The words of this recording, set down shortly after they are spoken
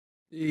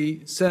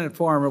The Senate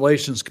Foreign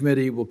Relations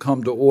Committee will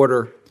come to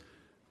order.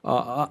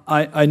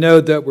 I know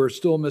that we're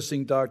still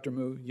missing Dr.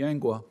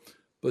 Muyengwa,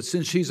 but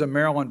since she's a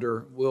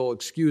Marylander, we'll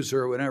excuse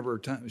her whenever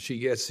time she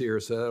gets here,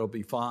 so that'll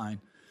be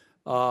fine.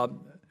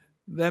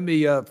 Let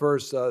me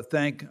first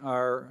thank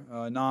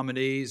our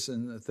nominees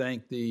and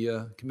thank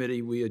the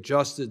committee. We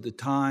adjusted the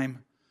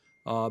time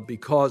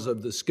because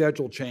of the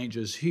schedule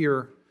changes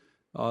here.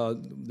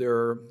 There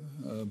are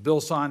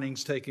bill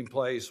signings taking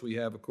place. We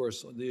have, of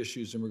course, the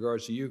issues in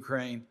regards to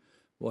Ukraine.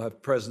 We'll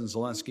have President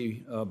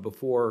Zelensky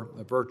before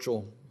a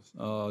virtual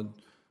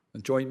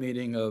joint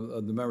meeting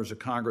of the members of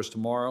Congress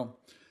tomorrow.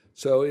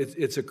 So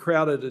it's a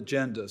crowded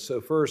agenda. So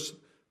first,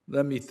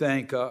 let me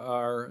thank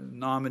our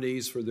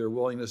nominees for their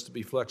willingness to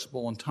be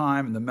flexible on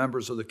time, and the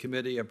members of the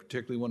committee. I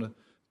particularly want to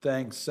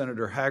thank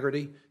Senator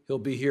Hagerty. He'll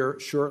be here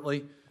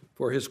shortly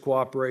for his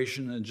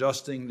cooperation in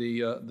adjusting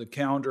the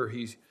calendar.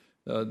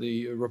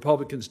 The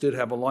Republicans did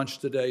have a lunch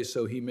today,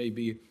 so he may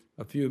be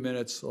a few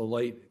minutes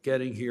late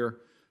getting here,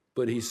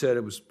 but he said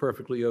it was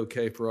perfectly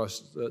okay for us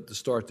to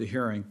start the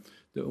hearing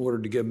in order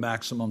to give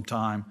maximum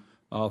time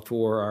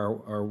for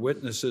our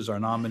witnesses, our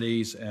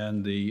nominees,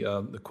 and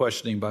the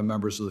questioning by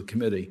members of the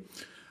committee.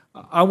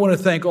 I want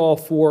to thank all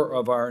four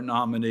of our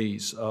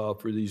nominees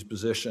for these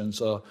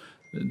positions.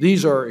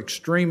 These are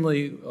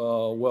extremely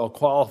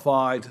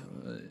well-qualified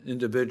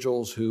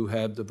individuals who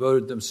have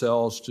devoted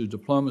themselves to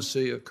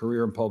diplomacy, a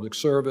career in public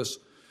service,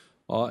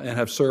 and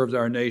have served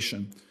our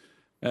nation,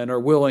 and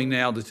are willing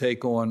now to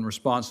take on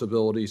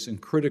responsibilities in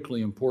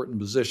critically important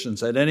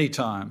positions at any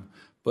time,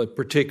 but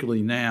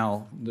particularly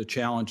now, the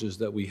challenges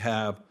that we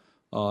have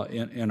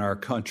in our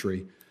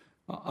country.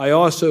 I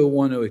also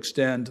want to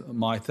extend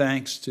my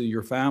thanks to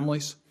your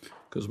families,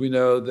 because we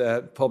know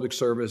that public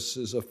service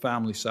is a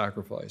family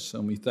sacrifice,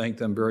 and we thank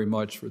them very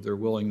much for their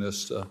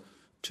willingness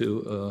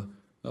to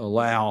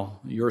allow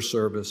your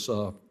service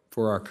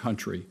for our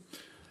country.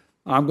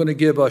 I'm going to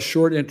give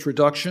short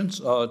introductions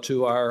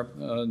to our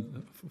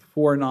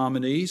four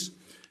nominees,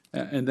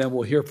 and then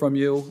we'll hear from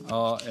you,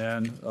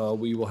 and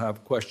we will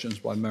have questions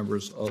by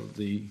members of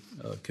the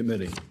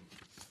committee.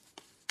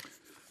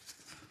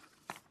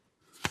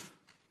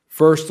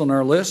 First on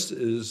our list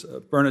is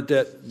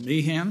Bernadette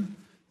Meehan,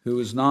 who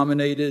is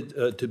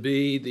nominated to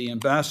be the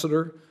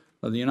ambassador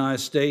of the United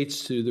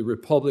States to the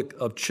Republic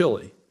of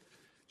Chile.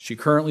 She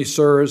currently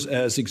serves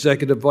as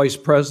Executive Vice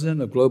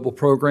President of Global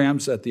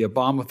Programs at the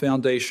Obama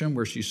Foundation,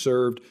 where she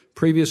served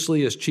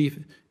previously as Chief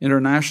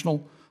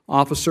International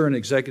Officer and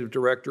Executive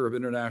Director of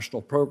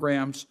International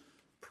Programs.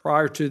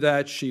 Prior to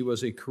that, she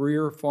was a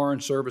career Foreign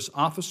Service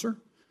officer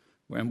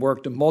and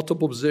worked in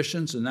multiple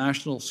positions in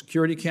National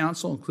Security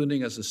Council,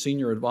 including as a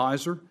senior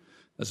advisor,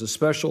 as a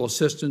special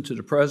assistant to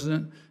the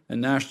President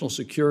and National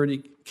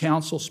Security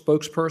Council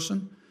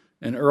spokesperson,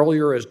 and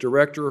earlier as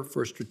Director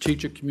for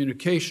Strategic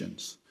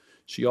Communications.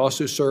 She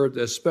also served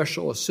as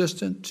special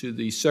assistant to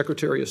the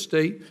Secretary of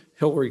State,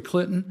 Hillary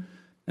Clinton,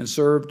 and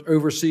served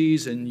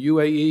overseas in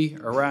UAE,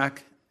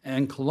 Iraq,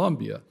 and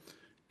Colombia,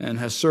 and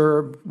has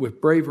served with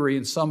bravery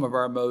in some of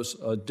our most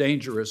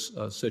dangerous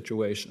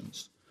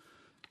situations.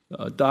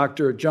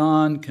 Dr.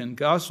 John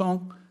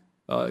Nkengasong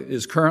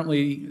is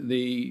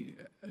currently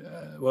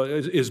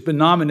has been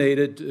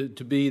nominated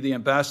to be the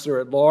Ambassador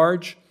at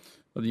Large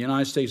of the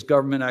United States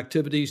government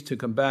activities to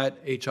combat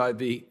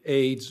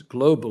HIV/AIDS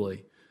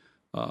globally.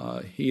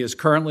 He is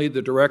currently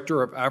the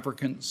Director of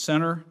African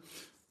Center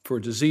for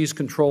Disease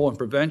Control and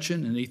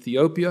Prevention in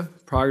Ethiopia.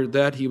 Prior to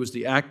that, he was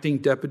the Acting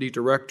Deputy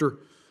Director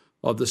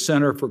of the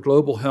Center for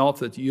Global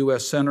Health at the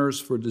U.S. Centers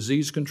for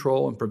Disease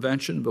Control and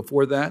Prevention.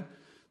 Before that,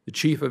 the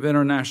Chief of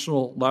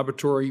International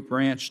Laboratory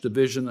Branch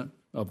Division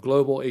of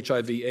Global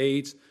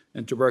HIV/AIDS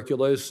and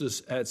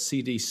Tuberculosis at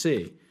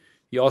CDC.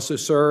 He also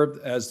served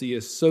as the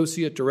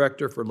Associate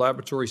Director for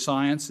Laboratory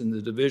Science in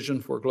the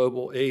Division for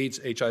Global AIDS,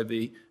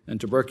 HIV,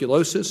 and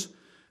Tuberculosis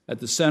at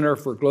the Center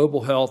for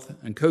Global Health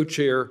and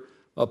co-chair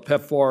of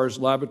PEPFAR's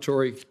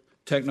Laboratory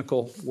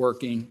Technical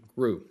Working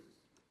Group.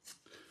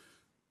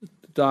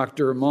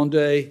 Dr.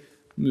 Monde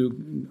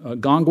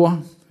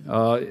Mugangwa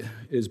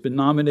has been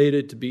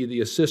nominated to be the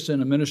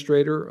Assistant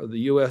Administrator of the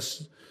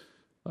U.S.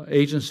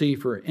 Agency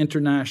for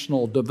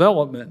International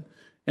Development,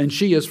 and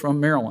she is from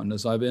Maryland,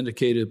 as I've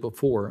indicated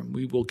before.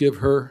 We will give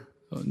her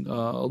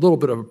a little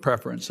bit of a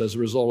preference as a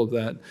result of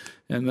that,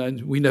 and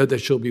then we know that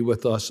she'll be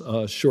with us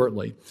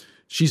shortly.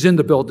 She's in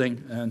the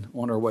building and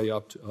on her way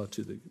up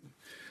to the...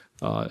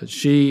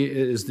 She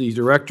is the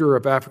Director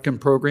of African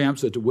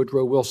Programs at the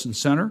Woodrow Wilson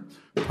Center.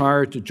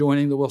 Prior to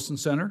joining the Wilson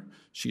Center,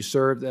 she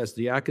served as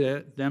the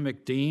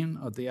Academic Dean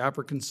of the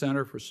African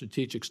Center for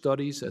Strategic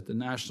Studies at the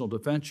National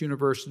Defense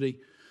University,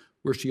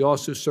 where she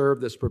also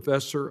served as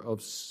Professor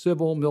of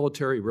Civil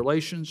Military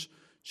Relations.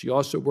 She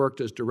also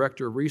worked as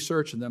Director of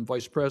Research and then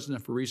Vice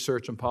President for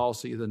Research and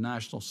Policy at the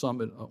National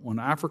Summit on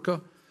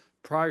Africa.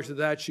 Prior to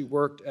that, she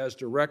worked as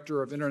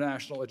Director of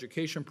International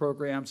Education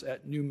Programs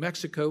at New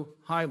Mexico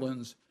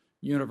Highlands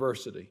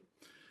University.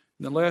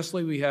 And then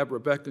lastly, we have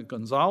Rebecca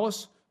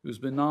Gonzalez, who's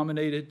been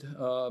nominated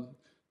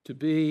to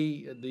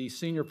be the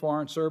Senior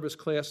Foreign Service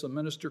Class of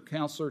Minister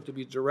Counselor to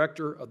be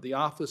Director of the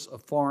Office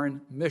of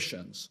Foreign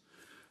Missions.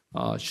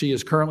 She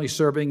is currently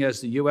serving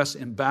as the U.S.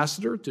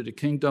 Ambassador to the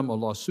Kingdom of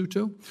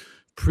Lesotho.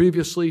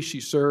 Previously, she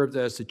served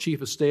as the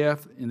Chief of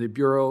Staff in the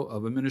Bureau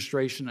of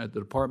Administration at the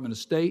Department of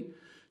State.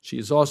 She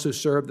has also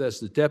served as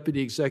the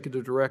Deputy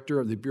Executive Director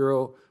of the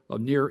Bureau of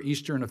Near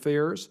Eastern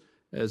Affairs,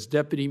 as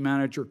Deputy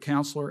Manager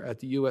Counselor at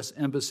the U.S.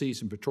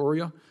 Embassies in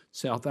Pretoria,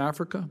 South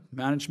Africa,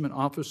 Management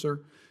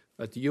Officer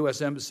at the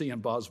U.S. Embassy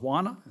in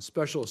Botswana, and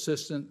Special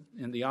Assistant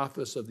in the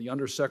Office of the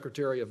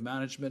Undersecretary of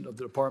Management of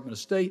the Department of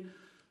State.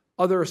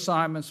 Other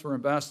assignments for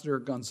Ambassador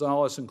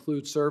Gonzalez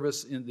include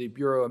service in the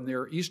Bureau of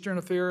Near Eastern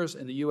Affairs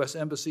and the U.S.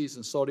 Embassies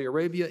in Saudi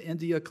Arabia,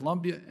 India,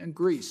 Colombia, and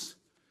Greece.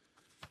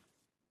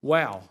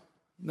 Wow.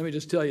 Let me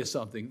just tell you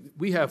something.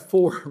 We have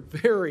 4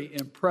 very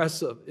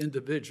impressive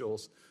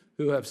individuals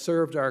who have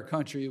served our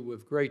country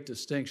with great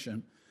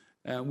distinction,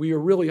 and we are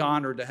really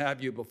honored to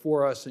have you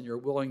before us and your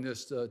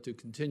willingness to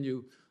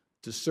continue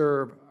to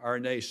serve our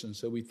nation.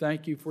 So we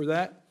thank you for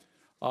that.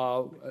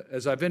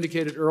 As I've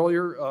indicated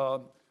earlier,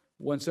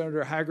 when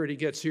Senator Hagerty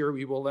gets here,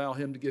 we will allow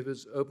him to give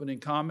his opening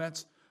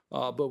comments,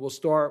 but we'll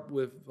start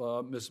with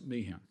Ms.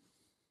 Meehan.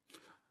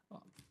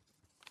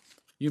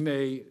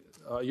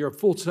 Your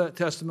full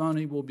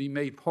testimony will be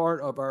made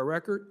part of our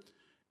record,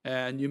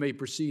 and you may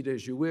proceed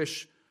as you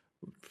wish.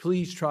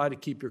 Please try to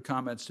keep your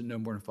comments to no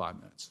more than 5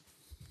 minutes.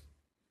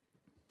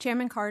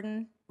 Chairman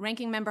Cardin,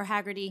 Ranking Member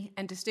Hagerty,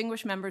 and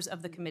distinguished members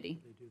of the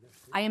committee,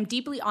 I am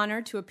deeply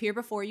honored to appear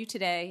before you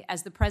today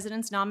as the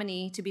President's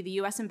nominee to be the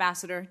U.S.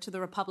 Ambassador to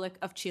the Republic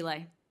of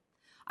Chile.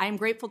 I am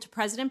grateful to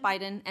President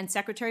Biden and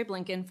Secretary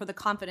Blinken for the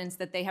confidence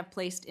that they have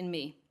placed in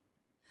me.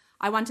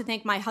 I want to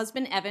thank my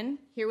husband, Evan,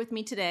 here with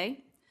me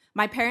today,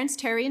 my parents,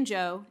 Terry and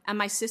Joe, and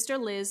my sister,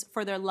 Liz,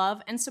 for their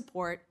love and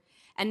support,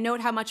 and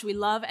note how much we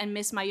love and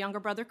miss my younger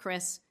brother,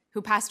 Chris,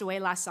 who passed away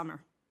last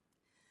summer.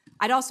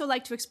 I'd also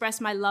like to express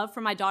my love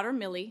for my daughter,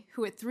 Millie,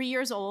 who at 3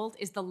 years old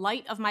is the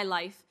light of my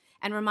life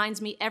and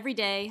reminds me every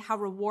day how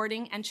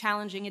rewarding and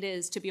challenging it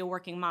is to be a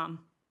working mom.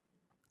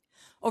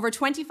 Over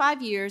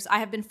 25 years, I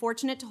have been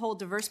fortunate to hold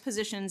diverse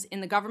positions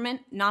in the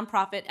government,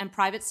 nonprofit, and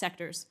private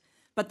sectors,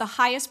 but the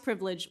highest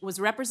privilege was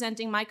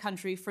representing my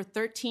country for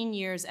 13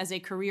 years as a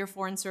career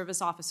Foreign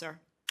Service officer.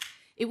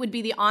 It would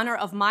be the honor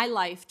of my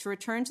life to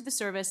return to the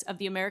service of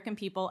the American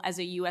people as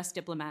a U.S.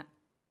 diplomat.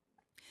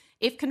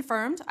 If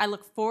confirmed, I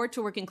look forward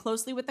to working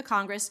closely with the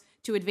Congress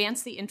to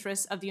advance the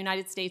interests of the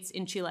United States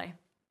in Chile.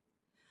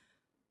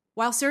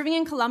 While serving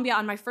in Colombia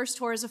on my first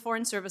tour as a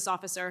Foreign Service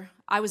officer,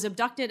 I was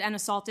abducted and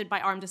assaulted by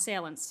armed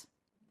assailants.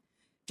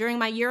 During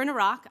my year in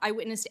Iraq, I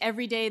witnessed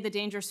every day the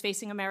dangers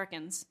facing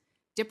Americans: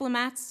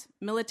 diplomats,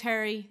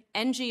 military,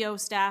 NGO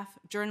staff,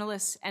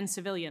 journalists, and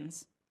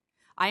civilians.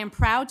 I am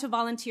proud to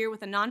volunteer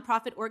with a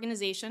nonprofit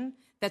organization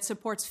that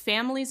supports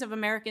families of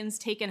Americans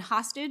taken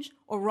hostage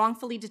or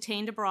wrongfully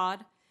detained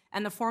abroad,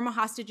 and the former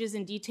hostages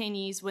and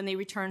detainees when they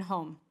return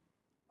home.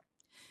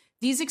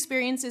 These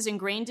experiences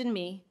ingrained in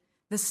me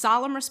the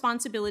solemn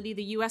responsibility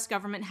the U.S.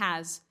 government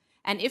has,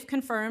 and if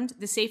confirmed,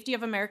 the safety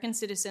of American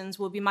citizens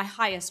will be my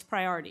highest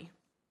priority.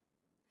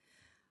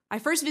 I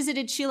first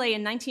visited Chile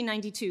in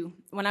 1992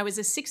 when I was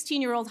a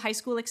 16-year-old high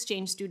school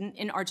exchange student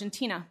in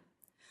Argentina.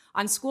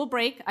 On school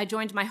break, I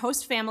joined my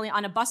host family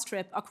on a bus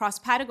trip across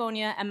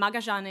Patagonia and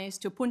Magallanes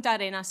to Punta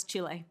Arenas,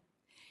 Chile.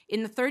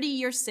 In the 30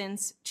 years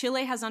since,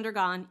 Chile has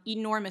undergone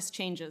enormous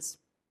changes.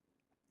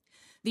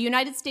 The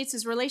United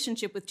States'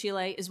 relationship with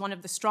Chile is one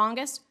of the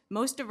strongest,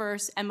 most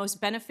diverse, and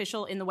most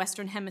beneficial in the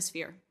Western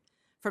Hemisphere.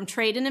 From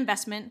trade and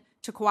investment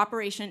to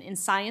cooperation in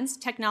science,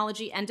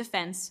 technology, and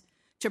defense,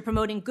 to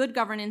promoting good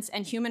governance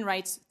and human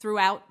rights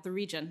throughout the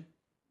region.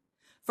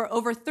 For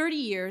over 30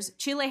 years,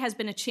 Chile has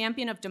been a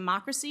champion of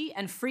democracy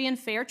and free and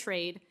fair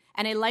trade,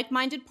 and a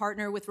like-minded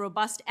partner with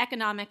robust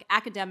economic,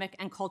 academic,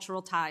 and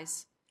cultural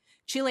ties.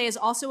 Chile is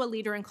also a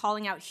leader in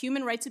calling out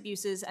human rights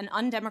abuses and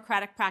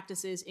undemocratic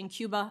practices in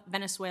Cuba,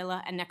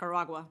 Venezuela, and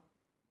Nicaragua.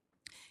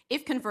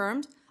 If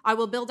confirmed, I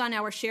will build on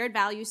our shared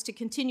values to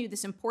continue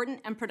this important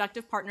and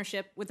productive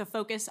partnership with a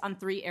focus on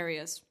 3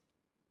 areas.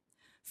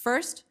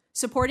 First,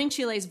 supporting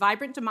Chile's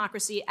vibrant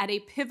democracy at a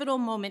pivotal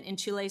moment in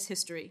Chile's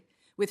history,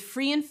 with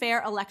free and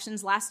fair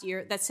elections last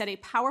year that set a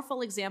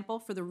powerful example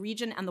for the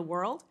region and the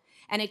world,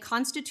 and a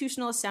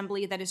constitutional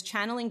assembly that is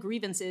channeling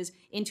grievances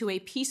into a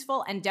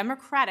peaceful and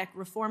democratic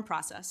reform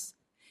process.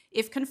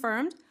 If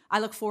confirmed, I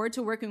look forward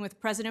to working with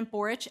President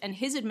Boric and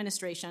his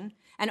administration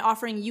and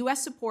offering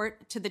U.S.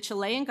 support to the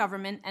Chilean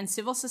government and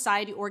civil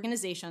society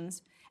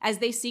organizations as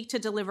they seek to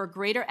deliver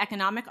greater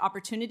economic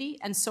opportunity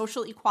and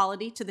social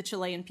equality to the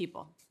Chilean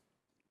people.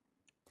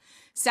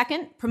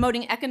 Second,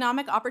 promoting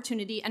economic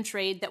opportunity and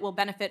trade that will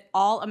benefit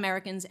all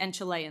Americans and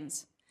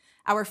Chileans.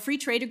 Our free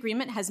trade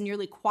agreement has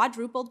nearly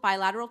quadrupled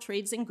bilateral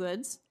trades in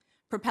goods,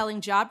 propelling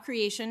job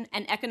creation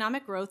and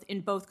economic growth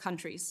in both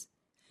countries.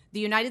 The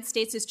United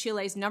States is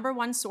Chile's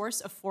 #1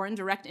 source of foreign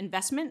direct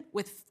investment,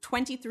 with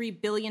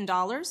 $23 billion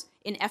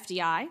in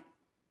FDI,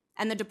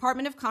 and the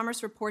Department of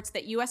Commerce reports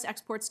that U.S.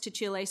 exports to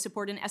Chile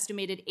support an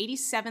estimated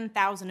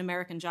 87,000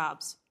 American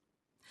jobs.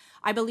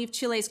 I believe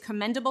Chile's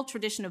commendable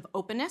tradition of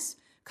openness,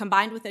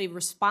 combined with a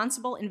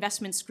responsible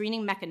investment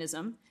screening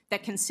mechanism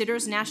that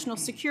considers national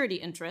security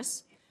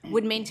interests,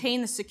 would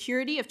maintain the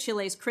security of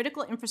Chile's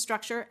critical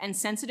infrastructure and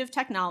sensitive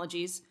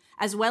technologies,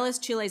 as well as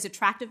Chile's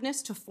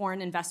attractiveness to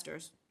foreign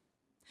investors.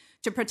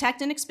 To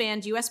protect and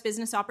expand U.S.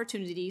 business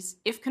opportunities,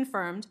 if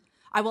confirmed,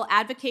 I will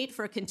advocate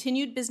for a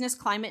continued business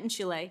climate in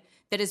Chile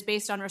that is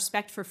based on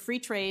respect for free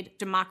trade,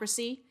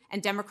 democracy,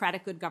 and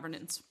democratic good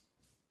governance.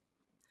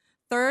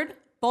 Third,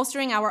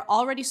 bolstering our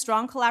already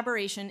strong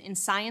collaboration in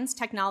science,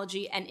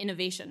 technology, and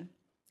innovation,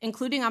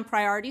 including on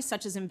priorities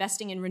such as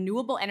investing in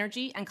renewable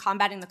energy and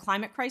combating the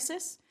climate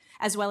crisis,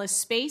 as well as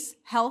space,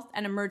 health,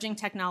 and emerging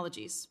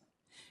technologies.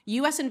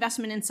 U.S.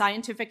 investment in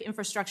scientific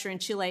infrastructure in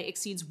Chile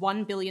exceeds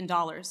 $1 billion.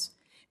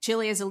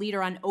 Chile is a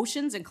leader on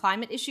oceans and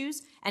climate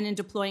issues and in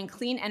deploying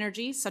clean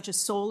energy such as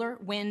solar,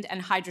 wind,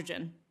 and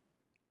hydrogen.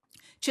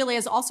 Chile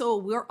is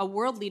also a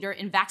world leader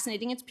in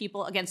vaccinating its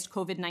people against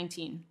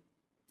COVID-19.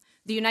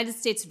 The United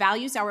States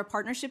values our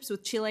partnerships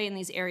with Chile in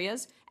these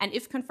areas, and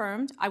if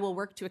confirmed, I will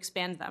work to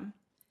expand them.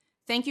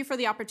 Thank you for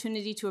the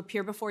opportunity to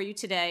appear before you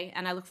today,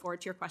 and I look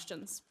forward to your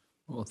questions.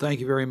 Well, thank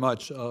you very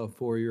much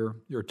for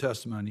your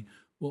testimony.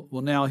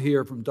 We'll now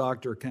hear from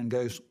Dr.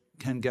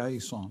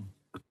 Kengai-san.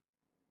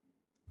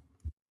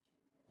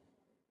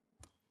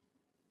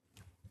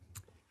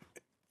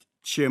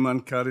 Chairman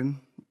Karen,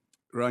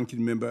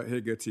 Ranking Member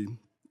Hegarty,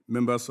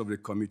 members of the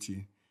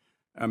committee,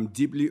 I'm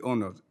deeply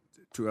honored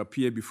to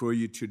appear before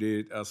you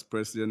today as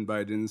President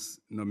Biden's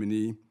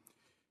nominee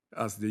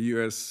as the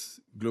U.S.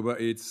 Global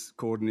AIDS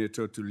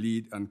Coordinator to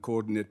lead and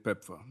coordinate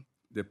PEPFAR,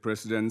 the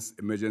President's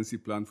Emergency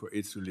Plan for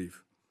AIDS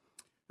Relief.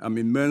 I'm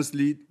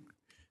immensely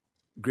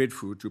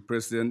grateful to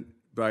President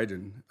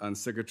Biden and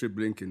Secretary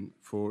Blinken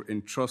for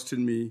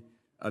entrusting me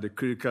at a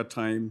critical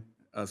time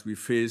as we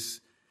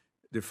face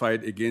the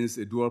fight against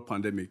a dual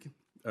pandemic,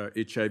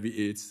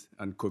 HIV/AIDS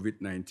and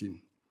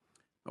COVID-19.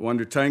 I want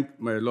to thank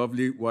my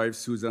lovely wife,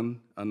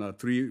 Susan, and our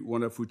three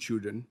wonderful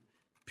children,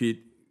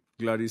 Pete,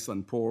 Gladys,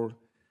 and Paul,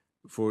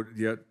 for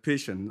their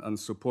patience and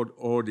support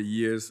all the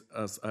years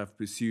as I have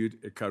pursued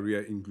a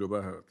career in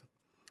global health.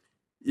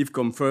 If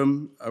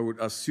confirmed, I would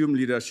assume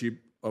leadership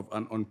of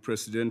an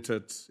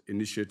unprecedented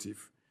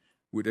initiative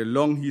with a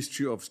long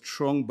history of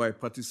strong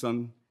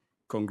bipartisan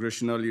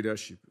congressional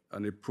leadership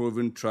and a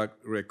proven track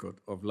record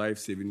of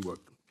life-saving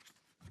work.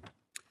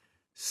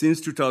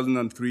 Since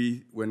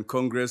 2003, when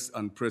Congress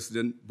and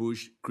President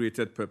Bush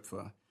created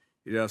PEPFAR,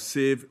 it has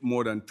saved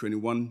more than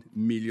 21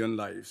 million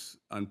lives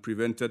and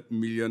prevented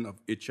millions of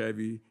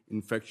HIV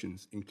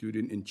infections,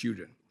 including in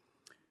children.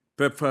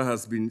 PEPFAR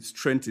has been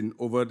strengthened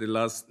over the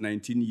last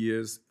 19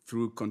 years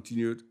through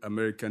continued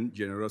American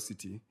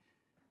generosity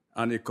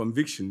and a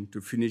conviction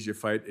to finish the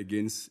fight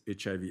against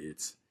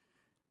HIV/AIDS.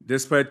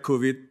 Despite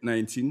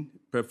COVID-19,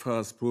 PEPFAR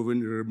has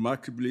proven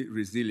remarkably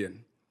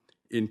resilient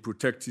in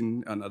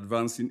protecting and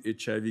advancing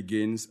HIV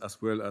gains,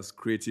 as well as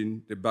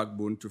creating the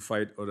backbone to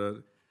fight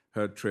other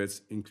health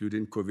threats,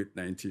 including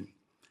COVID-19.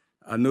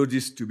 I know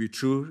this to be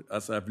true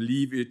as I've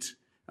lived it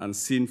and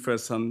seen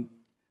firsthand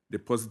the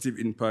positive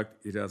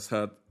impact it has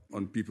had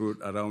on people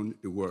around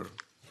the world.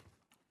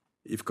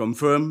 If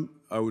confirmed,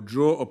 I will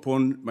draw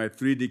upon my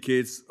 3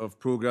 decades of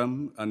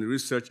program and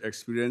research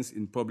experience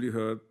in public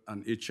health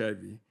and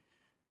HIV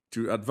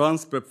to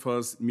advance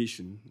PEPFAR's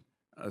mission,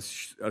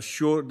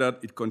 assure that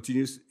it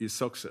continues its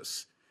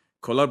success,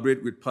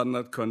 collaborate with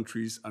partner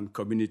countries and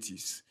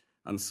communities,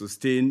 and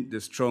sustain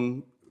the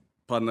strong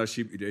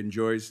partnership it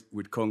enjoys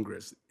with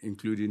Congress,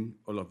 including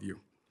all of you.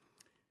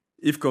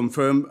 If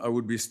confirmed, I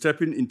would be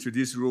stepping into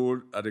this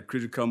role at a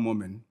critical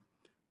moment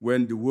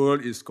when the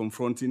world is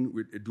confronting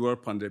with a dual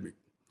pandemic.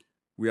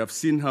 We have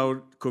seen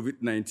how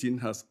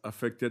COVID-19 has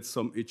affected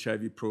some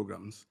HIV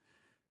programs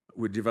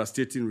with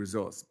devastating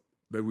results,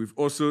 but we've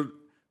also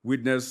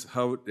witnessed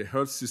how the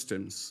health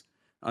systems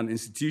and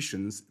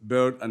institutions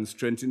built and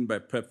strengthened by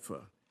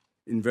PEPFAR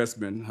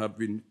investment have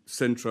been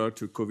central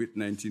to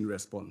COVID-19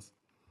 response.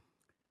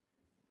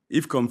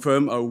 If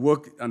confirmed, our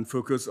work and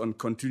focus on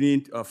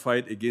continuing our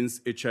fight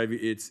against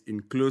HIV/AIDS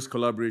in close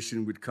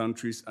collaboration with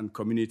countries and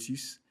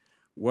communities,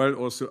 while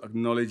also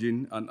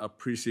acknowledging and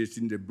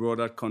appreciating the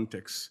broader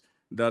context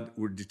that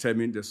will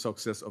determine the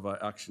success of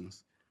our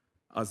actions.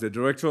 As the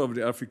director of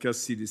the Africa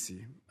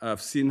CDC, I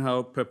have seen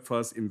how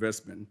PEPFAR's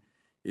investment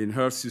in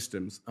health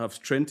systems have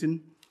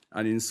strengthened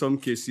and in some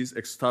cases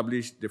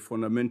established the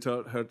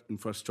fundamental health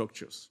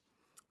infrastructures,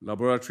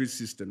 laboratory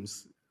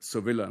systems,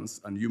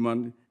 surveillance, and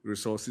human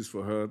resources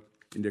for health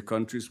in the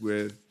countries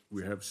where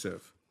we have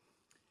served.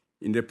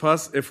 In the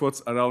past,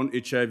 efforts around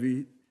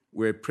HIV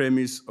were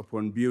premised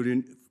upon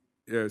building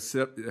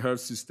health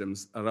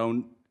systems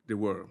around the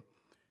world.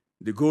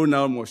 The goal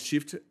now must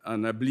shift,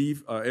 and I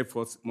believe our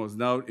efforts must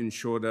now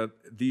ensure that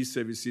these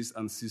services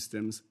and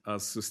systems are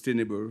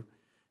sustainable,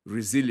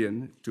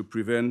 resilient to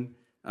prevent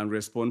and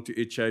respond to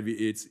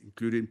HIV/AIDS,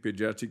 including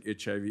pediatric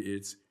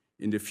HIV/AIDS,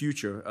 in the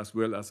future, as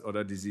well as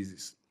other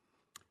diseases.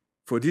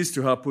 For this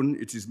to happen,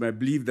 it is my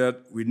belief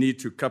that we need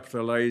to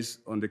capitalize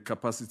on the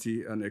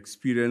capacity and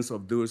experience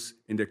of those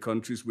in the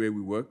countries where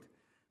we work,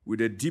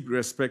 with a deep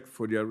respect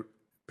for their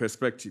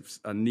perspectives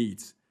and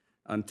needs,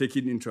 and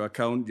taking into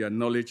account their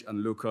knowledge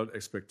and local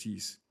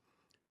expertise.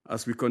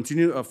 As we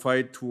continue our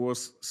fight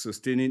towards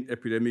sustaining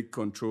epidemic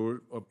control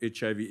of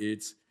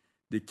HIV/AIDS,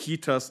 the key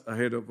task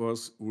ahead of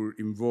us will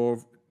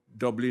involve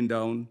doubling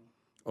down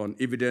on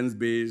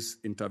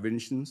evidence-based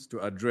interventions to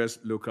address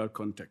local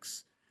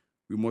contexts.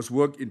 We must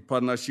work in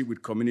partnership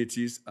with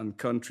communities and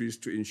countries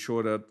to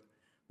ensure that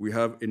we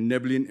have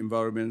enabling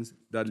environments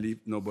that leave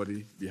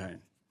nobody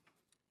behind.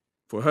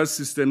 For health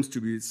systems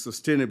to be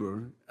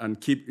sustainable and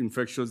keep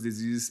infectious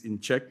diseases in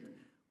check,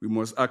 we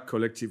must act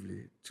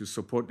collectively to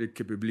support the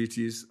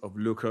capabilities of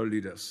local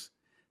leaders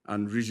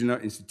and regional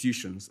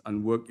institutions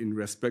and work in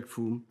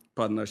respectful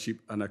partnership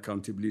and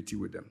accountability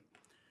with them.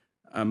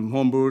 I'm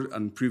humbled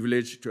and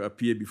privileged to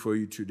appear before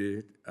you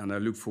today, and I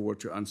look forward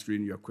to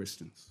answering your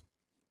questions.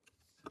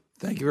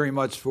 Thank you very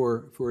much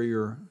for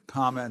your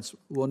comments.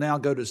 We'll now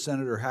go to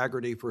Senator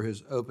Hagerty for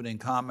his opening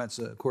comments.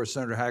 Of course,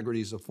 Senator Hagerty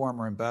is a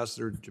former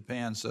ambassador to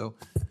Japan, so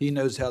he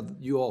knows how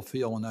you all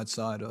feel on that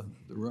side of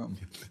the room.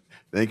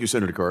 Thank you,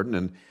 Senator Cardin,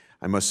 and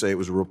I must say it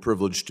was a real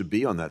privilege to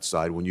be on that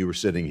side when you were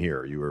sitting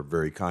here. You were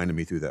very kind to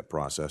me through that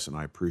process, and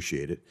I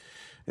appreciate it.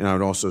 And I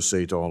would also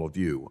say to all of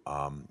you,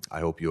 I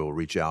hope you'll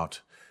reach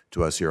out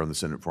to us here on the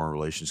Senate Foreign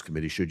Relations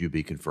Committee, should you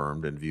be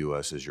confirmed, and view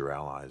us as your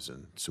allies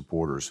and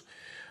supporters.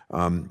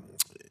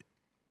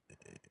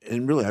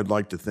 And really, I'd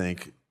like to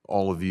thank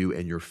all of you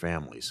and your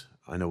families.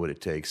 I know what it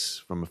takes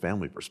from a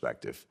family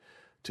perspective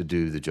to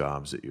do the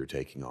jobs that you're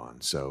taking on.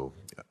 So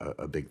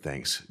a big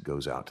thanks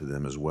goes out to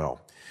them as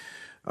well.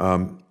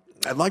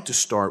 I'd like to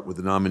start with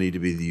the nominee to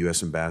be the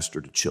U.S.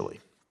 Ambassador to Chile.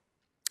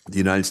 The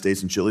United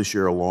States and Chile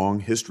share a long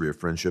history of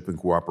friendship and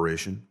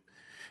cooperation,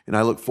 and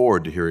I look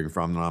forward to hearing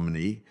from the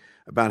nominee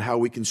about how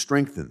we can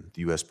strengthen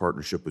the U.S.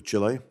 partnership with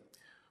Chile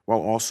while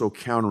also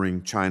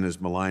countering China's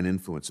malign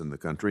influence in the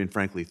country and,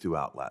 frankly,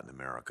 throughout Latin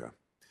America.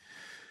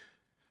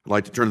 I'd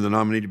like to turn to the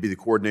nominee to be the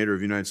coordinator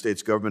of United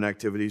States government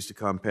activities to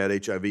combat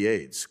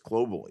HIV/AIDS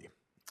globally.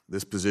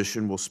 This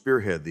position will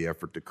spearhead the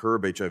effort to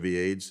curb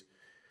HIV/AIDS,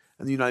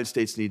 and the United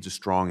States needs a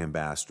strong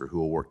ambassador who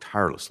will work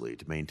tirelessly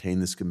to maintain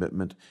this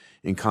commitment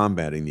in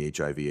combating the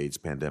HIV/AIDS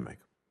pandemic.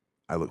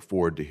 I look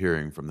forward to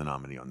hearing from the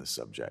nominee on this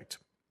subject.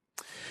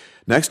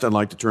 Next, I'd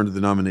like to turn to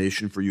the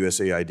nomination for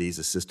USAID's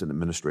Assistant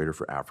Administrator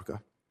for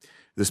Africa.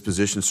 This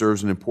position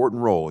serves an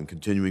important role in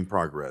continuing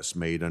progress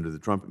made under the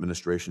Trump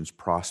administration's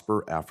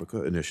Prosper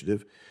Africa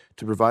initiative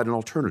to provide an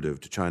alternative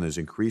to China's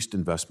increased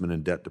investment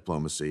in debt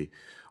diplomacy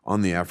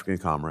on the African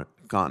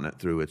continent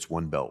through its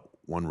One Belt,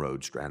 One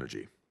Road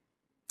strategy.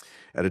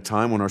 At a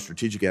time when our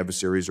strategic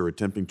adversaries are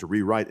attempting to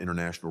rewrite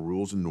international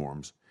rules and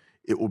norms,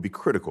 it will be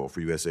critical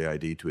for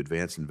USAID to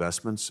advance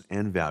investments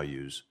and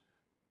values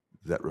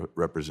that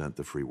represent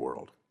the free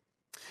world.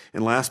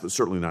 And last but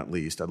certainly not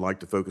least, I'd like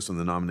to focus on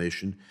the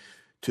nomination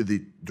to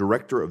the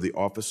Director of the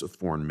Office of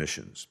Foreign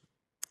Missions.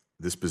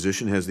 This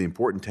position has the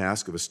important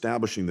task of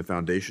establishing the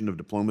foundation of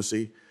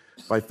diplomacy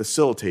by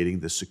facilitating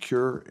the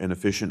secure and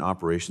efficient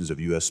operations of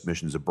U.S.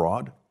 missions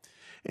abroad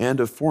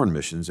and of foreign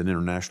missions and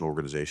international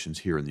organizations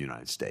here in the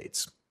United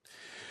States.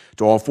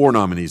 To all four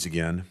nominees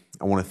again,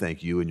 I want to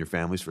thank you and your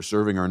families for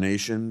serving our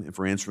nation and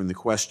for answering the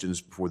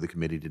questions before the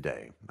committee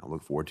today. I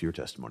look forward to your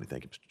testimony.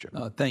 Thank you, Mr.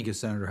 Chairman. Thank you,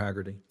 Senator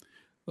Hagerty.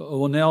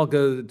 We'll now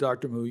go to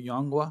Dr.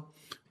 Muyangwa.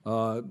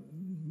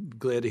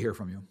 Glad to hear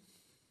from you.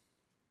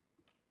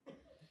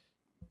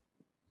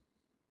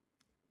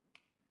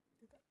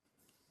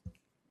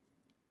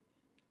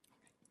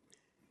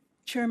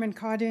 Chairman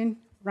Cardin,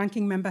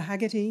 Ranking Member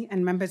Hagerty,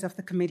 and members of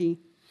the committee,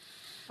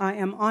 I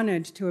am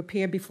honored to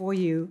appear before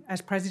you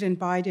as President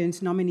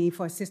Biden's nominee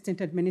for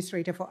Assistant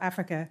Administrator for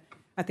Africa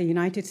at the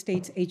United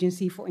States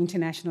Agency for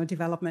International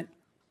Development.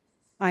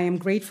 I am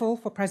grateful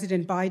for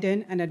President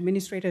Biden and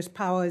Administrator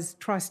Power's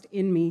trust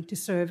in me to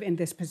serve in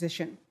this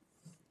position.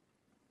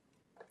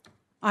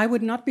 I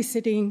would not be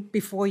sitting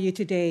before you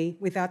today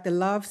without the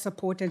love,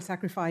 support, and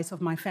sacrifice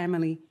of my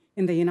family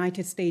in the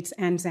United States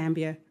and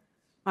Zambia.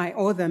 I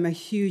owe them a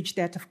huge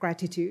debt of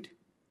gratitude.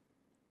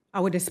 I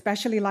would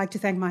especially like to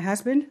thank my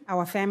husband,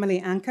 our family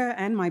anchor,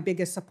 and my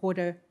biggest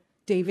supporter,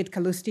 David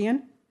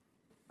Kalustian,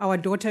 our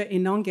daughter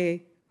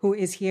Inonge, who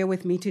is here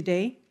with me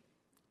today,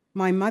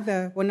 my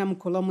mother,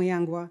 Wonamkolo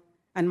Muyangwa,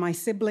 and my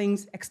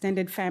siblings,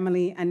 extended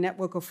family, and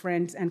network of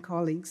friends and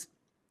colleagues.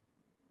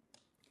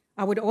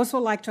 I would also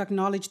like to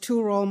acknowledge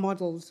two role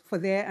models for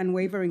their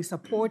unwavering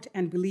support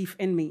and belief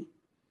in me.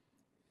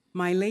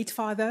 My late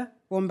father,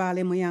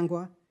 Wombale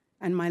Muyangwa,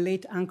 and my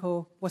late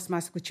uncle,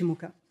 Wasmas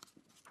Kuchimuka.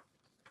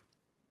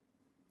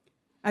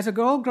 As a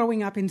girl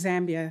growing up in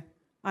Zambia,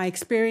 I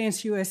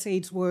experienced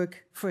USAID's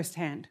work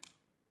firsthand.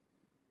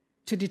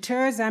 To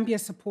deter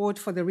Zambia's support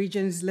for the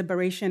region's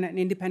liberation and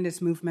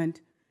independence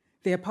movement,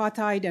 the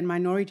apartheid and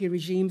minority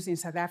regimes in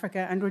South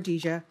Africa and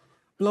Rhodesia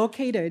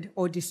blockaded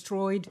or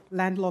destroyed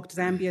landlocked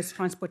Zambia's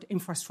transport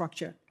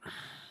infrastructure,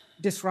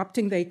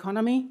 disrupting the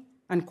economy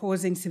and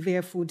causing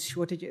severe food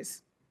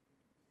shortages.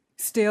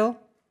 Still,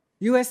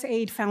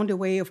 USAID found a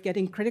way of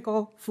getting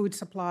critical food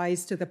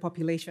supplies to the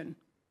population.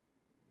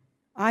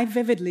 I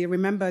vividly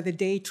remember the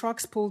day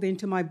trucks pulled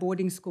into my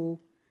boarding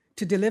school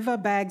to deliver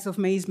bags of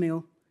maize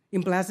meal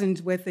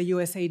emblazoned with the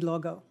USAID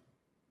logo.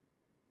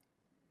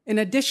 In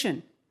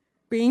addition,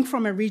 being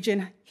from a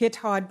region hit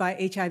hard by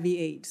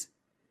HIV/AIDS,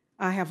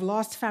 I have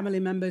lost family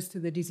members to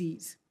the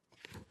disease.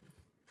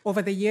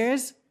 Over the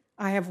years,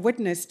 I have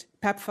witnessed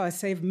PEPFAR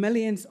save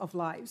millions of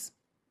lives.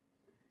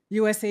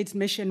 USAID's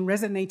mission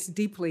resonates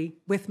deeply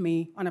with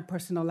me on a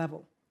personal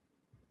level.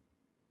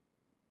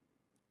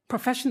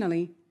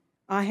 Professionally,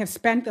 I have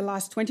spent the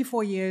last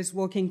 24 years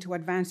working to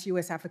advance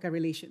US-Africa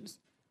relations,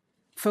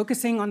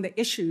 focusing on the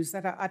issues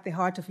that are at the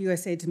heart of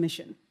USAID's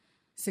mission: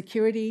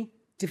 security,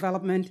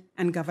 development,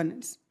 and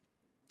governance.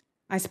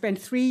 I spent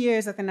 3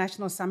 years at the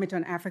National Summit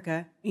on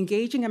Africa,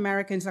 engaging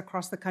Americans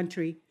across the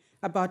country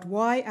about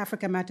why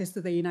Africa matters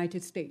to the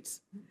United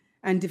States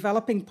and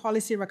developing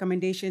policy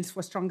recommendations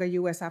for stronger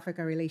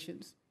US-Africa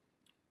relations.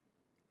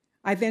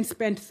 I then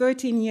spent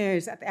 13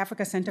 years at the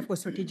Africa Center for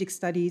Strategic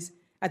Studies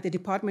at the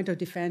Department of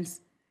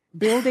Defense,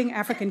 building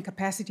African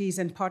capacities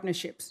and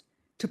partnerships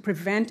to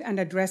prevent and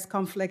address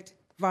conflict,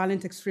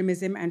 violent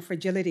extremism, and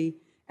fragility,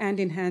 and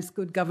enhance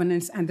good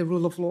governance and the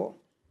rule of law.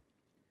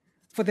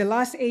 For the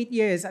last 8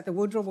 years at the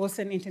Woodrow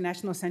Wilson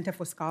International Center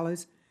for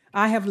Scholars,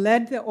 I have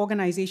led the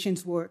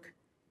organization's work,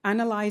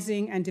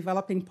 analyzing and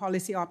developing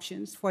policy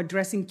options for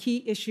addressing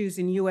key issues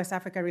in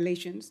US-Africa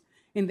relations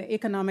in the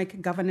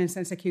economic, governance,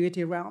 and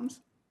security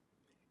realms.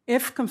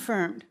 If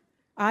confirmed,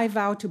 I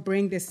vow to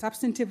bring this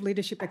substantive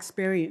leadership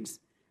experience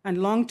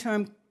and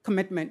long-term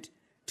commitment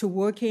to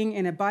working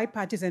in a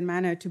bipartisan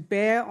manner to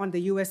bear on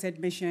the USAID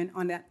mission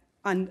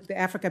on the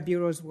Africa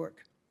Bureau's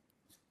work.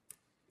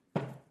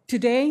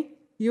 Today,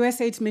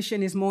 USAID's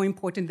mission is more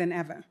important than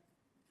ever.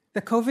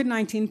 The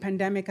COVID-19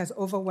 pandemic has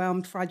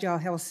overwhelmed fragile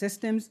health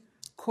systems,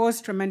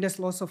 caused tremendous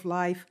loss of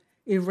life,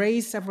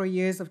 erased several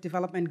years of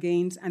development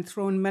gains, and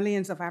thrown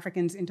millions of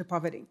Africans into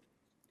poverty.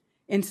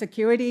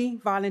 Insecurity,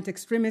 violent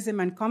extremism,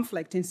 and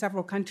conflict in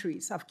several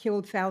countries have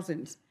killed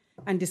thousands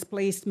and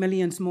displaced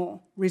millions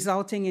more,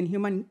 resulting in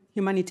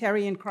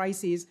humanitarian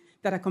crises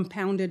that are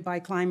compounded by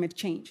climate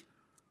change.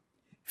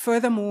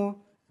 Furthermore,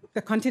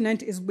 the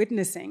continent is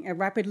witnessing a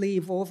rapidly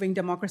evolving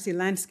democracy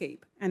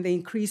landscape and the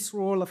increased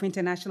role of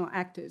international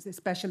actors,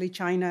 especially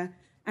China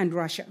and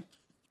Russia.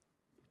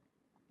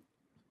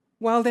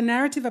 While the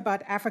narrative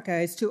about Africa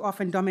is too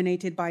often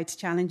dominated by its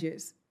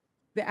challenges,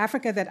 the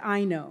Africa that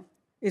I know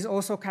is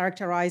also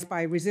characterized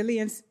by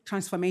resilience,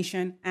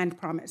 transformation, and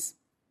promise,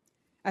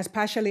 as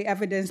partially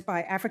evidenced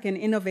by African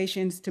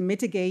innovations to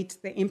mitigate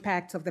the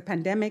impacts of the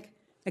pandemic,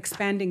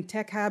 expanding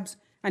tech hubs,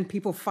 and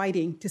people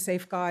fighting to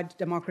safeguard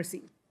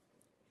democracy.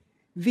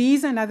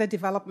 These and other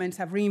developments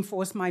have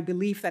reinforced my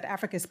belief that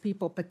Africa's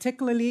people,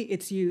 particularly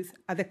its youth,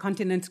 are the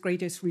continent's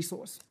greatest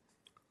resource.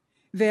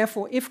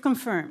 Therefore, if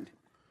confirmed,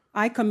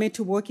 I commit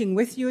to working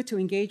with you to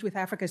engage with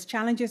Africa's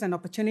challenges and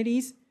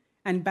opportunities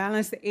and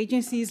balance the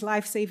agency's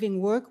life-saving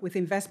work with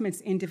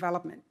investments in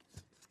development.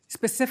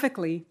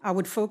 Specifically, I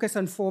would focus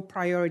on 4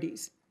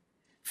 priorities.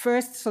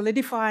 First,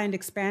 solidify and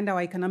expand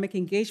our economic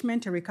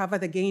engagement to recover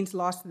the gains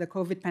lost to the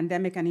COVID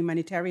pandemic and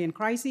humanitarian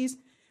crises,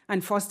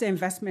 and foster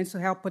investments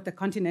to help put the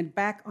continent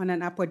back on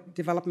an upward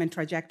development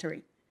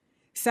trajectory.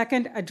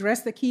 Second,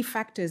 address the key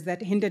factors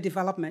that hinder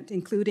development,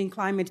 including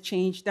climate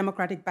change,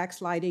 democratic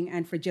backsliding,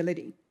 and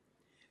fragility.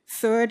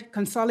 Third,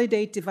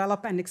 consolidate,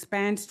 develop, and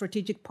expand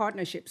strategic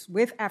partnerships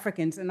with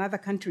Africans and other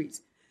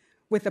countries,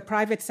 with the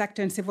private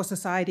sector and civil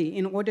society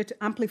in order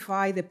to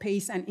amplify the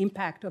pace and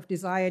impact of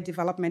desired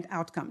development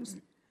outcomes.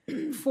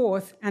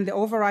 Fourth, and the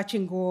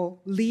overarching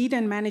goal, lead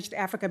and manage the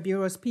Africa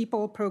Bureau's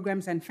people,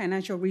 programs, and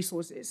financial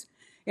resources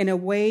in a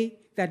way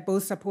that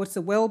both supports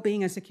the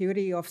well-being and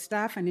security of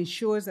staff and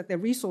ensures that the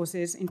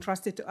resources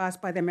entrusted to us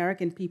by the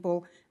American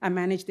people are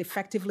managed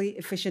effectively,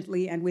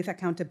 efficiently, and with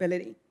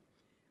accountability.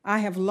 I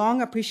have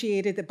long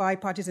appreciated the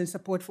bipartisan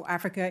support for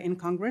Africa in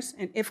Congress,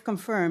 and if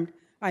confirmed,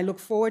 I look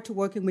forward to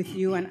working with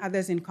you and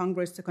others in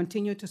Congress to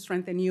continue to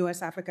strengthen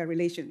US-Africa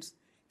relations.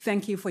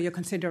 Thank you for your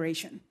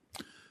consideration.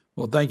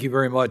 Well, thank you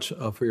very much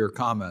for your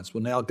comments.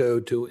 We'll now go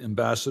to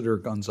Ambassador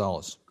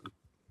Gonzalez.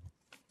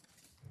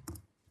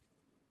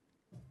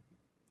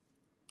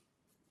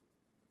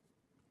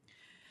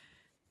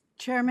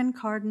 Chairman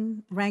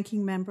Cardin,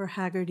 Ranking Member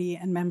Haggerty,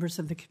 and members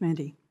of the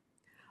committee.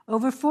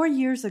 Over 4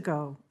 years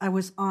ago, I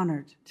was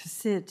honored to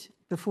sit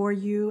before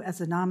you as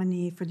a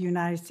nominee for the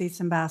United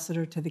States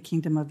Ambassador to the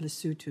Kingdom of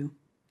Lesotho.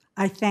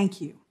 I thank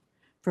you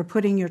for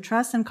putting your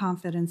trust and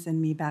confidence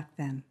in me back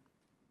then.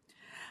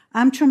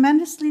 I'm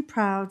tremendously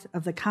proud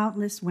of the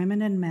countless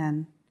women and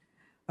men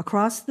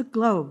across the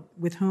globe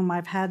with whom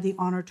I've had the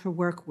honor to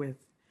work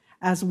with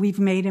as we've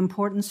made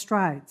important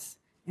strides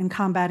in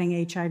combating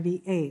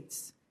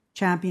HIV/AIDS,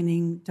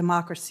 championing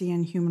democracy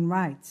and human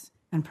rights,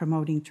 and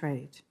promoting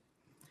trade.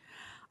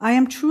 I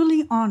am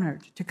truly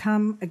honored to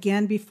come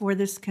again before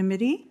this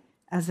committee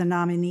as a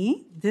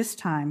nominee, this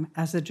time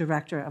as the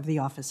Director of the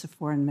Office of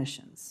Foreign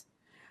Missions.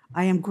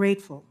 I am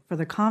grateful for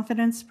the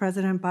confidence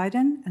President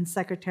Biden and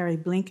Secretary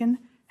Blinken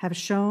have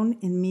shown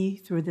in me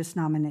through this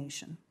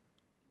nomination.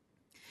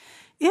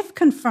 If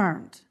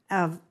confirmed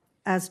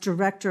as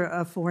Director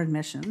of Foreign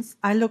Missions,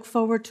 I look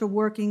forward to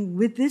working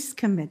with this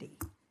committee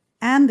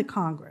and the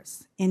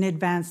Congress in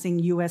advancing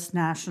U.S.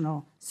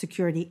 national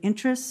security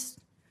interests,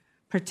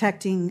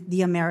 protecting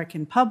the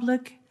American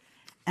public,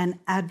 and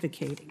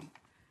advocating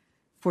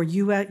for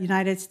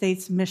United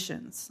States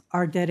missions,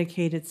 our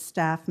dedicated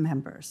staff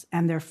members,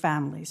 and their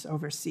families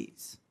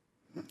overseas.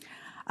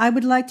 I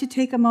would like to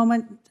take a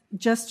moment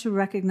just to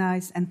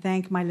recognize and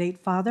thank my late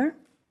father,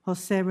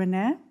 Jose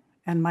Rene,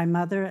 and my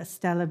mother,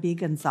 Estela B.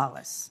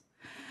 Gonzalez.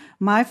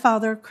 My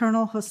father,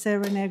 Colonel Jose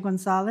Rene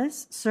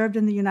Gonzalez, served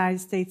in the United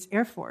States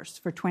Air Force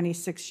for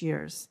 26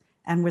 years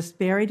and was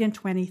buried in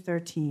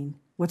 2013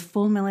 with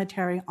full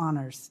military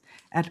honors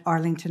at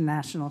Arlington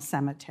National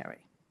Cemetery.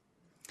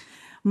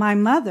 My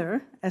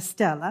mother,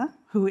 Estela,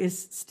 who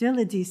is still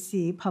a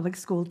DC public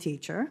school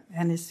teacher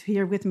and is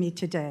here with me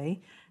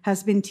today,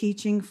 has been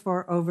teaching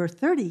for over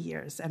 30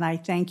 years, and I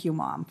thank you,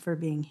 Mom, for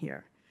being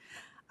here.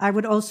 I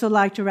would also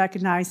like to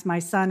recognize my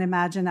son,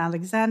 Imagine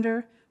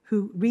Alexander,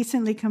 who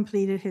recently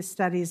completed his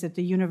studies at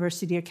the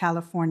University of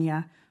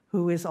California,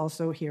 who is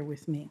also here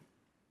with me.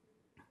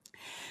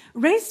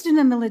 Raised in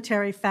a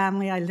military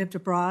family, I lived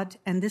abroad,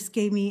 and this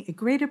gave me a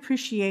great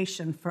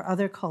appreciation for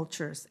other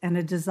cultures and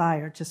a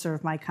desire to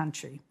serve my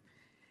country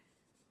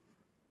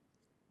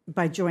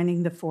by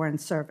joining the Foreign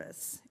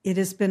Service. It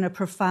has been a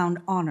profound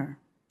honor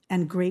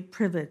and great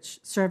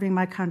privilege serving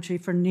my country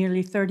for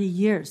nearly 30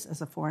 years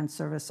as a Foreign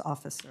Service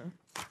officer.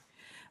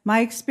 My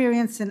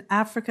experience in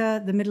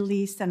Africa, the Middle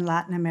East, and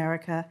Latin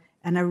America,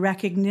 and a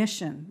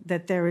recognition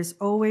that there is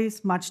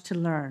always much to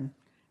learn,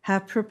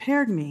 have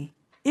prepared me,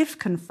 if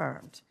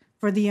confirmed,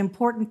 for the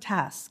important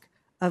task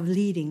of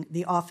leading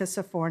the Office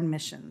of Foreign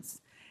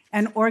Missions,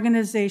 an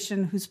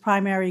organization whose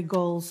primary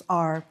goals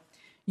are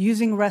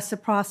using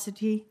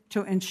reciprocity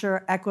to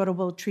ensure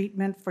equitable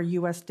treatment for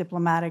U.S.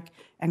 diplomatic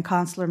and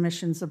consular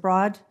missions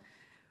abroad,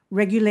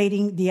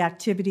 regulating the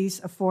activities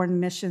of foreign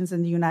missions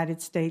in the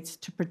United States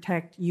to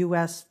protect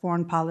U.S.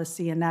 foreign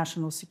policy and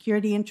national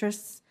security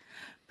interests,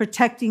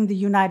 protecting the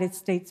United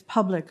States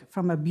public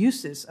from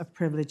abuses of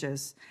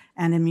privileges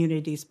and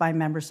immunities by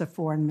members of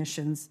foreign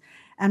missions,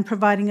 and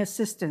providing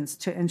assistance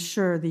to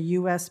ensure the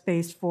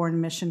U.S.-based foreign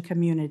mission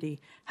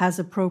community has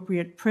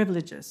appropriate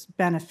privileges,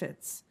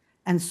 benefits,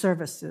 and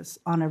services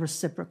on a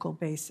reciprocal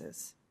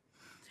basis.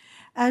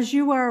 As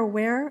you are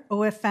aware,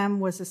 OFM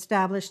was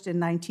established in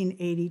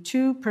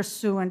 1982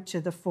 pursuant to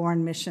the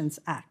Foreign Missions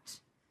Act.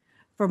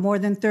 For more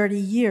than 30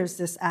 years,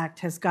 this act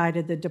has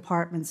guided the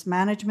department's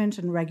management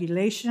and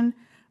regulation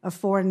of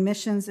foreign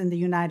missions in the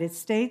United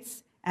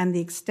States and the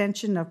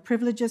extension of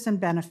privileges and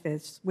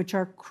benefits which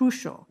are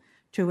crucial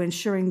to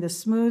ensuring the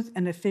smooth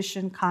and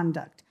efficient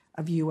conduct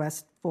of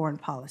U.S. foreign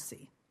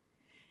policy.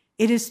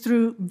 It is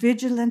through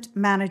vigilant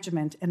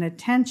management and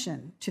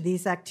attention to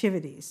these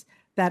activities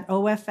that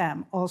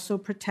OFM also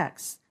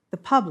protects the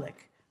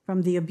public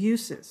from the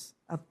abuse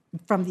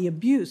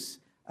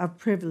of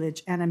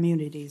privilege and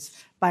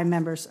immunities by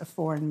members of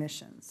foreign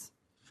missions.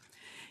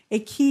 A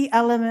key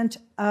element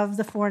of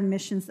the Foreign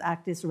Missions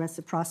Act is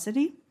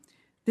reciprocity.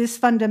 This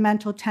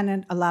fundamental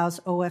tenet allows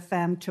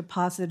OFM to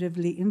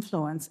positively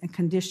influence and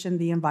condition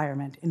the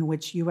environment in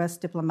which U.S.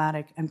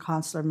 diplomatic and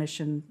consular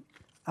missions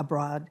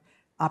abroad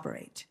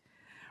operate.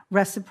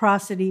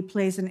 Reciprocity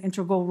plays an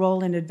integral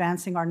role in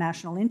advancing our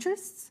national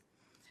interests,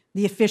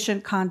 the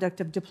efficient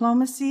conduct of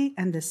diplomacy,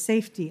 and the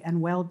safety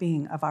and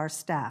well-being of our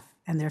staff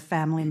and their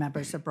family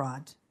members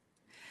abroad.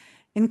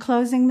 In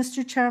closing,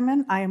 Mr.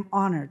 Chairman, I am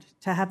honored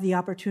to have the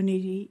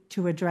opportunity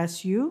to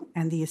address you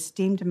and the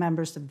esteemed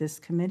members of this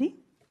committee.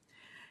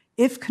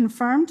 If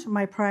confirmed,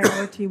 my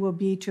priority will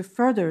be to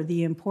further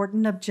the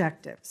important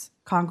objectives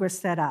Congress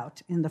set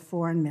out in the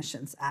Foreign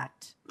Missions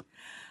Act.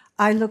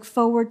 I look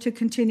forward to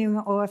continuing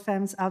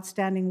OFM's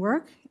outstanding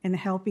work in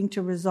helping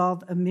to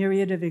resolve a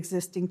myriad of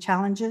existing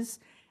challenges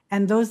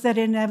and those that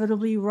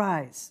inevitably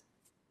rise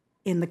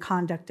in the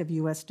conduct of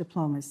U.S.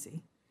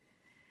 diplomacy.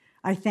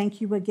 I thank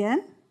you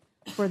again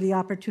for the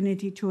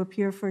opportunity to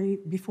appear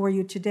before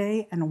you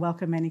today and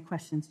welcome any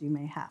questions you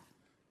may have.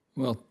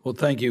 Well,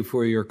 thank you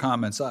for your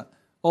comments.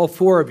 All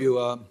four of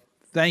you,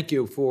 thank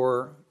you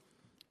for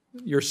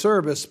your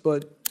service,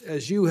 but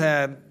as you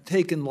have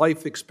taken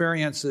life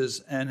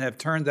experiences and have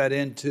turned that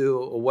into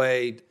a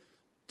way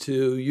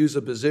to use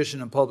a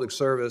position in public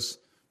service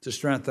to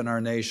strengthen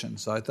our nation.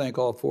 So I thank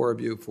all four of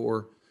you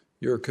for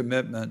your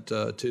commitment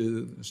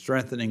to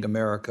strengthening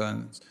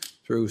America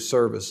through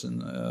service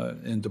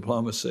in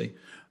diplomacy.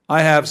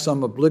 I have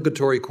some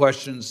obligatory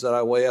questions that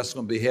I will ask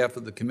on behalf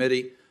of the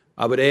committee.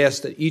 I would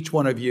ask that each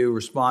one of you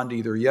respond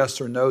either yes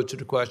or no to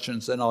the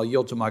questions, and I'll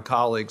yield to my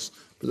colleagues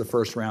for the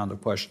first round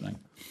of questioning.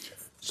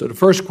 So the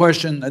first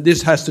question,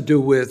 this has to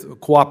do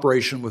with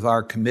cooperation with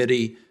our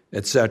committee,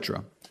 et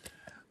cetera.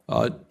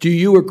 Do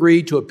you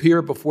agree to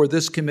appear before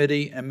this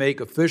committee and make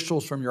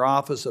officials from your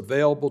office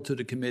available to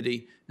the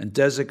committee and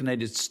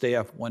designated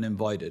staff when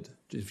invited?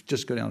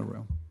 Just go down the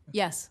row.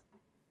 Yes.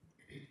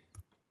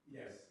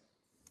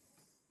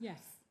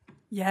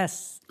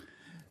 Yes.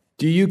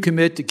 Do you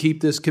commit to keep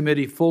this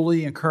committee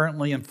fully and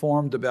currently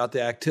informed about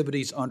the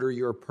activities under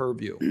your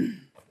purview?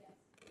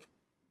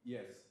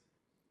 Yes.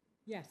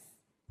 Yes.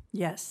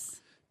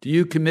 Yes. Do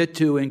you commit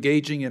to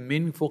engaging in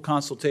meaningful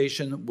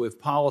consultation with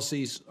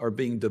policies are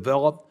being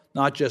developed,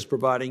 not just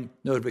providing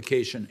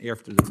notification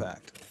after the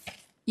fact?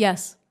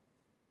 Yes.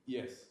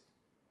 Yes.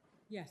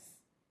 Yes.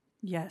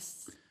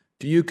 Yes.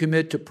 Do you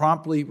commit to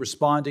promptly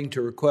responding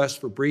to requests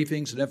for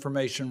briefings and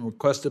information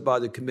requested by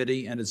the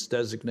committee and its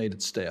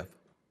designated staff?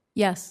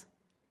 Yes.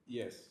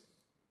 Yes.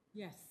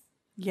 Yes.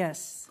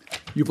 Yes.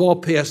 You've all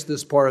passed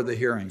this part of the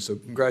hearing, so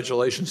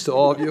congratulations to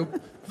all of you.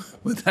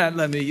 With that,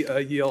 let me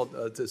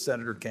yield to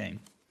Senator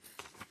Kaine.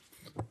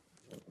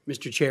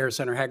 Mr. Chair,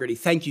 Senator Hagerty,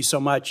 thank you so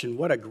much, and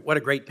what a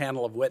great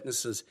panel of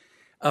witnesses.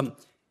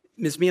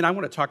 Ms. Meehan, I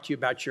want to talk to you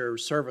about your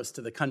service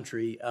to the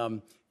country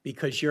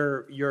because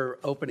your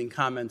opening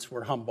comments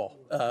were humble.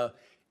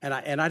 And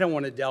I don't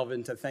want to delve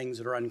into things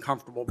that are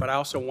uncomfortable, but I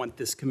also want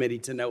this committee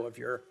to know of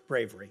your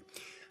bravery.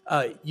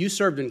 You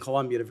served in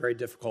Colombia at a very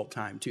difficult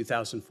time,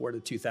 2004 to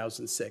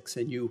 2006,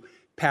 and you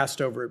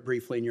passed over it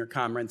briefly in your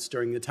comments.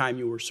 During the time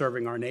you were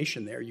serving our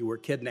nation there, you were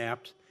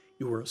kidnapped,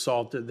 you were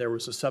assaulted. There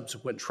was a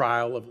subsequent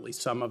trial of at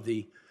least some of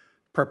the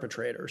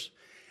perpetrators.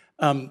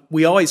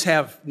 We always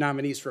have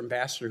nominees for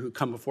ambassador who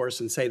come before us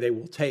and say they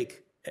will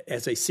take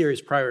as a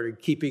serious priority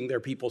keeping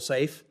their people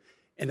safe,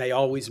 and they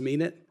always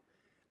mean it.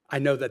 I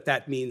know that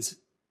that means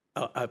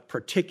a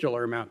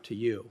particular amount to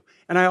you.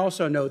 And I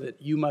also know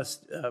that you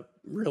must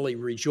really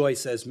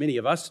rejoice, as many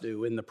of us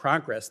do, in the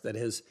progress that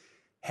has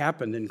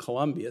happened in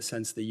Colombia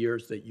since the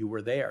years that you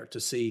were there. To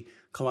see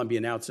Colombia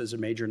announced as a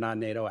major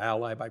non-NATO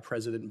ally by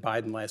President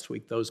Biden last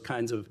week, those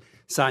kinds of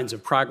signs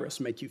of progress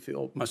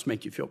must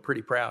make you feel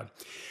pretty proud.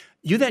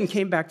 You then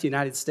came back to the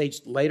United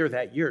States later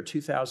that year,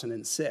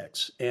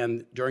 2006,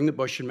 and during the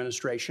Bush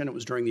administration, it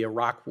was during the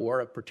Iraq War,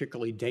 a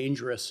particularly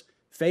dangerous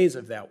phase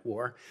of that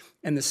war,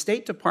 and the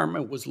State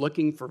Department was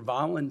looking for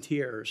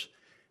volunteers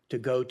to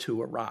go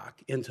to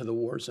Iraq, into the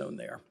war zone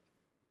there.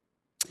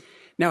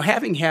 Now,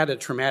 having had a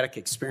traumatic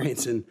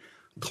experience in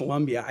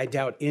Colombia, I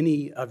doubt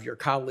any of your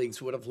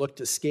colleagues would have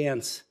looked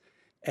askance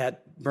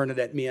at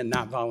Bernadette Meehan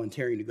not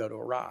volunteering to go to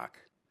Iraq.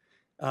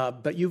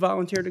 But you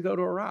volunteered to go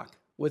to Iraq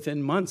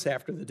within months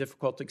after the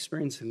difficult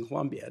experience in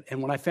Colombia. And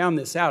when I found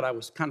this out, I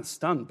was kind of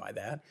stunned by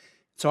that.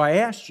 So I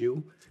asked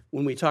you,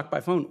 when we talked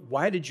by phone,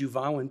 why did you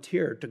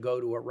volunteer to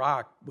go to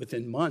Iraq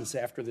within months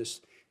after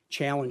this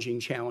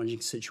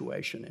challenging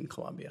situation in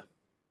Colombia?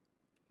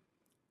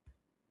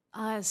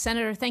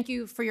 Senator, thank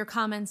you for your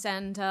comments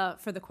and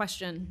for the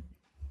question.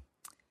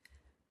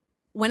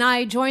 When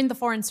I joined the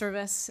Foreign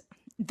Service,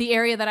 the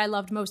area that I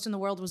loved most in the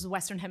world was the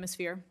Western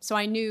Hemisphere, so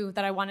I knew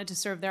that I wanted to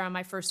serve there on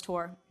my first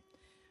tour.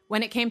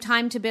 When it came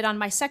time to bid on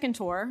my second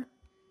tour,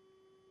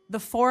 the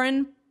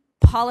foreign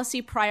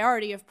policy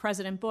priority of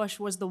President Bush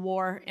was the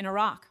war in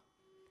Iraq.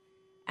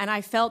 And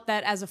I felt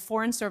that as a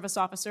Foreign Service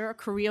officer, a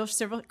career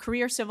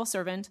civil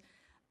servant,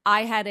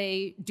 I had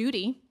a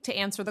duty to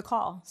answer the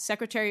call.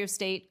 Secretary of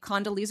State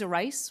Condoleezza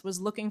Rice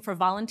was looking for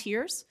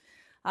volunteers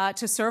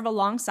to serve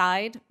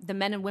alongside the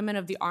men and women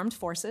of the armed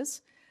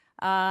forces.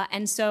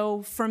 And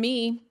so for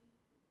me,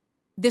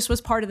 this was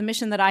part of the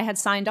mission that I had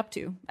signed up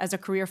to as a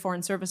career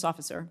Foreign Service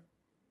officer.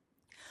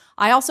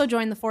 I also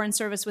joined the Foreign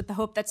Service with the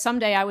hope that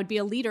someday I would be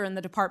a leader in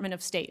the Department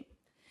of State.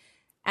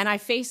 And I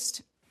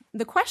faced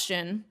the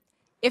question,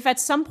 if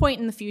at some point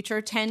in the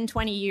future, 10,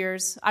 20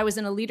 years, I was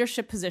in a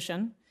leadership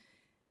position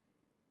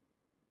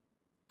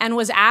and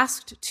was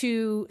asked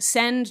to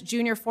send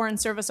junior Foreign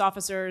Service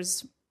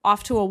officers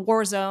off to a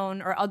war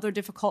zone or other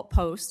difficult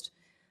post,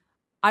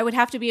 I would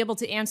have to be able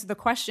to answer the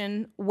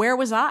question, where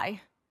was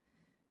I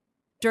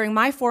during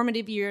my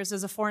formative years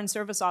as a Foreign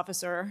Service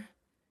officer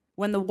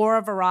when the war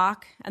of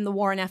Iraq and the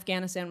war in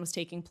Afghanistan was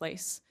taking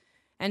place?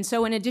 And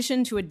so in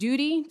addition to a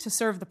duty to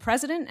serve the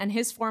president and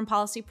his foreign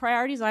policy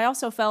priorities, I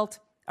also felt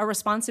a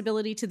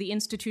responsibility to the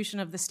institution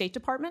of the State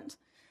Department,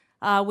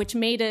 which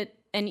made it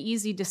an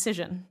easy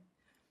decision.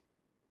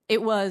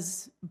 It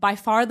was by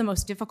far the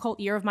most difficult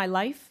year of my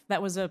life.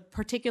 That was a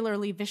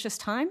particularly vicious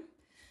time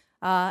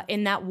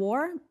in that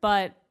war,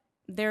 but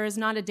there is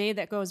not a day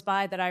that goes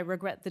by that I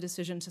regret the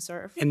decision to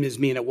serve. And Ms.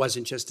 Meehan, it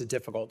wasn't just a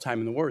difficult time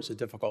in the war, it was a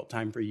difficult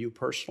time for you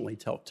personally.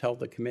 Tell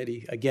the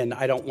committee. Again,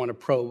 I don't want to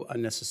probe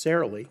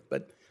unnecessarily,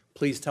 but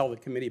please tell the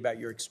committee about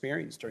your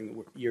experience during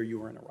the year you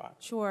were in Iraq.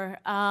 Sure.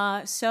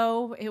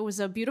 So it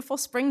was a beautiful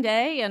spring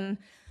day, and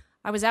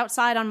I was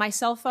outside on my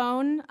cell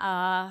phone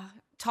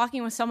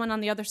talking with someone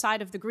on the other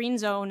side of the green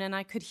zone, and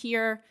I could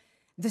hear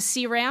the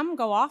CRAM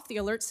go off, the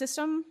alert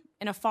system,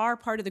 in a far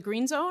part of the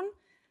green zone.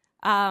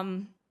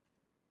 But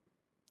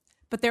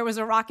there was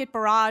a rocket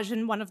barrage,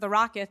 and one of the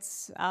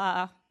rockets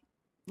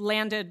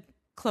landed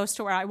close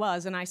to where I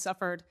was, and I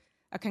suffered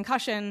a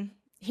concussion,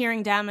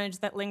 hearing damage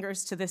that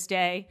lingers to this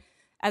day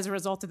as a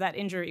result of that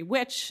injury,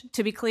 which,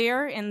 to be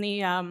clear, in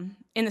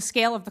the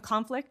scale of the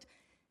conflict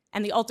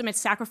and the ultimate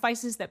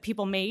sacrifices that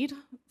people made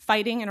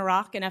fighting in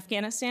Iraq and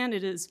Afghanistan,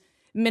 it is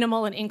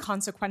minimal and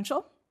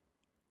inconsequential.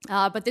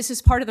 But this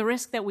is part of the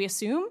risk that we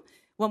assume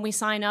when we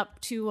sign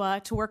up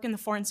to work in the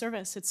Foreign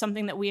Service. It's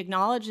something that we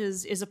acknowledge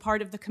is a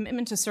part of the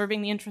commitment to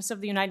serving the interests of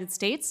the United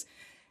States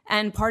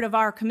and part of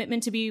our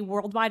commitment to be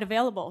worldwide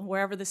available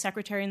wherever the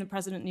Secretary and the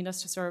President need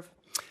us to serve.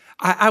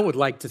 I would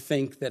like to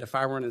think that if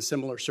I were in a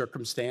similar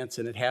circumstance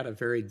and had had a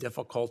very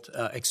difficult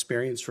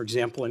experience, for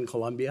example, in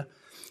Colombia,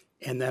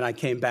 and then I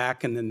came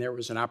back and then there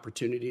was an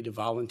opportunity to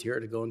volunteer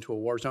to go into a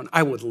war zone,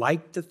 I would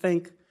like to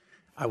think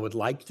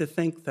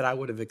that I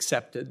would have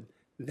accepted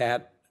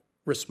that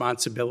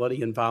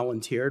responsibility and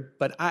volunteered,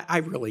 but I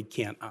really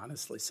can't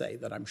honestly say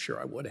that I'm sure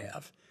I would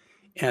have.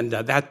 And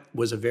that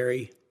was a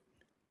very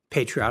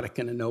patriotic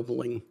and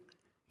ennobling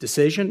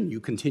decision. You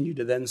continue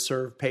to then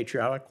serve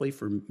patriotically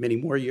for many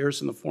more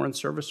years in the Foreign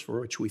Service, for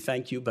which we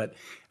thank you. But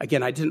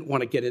again, I didn't want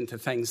to get into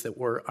things that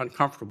were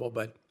uncomfortable,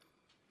 but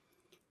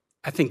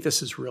I think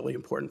this is really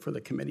important for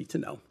the committee to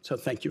know. So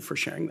thank you for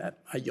sharing that.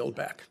 I yield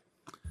back.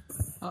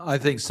 I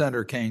think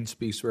Senator Kaine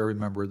speaks for every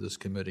member of this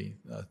committee.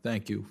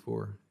 Thank you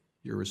for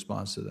your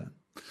response to that.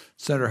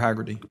 Senator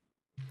Hagerty.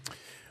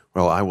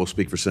 Well, I will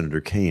speak for Senator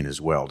Kaine as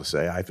well to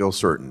say I feel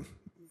certain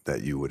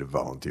that you would have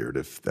volunteered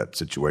if that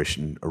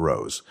situation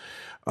arose.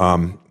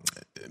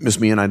 Ms.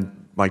 Meehan, I'd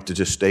like to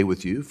just stay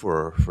with you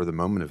for the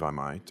moment, if I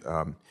might.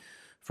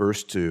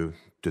 First, to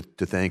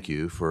thank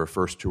you for a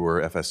first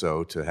tour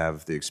FSO, to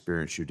have the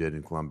experience you did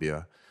in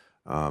Colombia.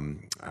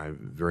 I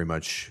very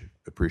much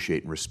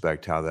appreciate and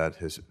respect how that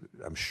has,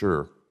 I'm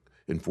sure,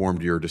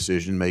 informed your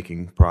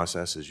decision-making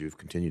process as you've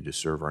continued to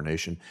serve our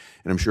nation,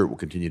 and I'm sure it will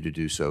continue to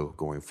do so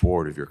going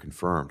forward if you're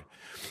confirmed.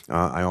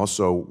 I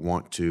also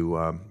want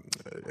to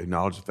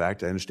acknowledge the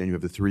fact I understand you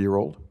have a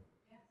 3-year-old.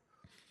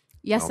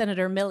 Yes,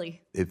 Senator Milley.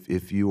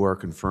 If you are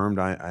confirmed,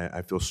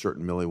 I feel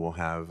certain Millie will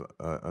have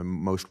a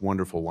most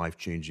wonderful,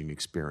 life-changing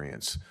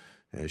experience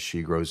as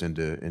she grows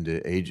into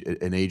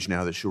an age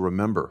now that she'll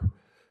remember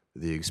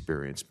the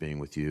experience being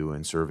with you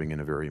and serving in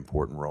a very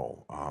important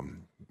role.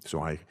 So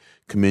I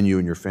commend you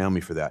and your family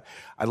for that.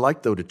 I'd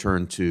like, though, to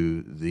turn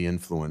to the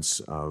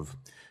influence of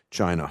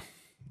China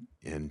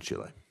in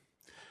Chile.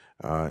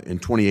 In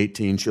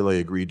 2018, Chile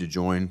agreed to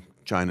join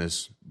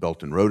China's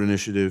Belt and Road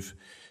Initiative.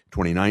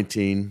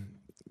 2019,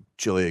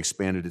 Chile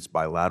expanded its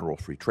bilateral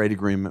free trade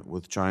agreement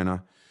with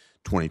China.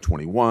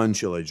 2021,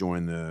 Chile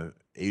joined the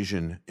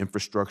Asian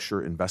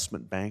Infrastructure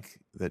Investment Bank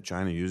that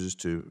China uses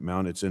to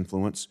mount its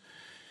influence.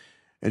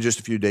 And just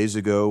a few days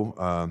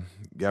ago,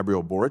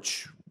 Gabriel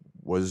Boric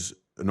was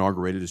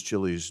inaugurated as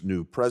Chile's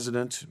new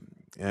president,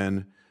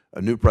 and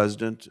a new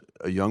president,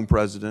 a young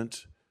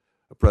president,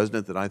 a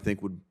president that I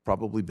think would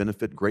probably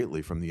benefit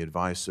greatly from the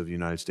advice of the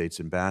United States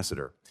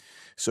ambassador.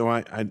 So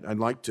I'd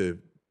like to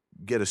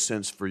get a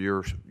sense for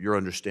your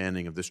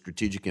understanding of the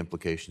strategic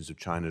implications of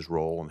China's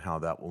role and how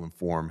that will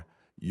inform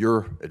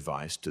your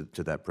advice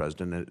to that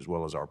president as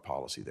well as our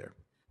policy there.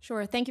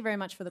 Sure. Thank you very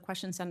much for the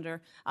question,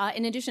 Senator.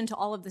 In addition to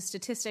all of the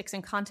statistics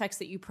and context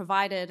that you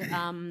provided,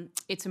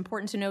 it's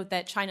important to note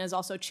that China is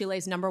also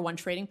Chile's #1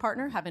 trading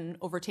partner, having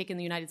overtaken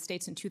the United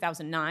States in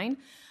 2009.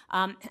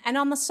 And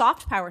on the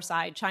soft power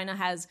side, China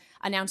has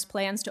announced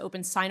plans to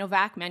open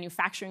Sinovac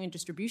manufacturing and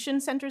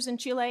distribution centers in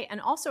Chile, and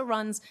also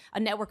runs a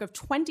network of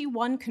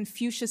 21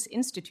 Confucius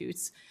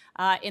Institutes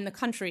in the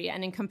country.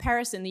 And in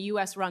comparison, the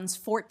U.S. runs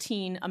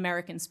 14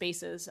 American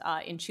spaces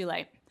in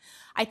Chile.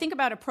 I think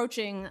about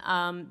approaching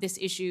this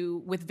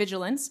issue with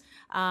vigilance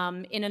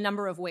in a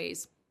number of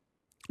ways.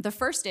 The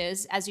first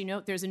is, as you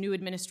note, there's a new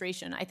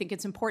administration. I think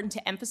it's important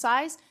to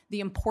emphasize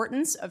the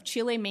importance of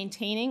Chile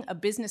maintaining a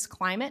business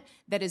climate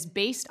that is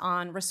based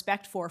on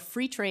respect for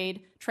free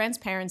trade,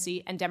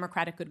 transparency, and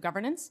democratic good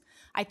governance.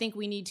 I think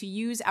we need to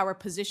use our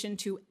position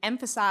to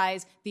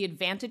emphasize the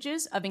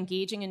advantages of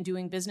engaging and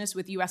doing business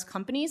with U.S.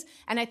 companies.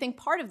 And I think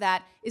part of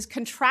that is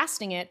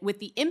contrasting it with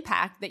the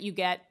impact that you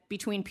get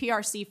between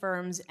PRC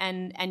firms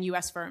and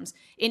U.S. firms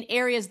in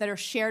areas that are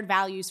shared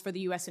values for the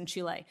U.S. and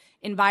Chile: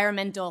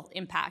 environmental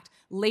impact,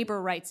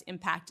 labor rights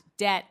impact,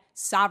 debt,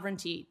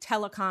 sovereignty,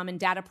 telecom and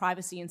data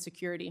privacy and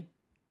security.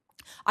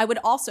 I would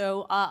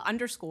also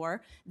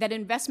underscore that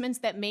investments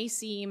that may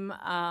seem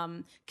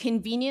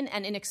convenient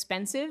and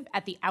inexpensive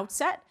at the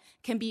outset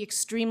can be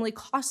extremely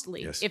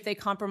costly if they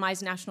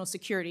compromise national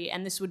security.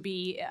 And this would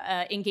be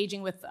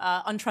engaging with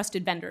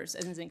untrusted vendors,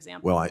 as an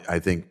example. Well, I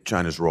think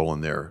China's role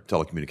in their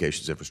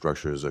telecommunications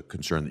infrastructure is a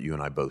concern that you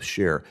and I both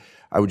share.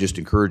 I would just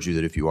encourage you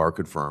that if you are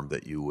confirmed,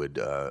 that you would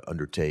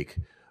undertake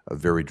a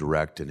very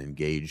direct and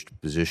engaged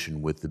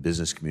position with the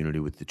business community,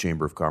 with the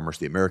Chamber of Commerce,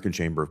 the American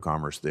Chamber of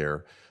Commerce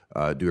there.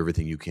 Do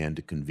everything you can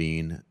to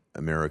convene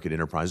American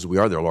enterprises. We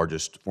are their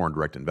largest foreign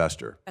direct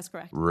investor. That's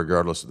correct.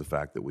 Regardless of the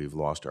fact that we've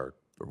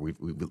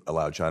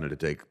allowed China to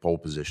take pole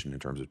position in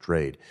terms of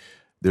trade.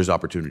 There's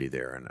opportunity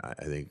there, and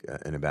I think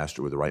an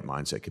ambassador with the right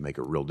mindset can make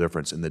a real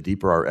difference. And the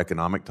deeper our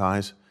economic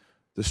ties,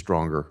 the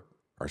stronger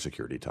our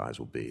security ties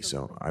will be.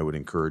 So I would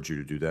encourage you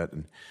to do that,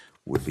 and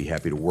would be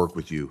happy to work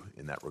with you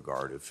in that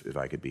regard if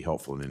I could be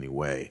helpful in any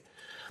way.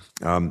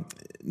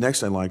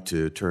 Next, I'd like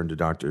to turn to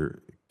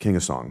Dr.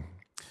 Kingasong.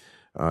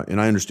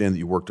 And I understand that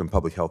you worked on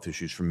public health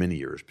issues for many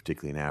years,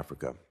 particularly in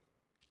Africa.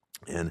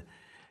 And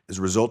As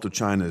a result of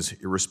China's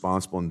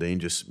irresponsible and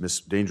dangerous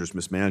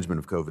mismanagement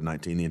of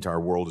COVID-19, the entire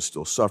world is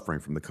still suffering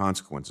from the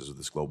consequences of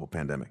this global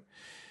pandemic.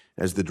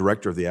 As the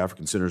director of the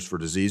African Centers for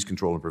Disease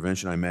Control and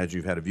Prevention, I imagine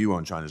you've had a view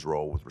on China's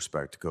role with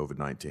respect to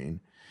COVID-19.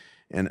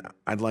 And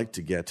I'd like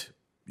to get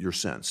your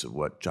sense of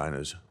what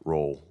China's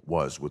role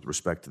was with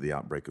respect to the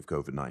outbreak of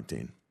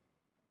COVID-19.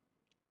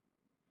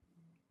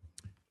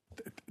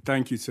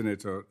 Thank you,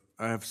 Senator.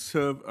 I have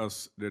served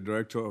as the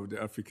director of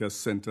the Africa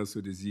Centers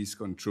for Disease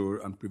Control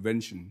and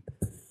Prevention,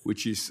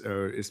 which is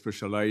a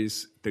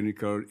specialized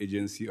technical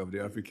agency of the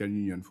African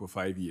Union for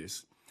 5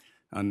 years.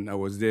 And I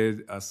was there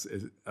as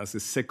a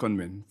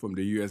secondman from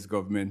the U.S.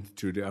 government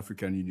to the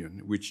African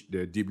Union, which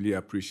they deeply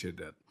appreciate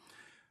that.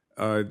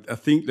 I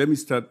think, let me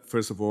start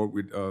first of all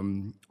with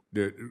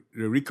the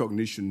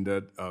recognition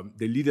that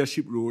the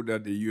leadership role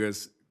that the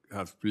U.S.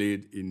 has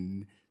played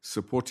in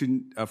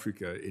supporting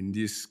Africa in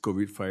this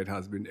COVID fight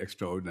has been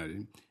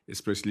extraordinary,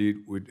 especially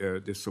with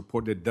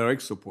the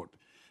direct support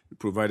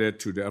provided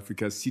to the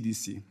Africa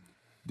CDC.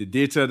 The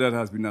data that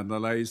has been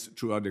analyzed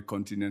throughout the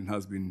continent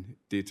has been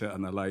data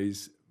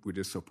analyzed with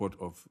the support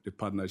of the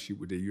partnership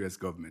with the U.S.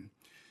 government.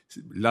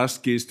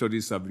 Large-scale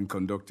studies have been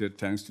conducted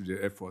thanks to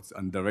the efforts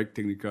and direct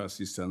technical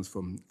assistance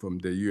from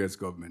the U.S.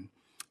 government.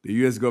 The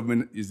U.S.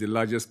 government is the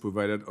largest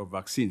provider of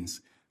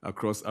vaccines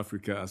across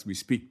Africa as we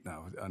speak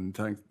now. And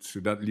thanks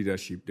to that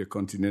leadership, the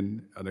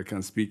continent, and I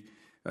can speak,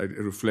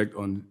 reflect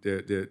on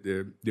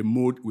the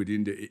mode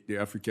within the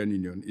African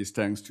Union is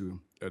thanks to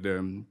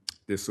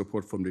the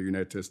support from the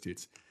United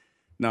States.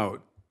 Now,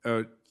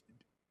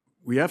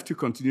 we have to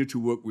continue to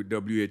work with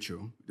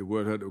WHO, the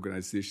World Health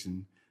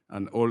Organization,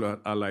 and all our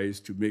allies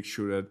to make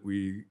sure that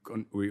we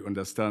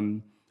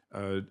understand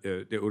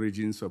the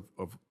origins of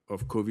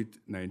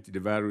COVID-19, the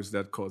virus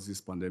that caused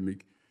this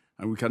pandemic.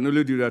 And we can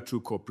only do that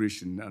through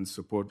cooperation and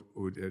support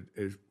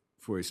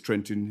for a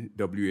strengthened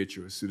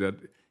WHO so that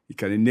it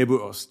can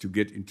enable us to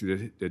get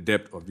into the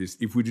depth of this.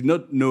 If we did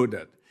not know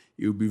that,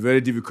 it would be very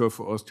difficult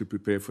for us to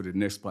prepare for the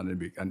next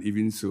pandemic and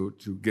even so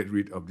to get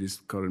rid of this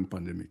current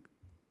pandemic.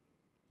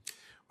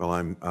 Well,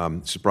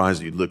 I'm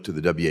surprised that you'd look to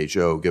the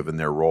WHO given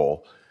their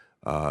role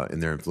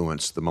and their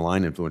influence, the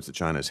malign influence that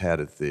China has had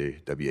at the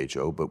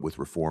WHO, but with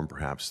reform,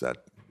 perhaps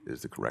that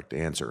is the correct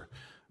answer.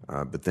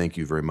 But thank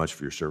you very much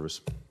for your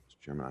service.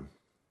 Mr. Chairman, I'm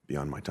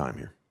beyond my time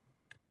here.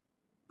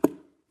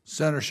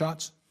 Senator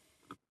Schatz.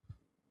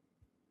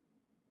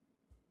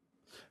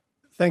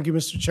 Thank you,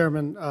 Mr.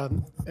 Chairman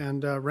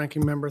and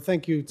Ranking Member.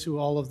 Thank you to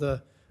all of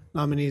the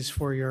nominees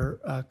for your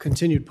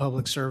continued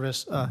public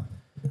service.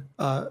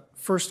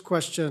 First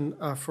question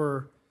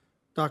for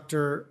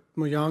Dr.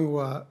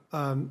 Muyangwa.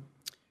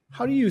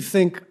 How do you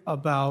think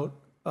about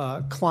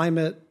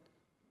climate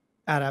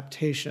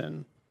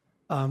adaptation,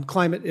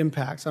 climate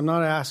impacts? I'm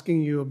not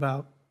asking you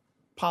about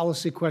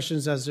policy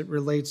questions as it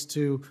relates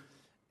to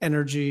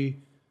energy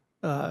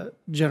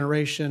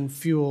generation,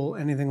 fuel,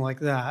 anything like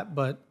that,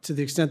 but to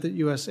the extent that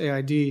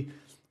USAID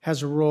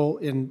has a role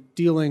in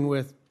dealing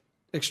with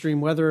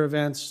extreme weather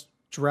events,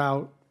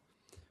 drought,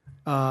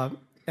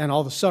 and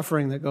all the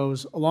suffering that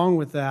goes along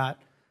with that,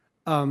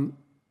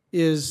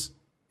 is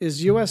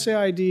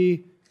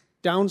USAID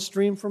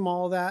downstream from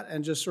all of that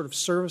and just sort of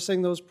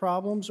servicing those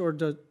problems, or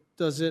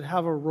does it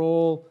have a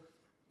role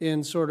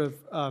in sort of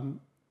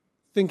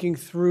thinking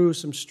through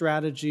some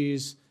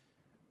strategies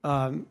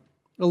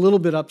a little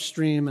bit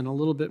upstream and a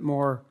little bit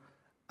more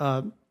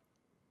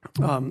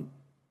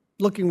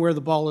looking where the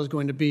ball is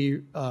going to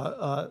be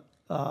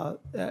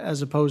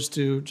as opposed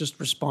to just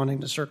responding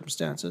to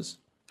circumstances?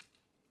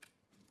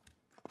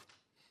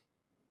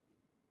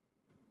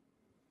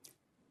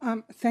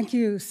 Thank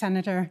you,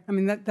 Senator. I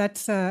mean,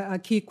 that's a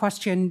key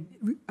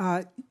question.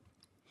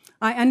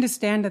 I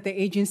understand that the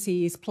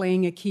agency is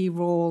playing a key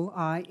role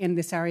in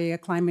this area.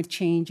 Climate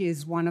change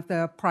is one of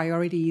the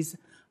priorities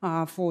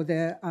for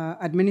the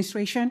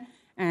administration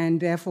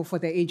and therefore for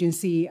the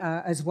agency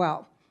as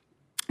well.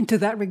 To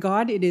that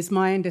regard, it is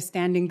my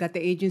understanding that the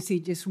agency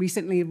just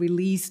recently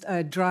released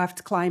a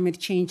draft climate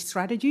change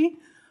strategy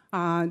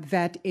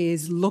that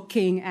is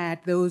looking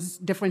at those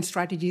different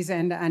strategies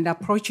and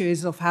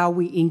approaches of how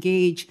we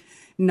engage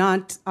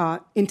not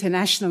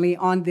internationally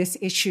on this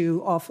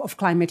issue of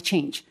climate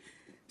change.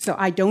 So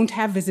I don't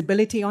have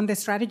visibility on the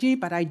strategy,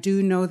 but I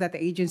do know that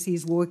the agency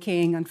is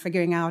working on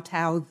figuring out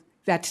how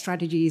that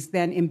strategy is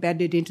then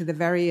embedded into the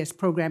various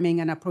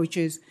programming and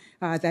approaches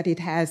that it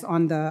has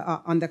on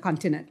the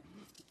continent.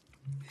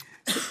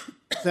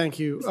 Thank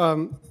you.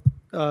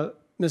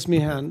 Ms.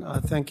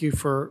 Meehan, thank you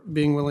for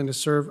being willing to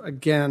serve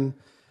again.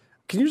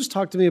 Can you just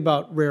talk to me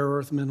about rare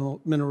earth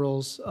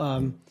minerals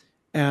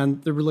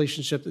and the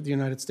relationship that the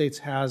United States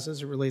has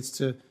as it relates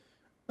to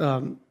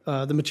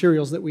the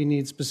materials that we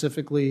need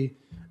specifically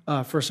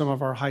for some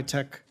of our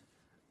high-tech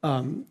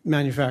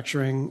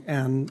manufacturing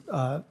and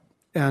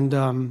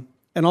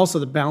also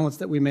the balance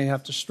that we may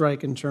have to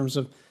strike in terms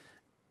of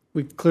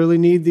we clearly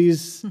need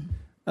these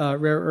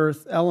rare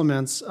earth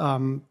elements,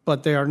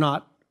 but they are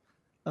not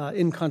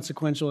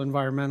inconsequential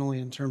environmentally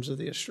in terms of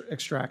the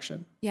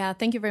extraction. Yeah,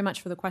 thank you very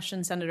much for the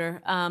question,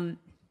 Senator.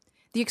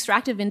 The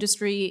extractive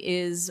industry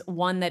is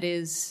one that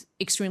is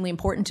extremely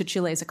important to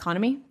Chile's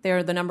economy.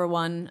 They're the number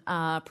one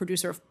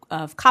producer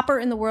of copper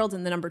in the world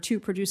and the number 2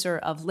 producer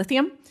of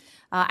lithium.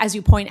 As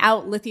you point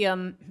out,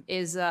 lithium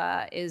is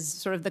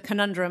sort of the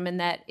conundrum in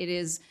that it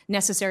is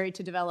necessary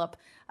to develop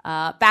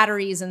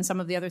batteries and some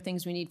of the other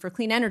things we need for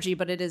clean energy,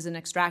 but it is an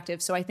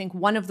extractive. So I think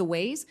one of the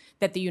ways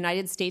that the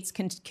United States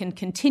can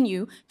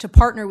continue to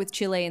partner with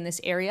Chile in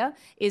this area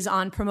is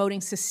on promoting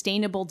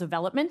sustainable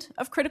development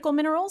of critical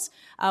minerals.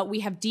 We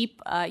have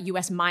deep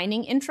U.S.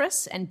 mining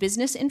interests and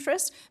business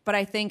interests, but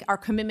I think our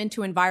commitment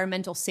to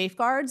environmental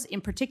safeguards,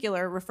 in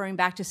particular, referring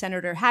back to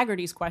Senator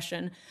Haggerty's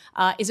question,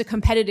 is a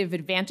competitive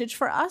advantage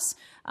for us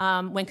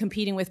when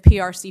competing with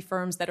PRC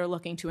firms that are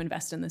looking to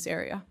invest in this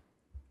area.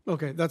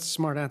 Okay, that's a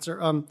smart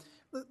answer.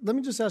 Let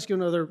me just ask you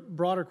another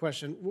broader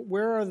question.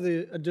 Where are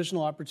the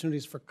additional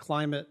opportunities for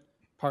climate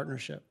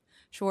partnership?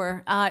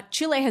 Sure.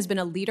 Chile has been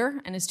a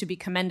leader and is to be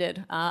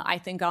commended, I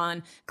think,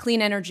 on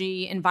clean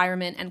energy,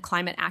 environment, and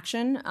climate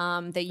action.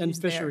 They use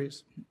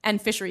fisheries.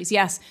 And fisheries,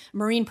 yes.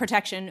 Marine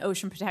protection,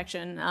 ocean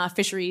protection,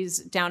 fisheries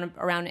down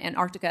around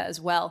Antarctica as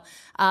well.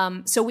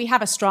 So we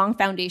have a strong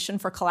foundation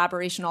for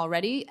collaboration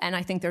already, and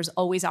I think there's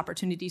always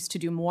opportunities to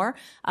do more.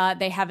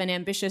 They have an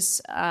ambitious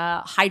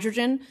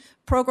hydrogen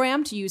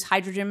program to use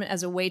hydrogen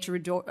as a way to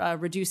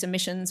reduce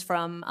emissions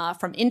from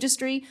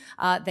industry.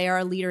 They are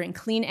a leader in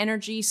clean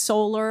energy,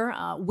 solar,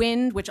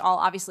 wind, which all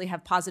obviously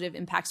have positive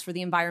impacts for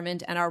the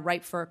environment and are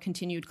ripe for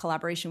continued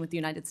collaboration with the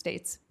United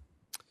States.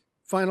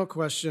 Final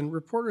question.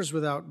 Reporters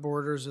Without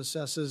Borders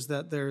assesses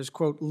that there is,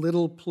 quote,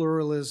 little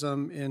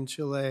pluralism in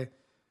Chile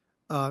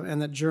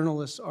and that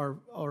journalists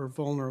are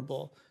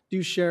vulnerable. Do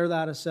you share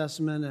that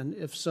assessment? And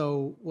if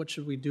so, what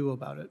should we do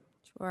about it?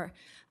 Sure.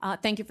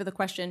 Thank you for the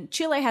question.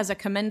 Chile has a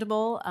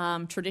commendable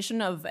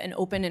tradition of an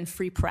open and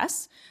free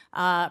press.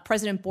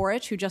 President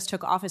Boric, who just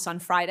took office on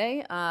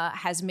Friday,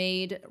 has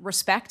made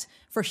respect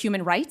for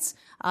human rights,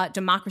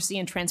 democracy,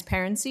 and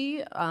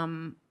transparency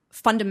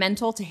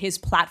fundamental to his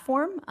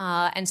platform.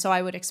 And so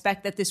I would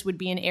expect that this would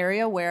be an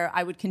area where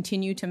I would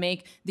continue to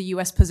make the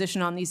U.S.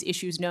 position on these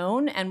issues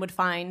known and would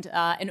find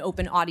an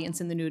open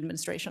audience in the new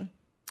administration.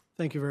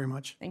 Thank you very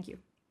much. Thank you.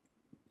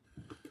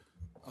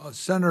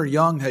 Senator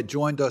Young had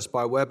joined us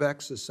by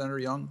WebEx. Is Senator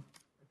Young?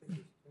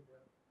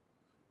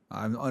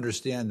 I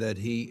understand that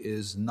he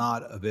is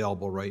not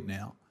available right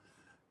now.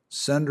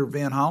 Senator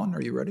Van Hollen,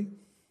 are you ready?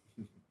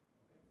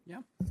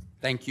 Yeah.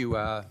 Thank you,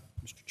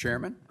 Mr.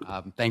 Chairman.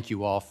 Thank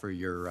you all for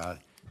your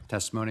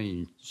testimony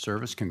and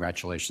service.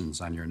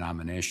 Congratulations on your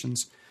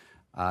nominations.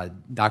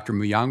 Dr.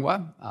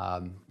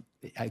 Muyangwa,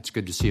 it's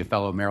good to see a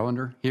fellow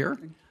Marylander here.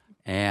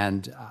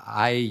 And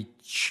I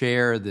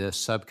chair the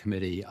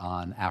subcommittee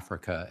on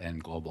Africa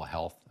and global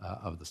health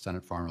of the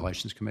Senate Foreign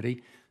Relations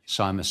Committee.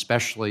 So I'm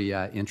especially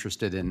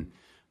interested in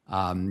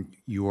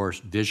your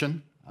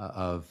vision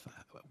of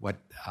what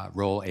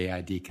role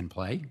AID can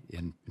play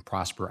in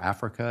Prosper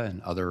Africa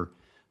and other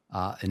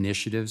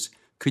initiatives.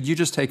 Could you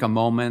just take a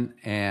moment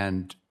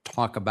and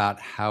talk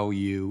about how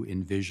you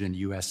envision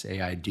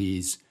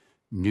USAID's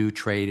new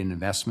trade and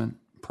investment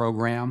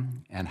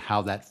program and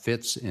how that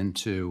fits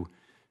into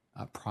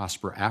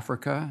Prosper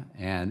Africa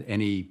and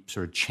any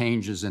sort of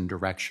changes in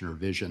direction or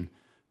vision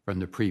from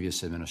the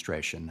previous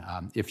administration,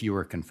 if you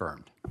were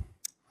confirmed?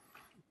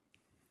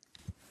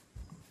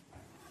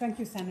 Thank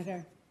you,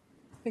 Senator.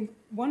 I think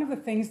one of the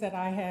things that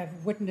I have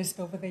witnessed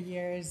over the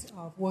years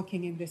of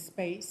working in this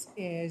space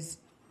is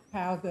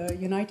how the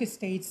United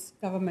States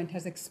government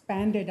has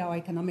expanded our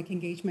economic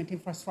engagement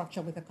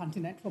infrastructure with the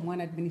continent from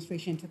one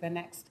administration to the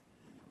next.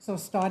 So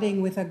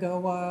starting with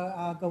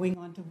AGOA, going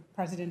on to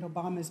President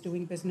Obama's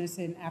doing business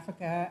in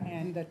Africa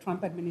and the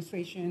Trump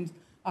administration's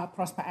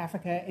Prosper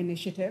Africa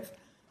initiative.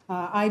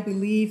 I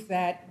believe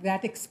that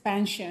that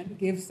expansion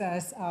gives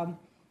us a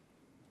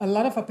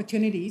lot of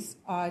opportunities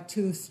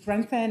to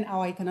strengthen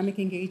our economic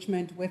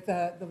engagement with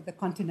the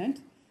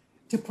continent,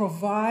 to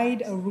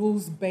provide a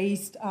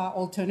rules-based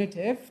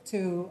alternative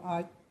to...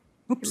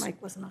 Your mic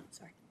wasn't on,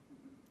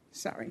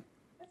 sorry.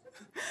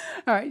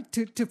 All right,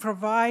 to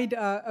provide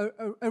a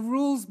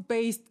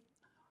rules-based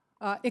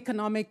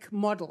economic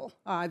model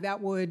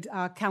that would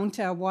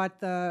counter what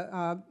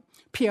the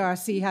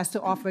PRC has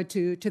to offer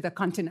to the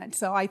continent.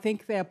 So I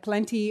think there are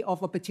plenty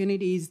of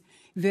opportunities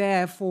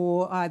there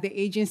for the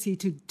agency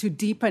to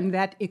deepen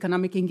that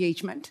economic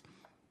engagement.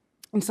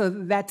 And so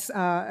that's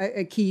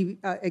a key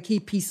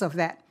piece of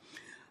that.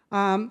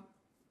 I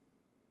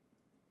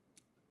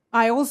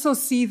also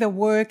see the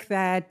work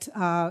that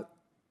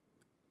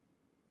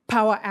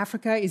Power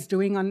Africa is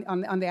doing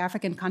on the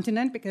African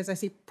continent, because I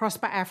see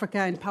Prosper Africa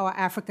and Power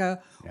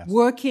Africa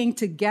working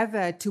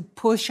together to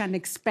push and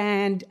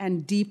expand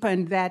and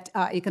deepen that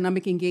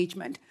economic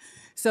engagement.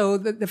 So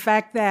the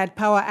fact that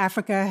Power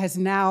Africa has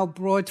now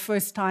brought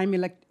first-time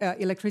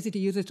electricity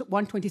users to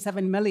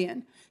 127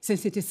 million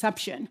since its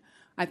inception,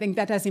 I think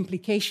that has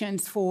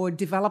implications for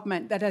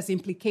development, that has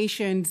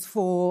implications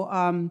for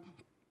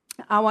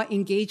our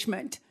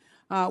engagement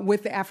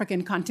with the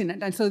African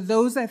continent. And so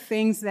those are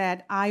things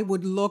that I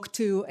would look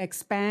to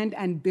expand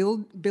and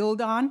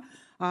build on.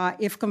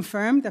 If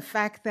confirmed, the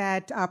fact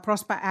that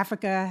Prosper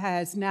Africa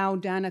has now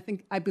done,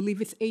 I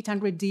believe it's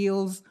 800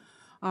 deals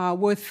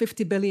worth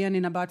 $50 billion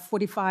in about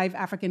 45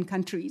 African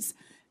countries.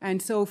 And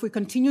so if we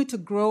continue to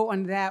grow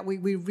on that,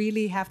 we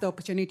really have the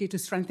opportunity to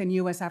strengthen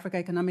U.S.-Africa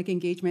economic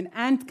engagement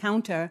and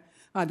counter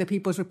the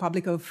People's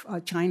Republic of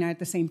China at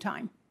the same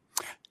time.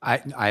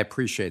 I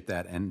appreciate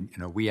that. And,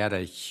 we had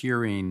a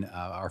hearing,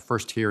 our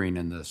first hearing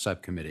in the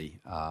subcommittee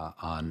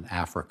on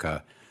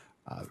Africa,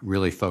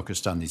 really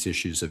focused on these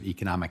issues of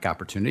economic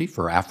opportunity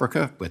for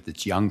Africa with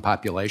its young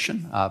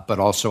population, but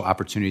also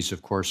opportunities,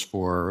 of course,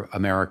 for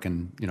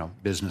American,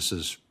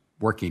 businesses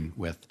working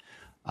with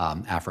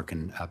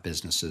African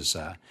businesses.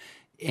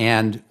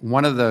 And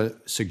one of the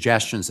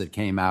suggestions that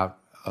came out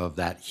of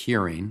that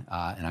hearing,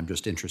 and I'm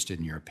just interested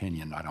in your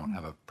opinion, I don't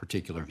have a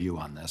particular view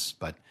on this,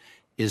 but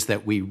is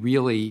that we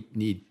really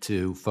need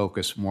to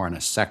focus more on a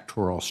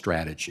sectoral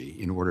strategy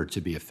in order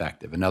to be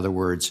effective. In other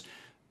words,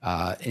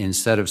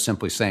 instead of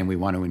simply saying we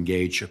want to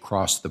engage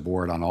across the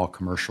board on all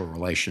commercial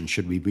relations,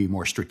 should we be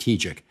more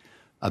strategic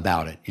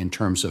about it in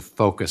terms of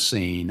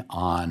focusing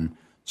on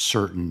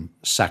certain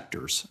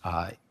sectors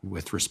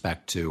with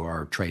respect to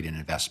our trade and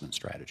investment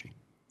strategy?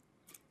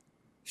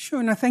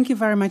 Sure. No, thank you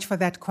very much for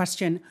that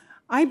question.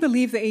 I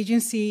believe the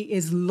agency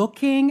is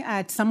looking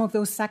at some of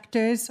those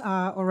sectors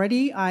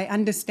already. I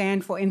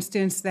understand, for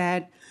instance,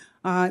 that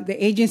the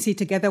agency,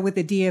 together with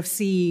the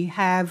DFC,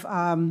 have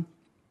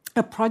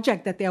a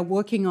project that they're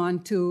working on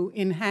to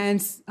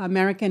enhance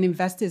American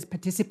investors'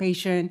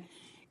 participation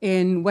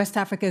in West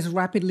Africa's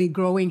rapidly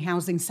growing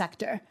housing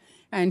sector.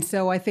 And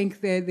so I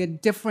think the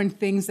different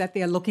things that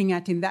they're looking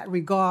at in that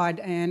regard,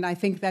 and I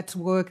think that's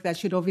work that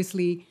should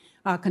obviously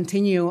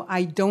continue.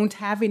 I don't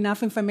have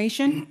enough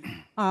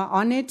information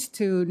on it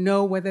to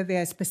know whether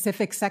there are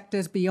specific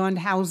sectors beyond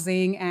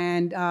housing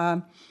and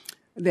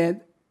the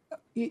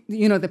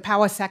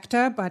power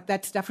sector, but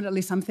that's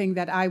definitely something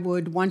that I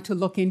would want to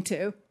look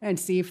into and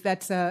see if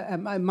that's a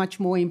much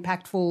more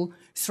impactful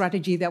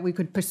strategy that we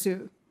could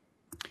pursue.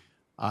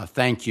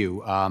 Thank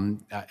you.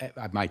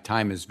 My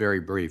time is very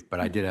brief, but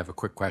I did have a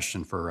quick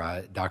question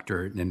for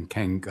Dr.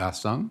 Nkeng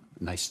Sung.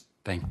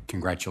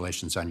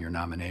 Congratulations on your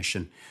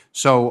nomination.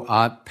 So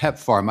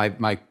PEPFAR,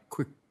 my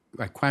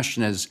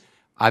question is,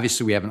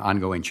 obviously we have an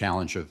ongoing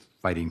challenge of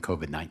fighting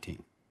COVID-19.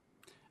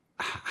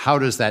 How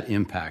does that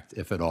impact,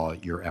 if at all,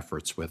 your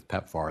efforts with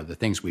PEPFAR? The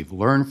things we've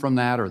learned from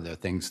that, or the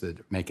things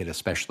that make it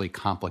especially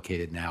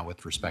complicated now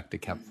with respect to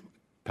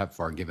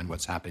PEPFAR, given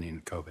what's happening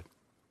in COVID?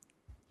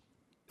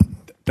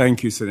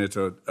 Thank you,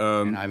 Senator.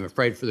 And I'm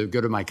afraid, for the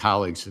good of my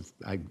colleagues,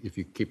 if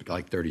you keep it to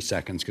like 30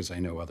 seconds, because I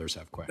know others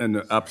have questions.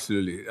 And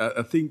absolutely.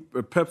 I think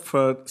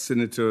PEPFAR,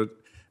 Senator,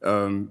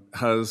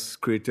 has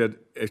created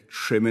a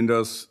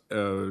tremendous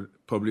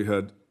public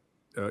health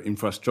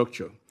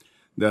infrastructure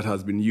that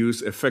has been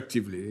used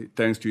effectively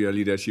thanks to your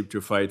leadership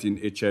to fighting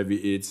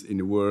HIV/AIDS in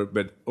the world,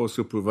 but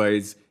also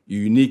provides a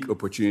unique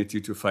opportunity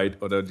to fight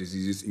other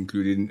diseases,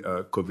 including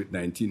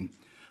COVID-19.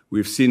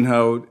 We've seen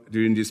how,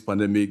 during this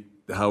pandemic,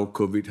 how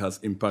COVID has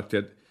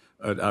impacted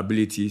our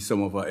ability,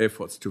 some of our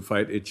efforts to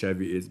fight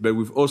HIV/AIDS. But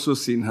we've also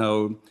seen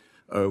how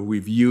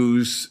we've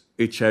used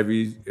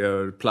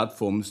HIV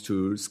platforms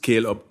to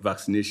scale up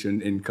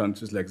vaccination in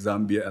countries like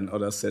Zambia and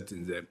other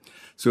settings there.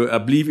 So I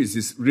believe it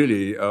is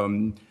really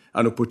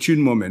an opportune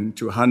moment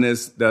to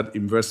harness that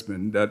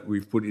investment that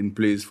we've put in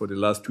place for the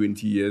last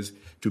 20 years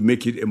to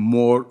make it a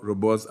more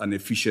robust and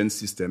efficient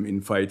system in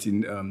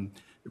fighting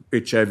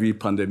HIV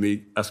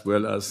pandemic as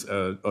well as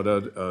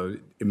other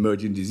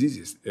emerging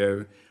diseases.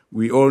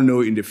 We all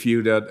know in the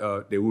field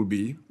that there will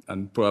be,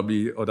 and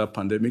probably other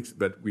pandemics,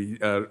 but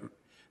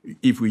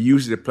if we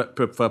use the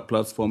PEPFAR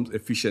platforms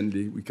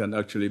efficiently, we can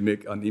actually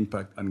make an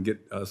impact and get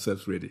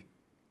ourselves ready.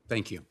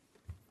 Thank you.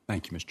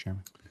 Thank you, Mr.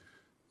 Chairman.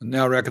 I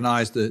now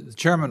recognize the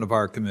chairman of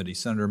our committee,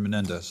 Senator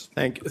Menendez.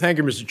 Thank you,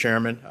 Mr.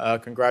 Chairman.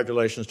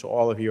 Congratulations to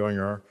all of you on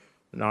your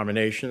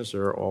nominations.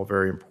 They're all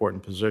very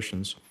important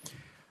positions.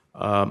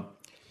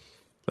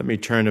 Let me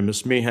turn to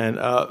Ms. Meehan.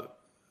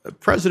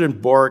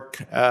 President Boric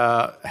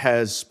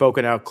has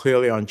spoken out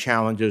clearly on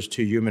challenges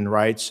to human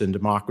rights and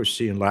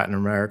democracy in Latin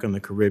America and the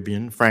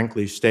Caribbean,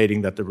 frankly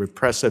stating that the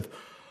repressive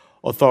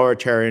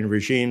authoritarian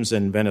regimes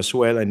in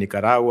Venezuela and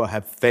Nicaragua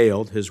have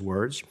failed, his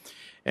words,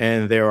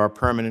 and there are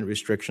permanent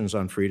restrictions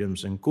on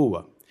freedoms in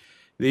Cuba.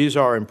 These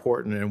are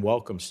important and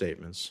welcome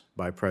statements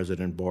by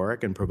President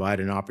Boric and provide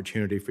an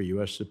opportunity for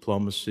U.S.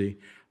 diplomacy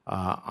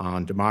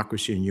on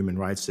democracy and human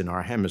rights in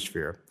our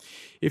hemisphere.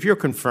 If you're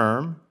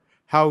confirmed,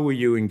 how will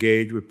you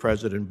engage with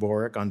President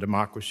Boric on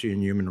democracy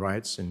and human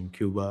rights in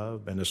Cuba,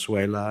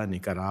 Venezuela,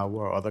 Nicaragua,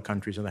 or other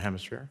countries in the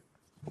hemisphere?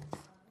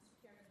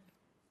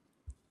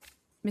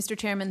 Mr.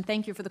 Chairman,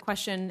 thank you for the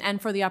question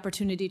and for the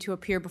opportunity to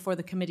appear before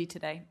the committee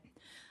today.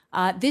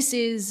 This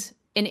is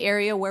an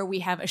area where we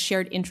have a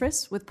shared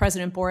interest with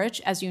President Boric.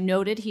 As you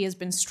noted, he has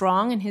been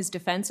strong in his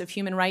defense of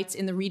human rights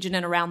in the region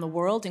and around the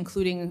world,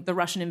 including the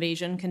Russian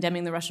invasion,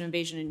 condemning the Russian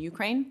invasion in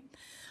Ukraine.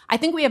 I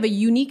think we have a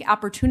unique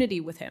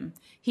opportunity with him.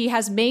 He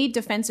has made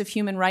defense of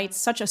human rights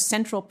such a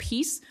central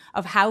piece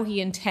of how he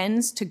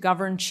intends to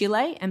govern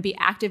Chile and be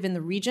active in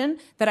the region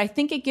that I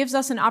think it gives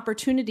us an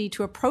opportunity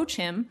to approach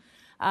him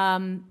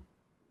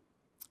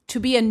to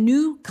be a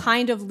new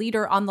kind of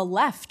leader on the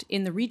left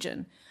in the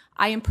region.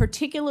 I am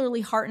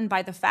particularly heartened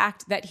by the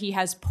fact that he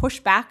has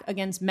pushed back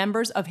against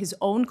members of his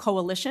own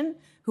coalition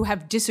who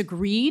have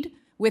disagreed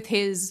with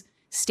his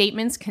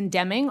statements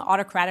condemning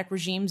autocratic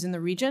regimes in the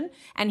region,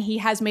 and he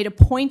has made a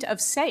point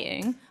of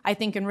saying, I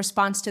think in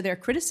response to their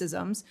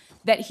criticisms,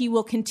 that he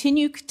will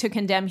continue to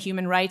condemn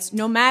human rights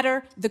no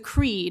matter the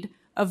creed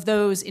of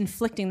those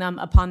inflicting them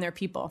upon their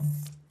people.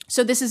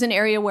 So this is an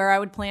area where I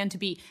would plan to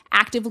be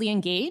actively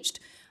engaged,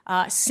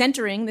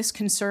 centering this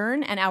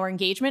concern and our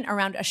engagement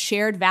around a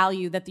shared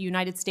value that the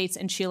United States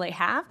and Chile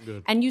have,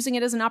 and using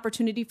it as an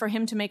opportunity for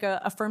him to make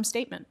a firm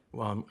statement.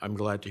 Well, I'm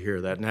glad to hear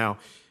that. Now,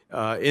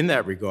 in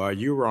that regard,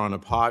 you were on a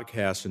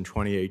podcast in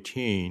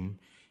 2018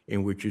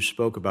 in which you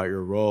spoke about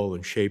your role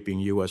in shaping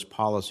U.S.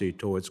 policy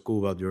towards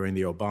Cuba during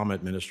the Obama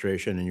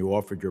administration, and you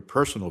offered your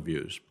personal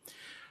views.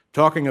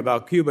 Talking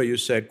about Cuba, you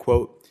said,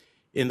 quote,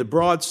 "In the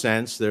broad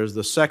sense, there's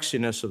the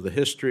sexiness of the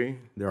history.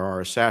 There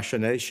are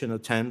assassination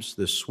attempts,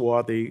 this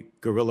swarthy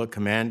guerrilla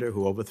commander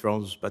who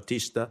overthrows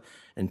Batista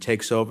and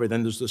takes over.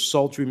 Then there's the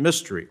sultry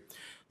mystery,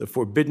 the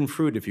forbidden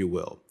fruit, if you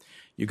will.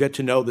 You get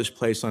to know this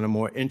place on a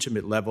more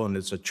intimate level, and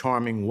it's a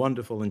charming,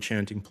 wonderful,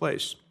 enchanting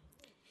place."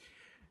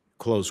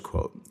 Close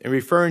quote. In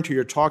referring to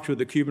your talks with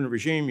the Cuban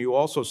regime, you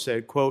also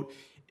said, quote,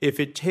 "If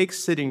it takes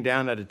sitting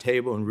down at a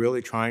table and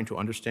really trying to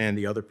understand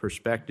the other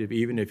perspective,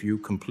 even if you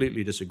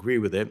completely disagree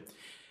with it,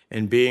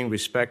 and being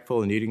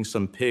respectful and eating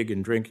some pig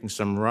and drinking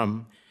some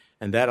rum,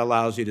 and that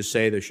allows you to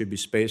say there should be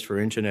space for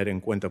internet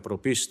and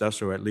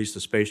cuentapropistas, or at least a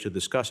space to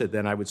discuss it,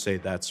 then I would say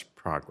that's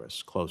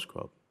progress," close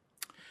quote.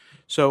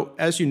 So,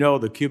 as you know,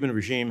 the Cuban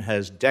regime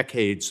has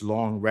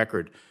decades-long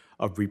record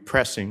of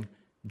repressing,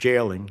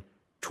 jailing,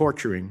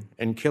 torturing,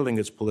 and killing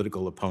its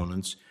political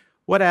opponents.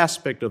 What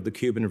aspect of the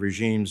Cuban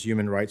regime's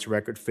human rights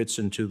record fits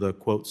into the,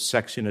 quote,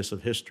 sexiness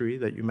of history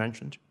that you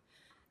mentioned?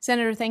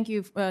 Senator, thank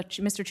you,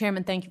 Mr.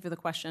 Chairman, thank you for the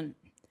question.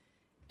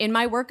 In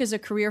my work as a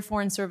career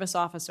Foreign Service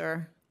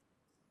officer,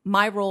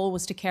 my role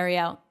was to carry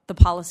out the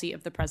policy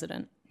of the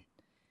president.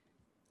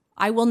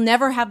 I will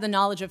never have the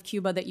knowledge of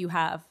Cuba that you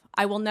have.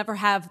 I will never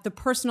have the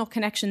personal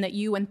connection that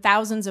you and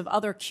thousands of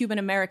other Cuban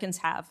Americans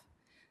have.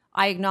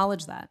 I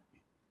acknowledge that.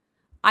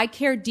 I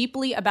care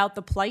deeply about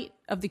the plight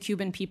of the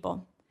Cuban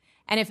people.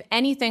 And if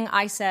anything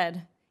I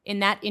said in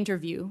that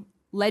interview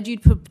led you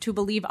to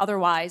believe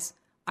otherwise,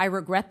 I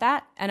regret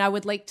that, and I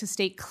would like to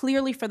state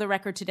clearly for the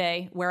record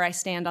today where I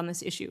stand on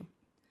this issue.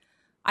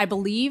 I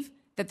believe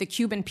that the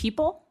Cuban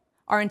people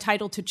are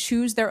entitled to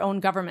choose their own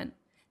government,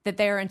 that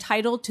they are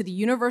entitled to the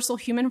universal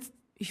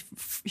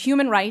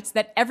human rights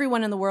that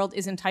everyone in the world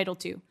is entitled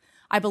to.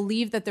 I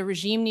believe that the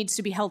regime needs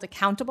to be held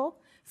accountable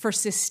for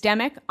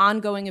systemic,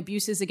 ongoing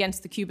abuses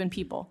against the Cuban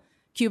people.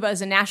 Cuba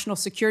is a national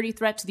security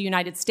threat to the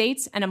United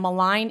States and a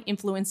malign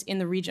influence in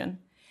the region.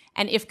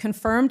 And if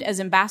confirmed as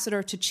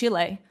ambassador to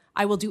Chile,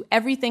 I will do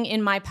everything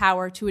in my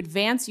power to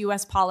advance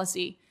U.S.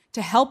 policy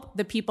to help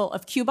the people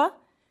of Cuba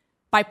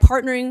by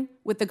partnering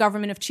with the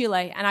government of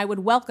Chile, and I would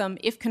welcome,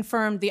 if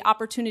confirmed, the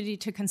opportunity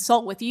to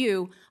consult with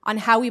you on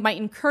how we might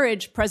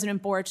encourage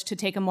President Boric to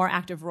take a more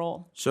active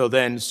role. So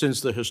then,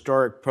 since the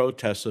historic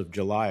protests of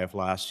July of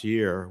last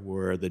year,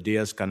 where the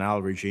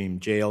Diaz-Canel regime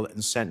jailed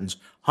and sentenced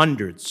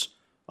hundreds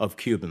of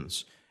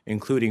Cubans,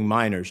 including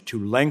minors, to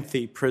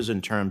lengthy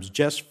prison terms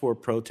just for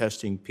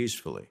protesting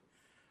peacefully,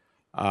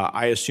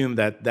 I assume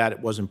that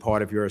that wasn't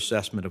part of your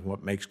assessment of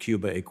what makes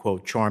Cuba a,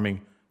 quote,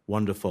 charming,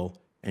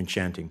 wonderful,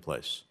 enchanting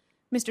place.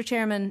 Mr.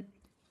 Chairman,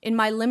 in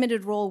my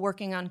limited role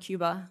working on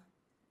Cuba,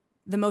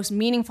 the most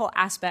meaningful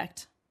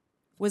aspect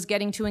was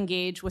getting to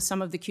engage with some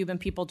of the Cuban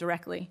people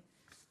directly,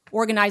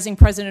 organizing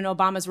President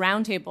Obama's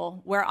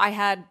roundtable, where I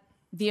had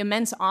the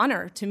immense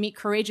honor to meet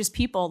courageous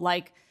people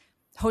like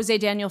Jose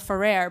Daniel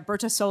Ferrer,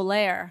 Berta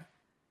Soler,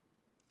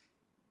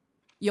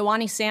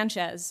 Yoani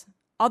Sanchez,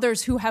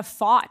 others who have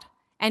fought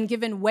and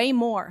given way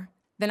more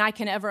than I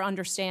can ever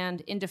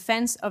understand in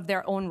defense of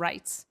their own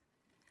rights.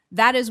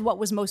 That is what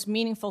was most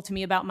meaningful to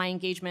me about my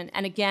engagement.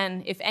 And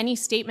again, if any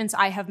statements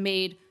I have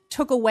made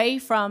took away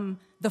from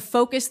the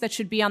focus that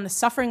should be on the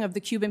suffering of the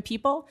Cuban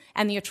people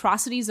and the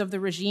atrocities of the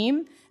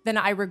regime, then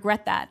I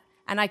regret that.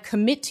 And I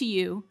commit to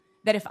you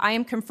that if I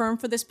am confirmed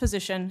for this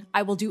position,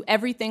 I will do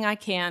everything I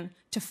can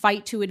to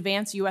fight to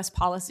advance U.S.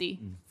 policy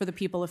for the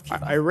people of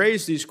Cuba. I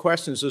raised these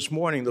questions this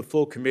morning. The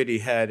full committee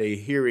had a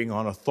hearing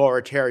on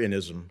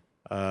authoritarianism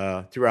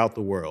throughout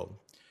the world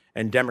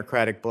and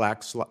democratic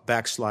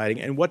backsliding,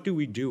 and what do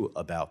we do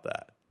about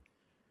that?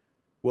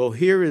 Well,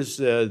 here is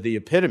the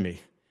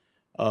epitome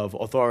of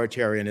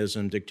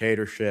authoritarianism,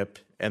 dictatorship,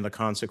 and the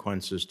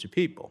consequences to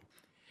people.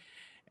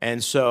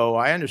 And so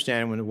I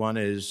understand when one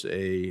is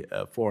a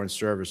Foreign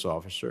Service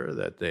officer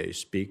that they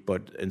speak,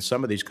 but in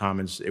some of these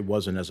comments, it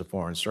wasn't as a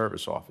Foreign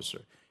Service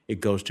officer.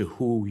 It goes to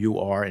who you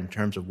are in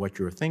terms of what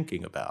you're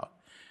thinking about.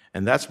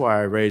 And that's why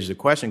I raised the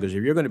question, because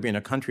if you're going to be in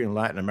a country in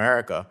Latin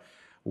America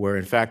where,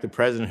 in fact, the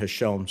president has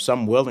shown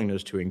some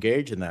willingness to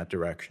engage in that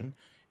direction,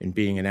 in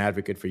being an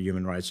advocate for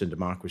human rights and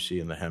democracy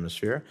in the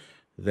hemisphere,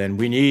 then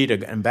we need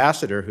an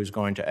ambassador who's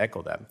going to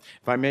echo that.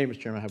 If I may, Mr.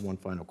 Chairman, I have one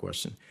final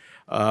question.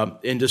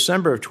 In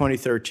December of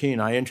 2013,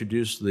 I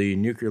introduced the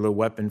Nuclear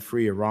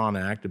Weapon-Free Iran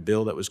Act, a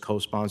bill that was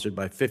co-sponsored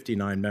by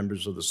 59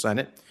 members of the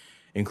Senate,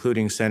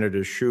 including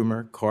Senators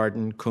Schumer,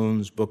 Cardin,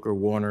 Coons, Booker,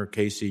 Warner,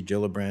 Casey,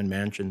 Gillibrand,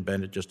 Manchin,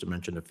 Bennett, just to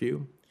mention a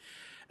few.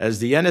 As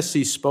the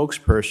NSC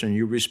spokesperson,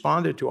 you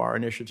responded to our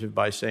initiative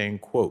by saying,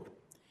 quote,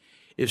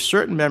 "If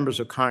certain members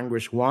of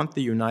Congress want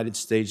the United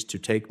States to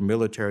take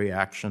military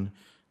action,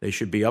 they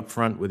should be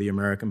upfront with the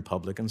American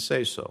public and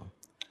say so.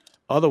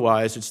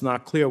 Otherwise, it's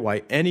not clear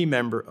why any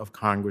member of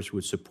Congress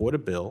would support a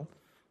bill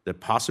that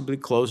possibly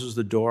closes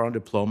the door on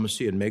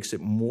diplomacy and makes it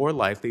more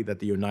likely that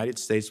the United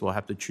States will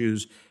have to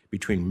choose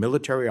between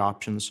military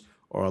options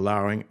or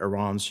allowing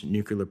Iran's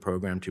nuclear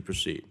program to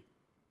proceed."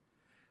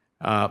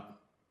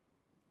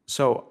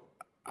 So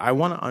I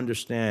want to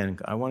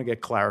understand, I want to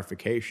get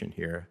clarification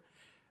here.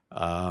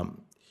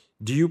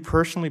 Do you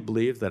personally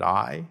believe that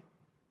I,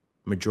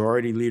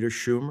 Majority Leader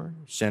Schumer,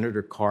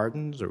 Senator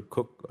Cardin,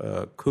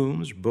 or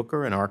Coons,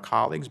 Booker, and our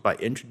colleagues, by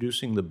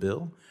introducing the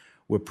bill,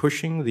 we're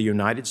pushing the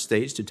United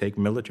States to take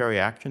military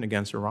action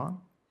against Iran?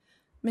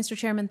 Mr.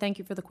 Chairman, thank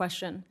you for the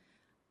question.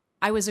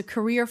 I was a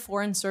career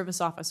Foreign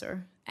Service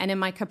officer, and in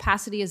my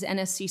capacity as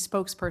NSC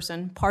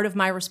spokesperson, part of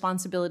my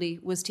responsibility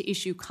was to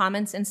issue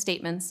comments and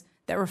statements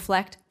that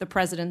reflect the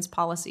President's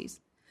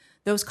policies.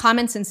 Those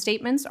comments and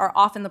statements are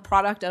often the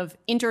product of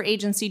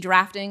interagency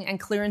drafting and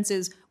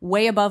clearances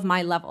way above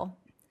my level.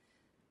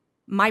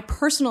 My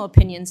personal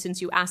opinion,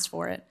 since you asked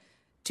for it,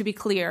 to be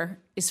clear,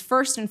 is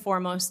first and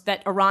foremost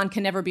that Iran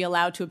can never be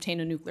allowed to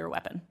obtain a nuclear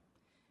weapon.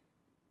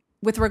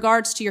 With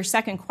regards to your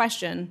second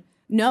question,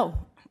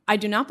 no, I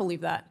do not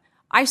believe that.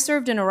 I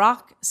served in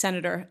Iraq,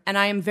 Senator, and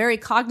I am very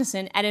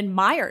cognizant and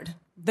admired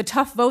the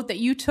tough vote that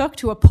you took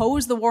to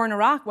oppose the war in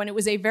Iraq when it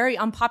was a very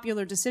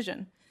unpopular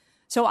decision.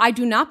 So I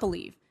do not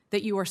believe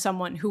that you are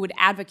someone who would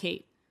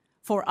advocate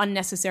for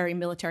unnecessary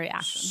military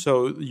action.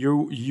 So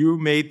you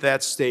made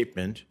that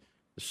statement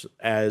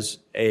as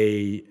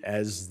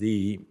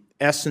the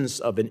essence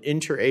of an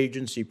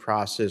interagency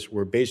process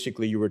where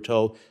basically you were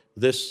told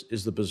this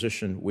is the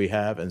position we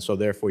have, and so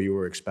therefore you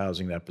were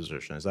espousing that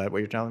position. Is that what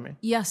you're telling me?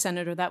 Yes,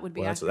 Senator, that would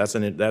be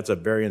accurate. That's a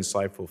very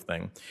insightful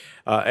thing.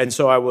 And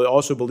so I would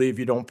also believe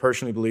you don't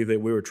personally believe that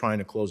we were trying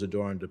to close the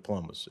door on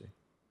diplomacy.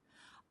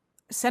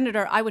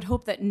 Senator, I would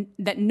hope that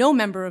no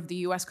member of the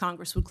U.S.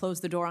 Congress would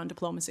close the door on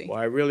diplomacy. Well,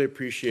 I really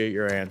appreciate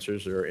your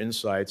answers. There are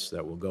insights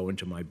that will go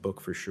into my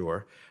book for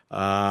sure.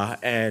 I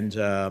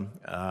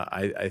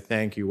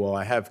thank you all.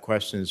 I have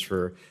questions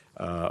for,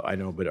 I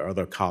know, but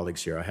other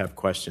colleagues here. I have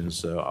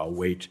questions. I'll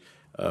wait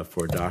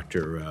for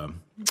Dr.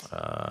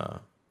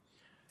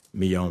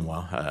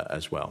 Muyangwa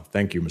as well.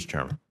 Thank you, Mr.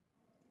 Chairman.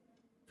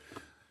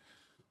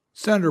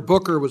 Senator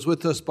Booker was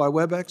with us by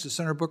WebEx. Is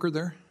Senator Booker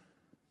there?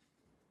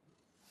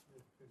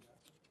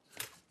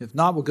 If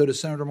not, we'll go to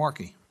Senator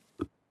Markey.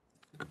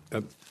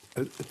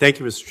 Thank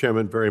you, Mr.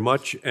 Chairman, very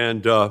much.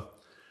 And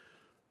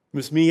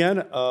Ms.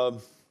 Meehan,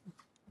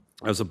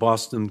 as a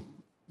Boston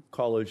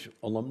College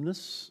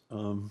alumnus,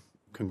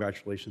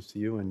 congratulations to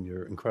you and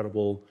your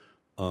incredible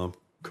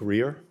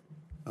career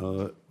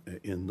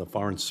in the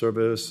Foreign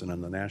Service and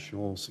on the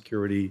National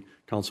Security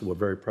Council. We're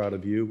very proud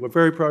of you. We're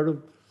very proud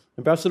of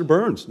Ambassador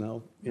Burns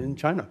now in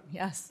China.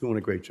 Yes. Doing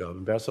a great job.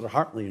 Ambassador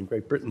Hartley in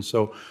Great Britain.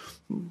 So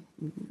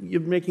you're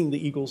making the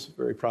Eagles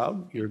very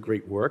proud. Your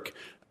great work.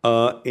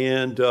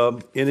 And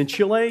in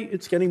Chile,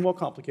 it's getting more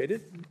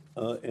complicated.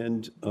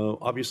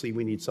 Obviously,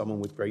 we need someone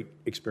with great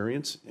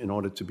experience in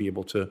order to be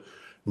able to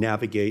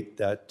navigate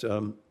that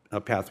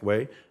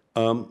pathway.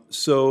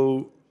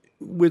 So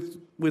with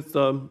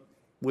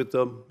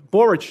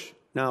Boric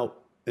now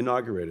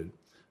inaugurated,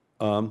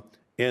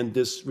 and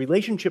this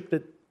relationship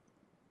that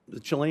the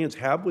Chileans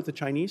have with the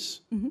Chinese,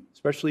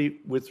 especially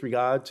with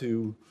regard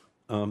to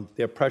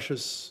their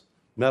precious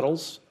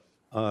metals,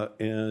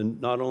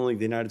 and not only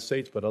the United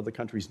States, but other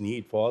countries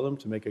need for them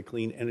to make a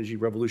clean energy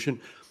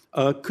revolution.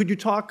 Could you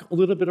talk a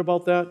little bit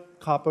about that?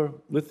 Copper,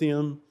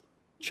 lithium,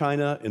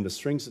 China, and the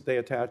strings that they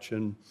attach,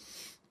 and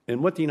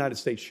what the United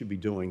States should be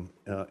doing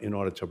in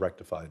order to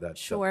rectify that.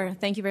 Sure.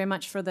 Thank you very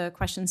much for the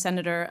question,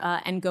 Senator,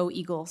 and go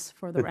Eagles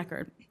for the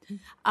record.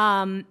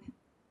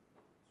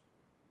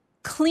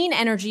 Clean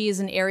energy is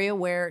an area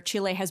where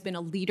Chile has been a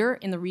leader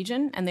in the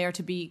region, and they are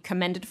to be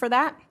commended for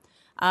that.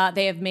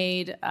 They have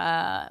made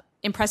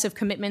impressive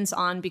commitments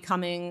on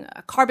becoming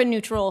carbon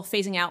neutral,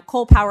 phasing out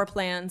coal power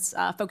plants,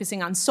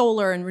 focusing on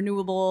solar and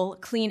renewable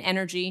clean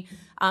energy.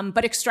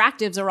 But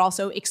extractives are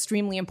also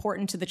extremely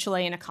important to the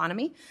Chilean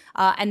economy.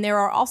 And there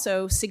are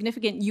also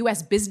significant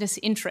U.S. business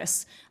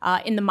interests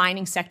in the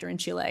mining sector in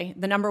Chile.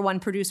 The number one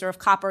producer of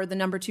copper, the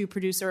number two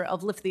producer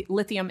of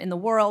lithium in the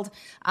world.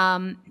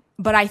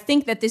 But I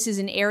think that this is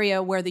an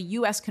area where the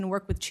U.S. can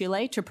work with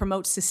Chile to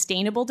promote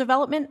sustainable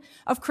development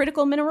of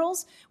critical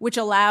minerals, which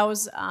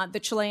allows the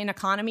Chilean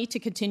economy to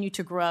continue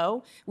to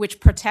grow, which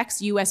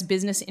protects U.S.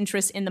 business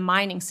interests in the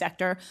mining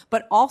sector,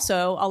 but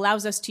also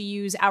allows us to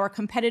use our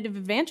competitive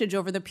advantage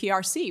over the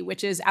PRC,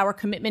 which is our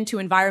commitment to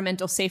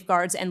environmental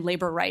safeguards and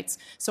labor rights.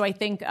 So I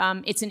think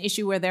it's an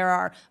issue where there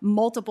are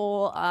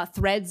multiple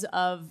threads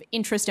of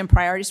interest and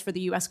priorities for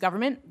the U.S.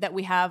 government that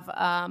we have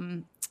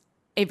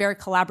a very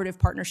collaborative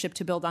partnership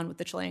to build on with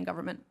the Chilean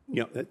government.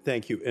 Yeah,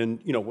 thank you.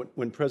 And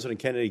when President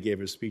Kennedy gave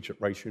his speech at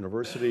Rice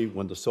University,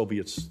 when the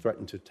Soviets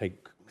threatened to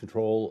take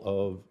control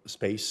of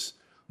space,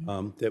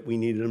 that we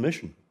needed a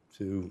mission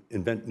to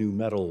invent new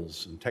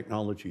metals and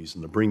technologies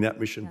and to bring that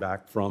mission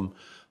back from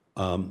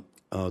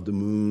the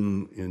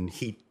moon in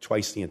heat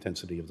twice the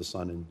intensity of the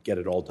sun and get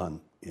it all done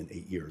in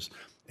 8 years.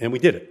 And we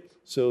did it.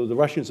 So the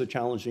Russians are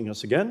challenging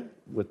us again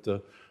with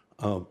the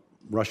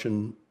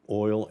Russian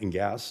oil and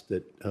gas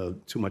that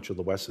too much of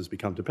the West has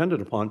become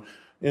dependent upon,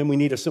 and we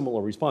need a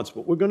similar response.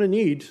 But we're going to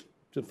need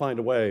to find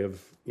a way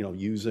of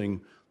using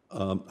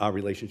our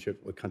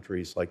relationship with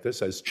countries like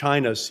this as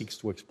China seeks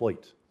to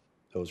exploit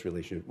those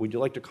relationships. Would you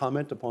like to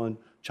comment upon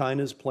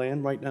China's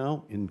plan right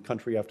now in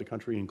country after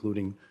country,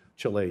 including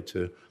Chile,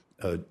 to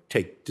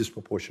take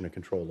disproportionate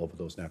control over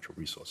those natural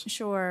resources?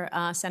 Sure,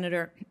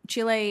 Senator.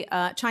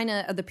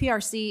 China, the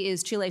PRC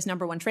is Chile's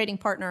number one trading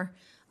partner.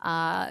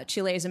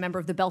 Chile is a member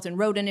of the Belt and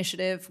Road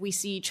Initiative. We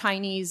see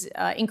Chinese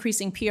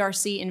increasing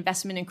PRC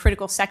investment in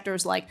critical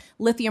sectors like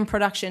lithium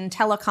production,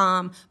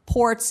 telecom,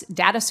 ports,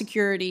 data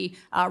security,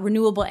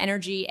 renewable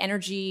energy,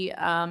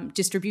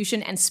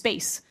 distribution, and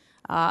space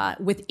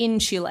within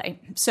Chile.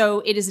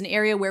 So it is an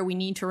area where we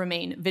need to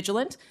remain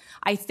vigilant.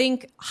 I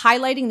think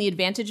highlighting the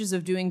advantages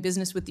of doing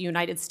business with the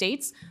United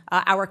States,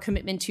 our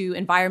commitment to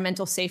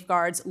environmental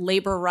safeguards,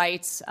 labor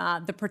rights,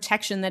 the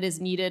protection that is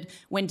needed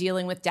when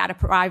dealing with data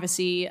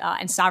privacy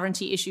and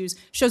sovereignty issues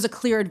shows a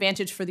clear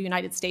advantage for the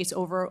United States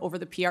over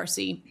the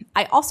PRC.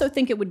 I also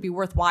think it would be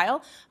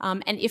worthwhile,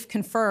 and if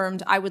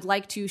confirmed, I would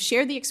like to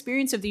share the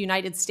experience of the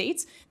United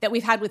States that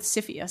we've had with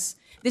CFIUS.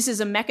 This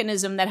is a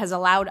mechanism that has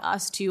allowed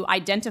us to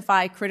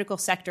identify critical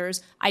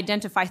sectors,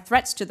 identify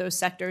threats to those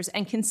sectors,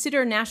 and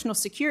consider national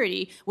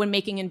security when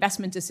making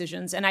investment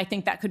decisions. And I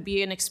think that could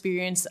be an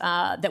experience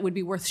that would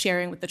be worth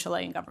sharing with the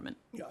Chilean government.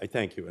 Yeah, I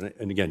thank you.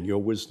 And again, your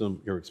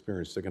wisdom, your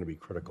experience, they're going to be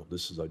critical.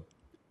 This is a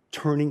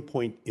turning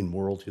point in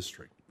world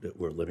history that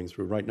we're living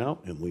through right now,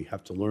 and we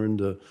have to learn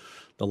the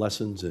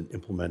lessons and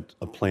implement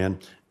a plan.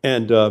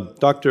 And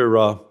Dr.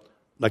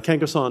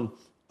 Nkengasong,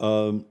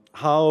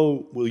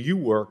 how will you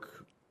work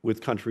with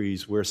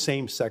countries where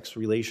same-sex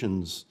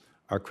relations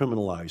are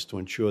criminalized to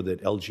ensure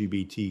that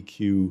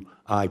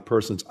LGBTQI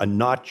persons are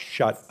not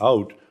shut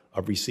out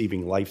of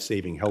receiving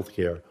life-saving health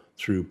care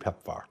through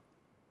PEPFAR?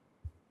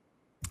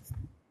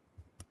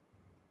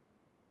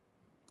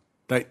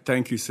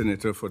 Thank you,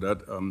 Senator, for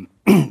that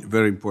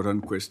very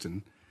important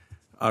question.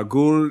 Our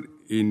goal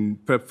in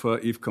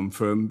PEPFAR, if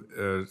confirmed,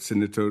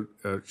 Senator,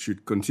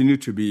 should continue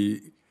to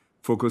be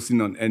focusing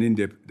on ending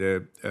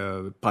the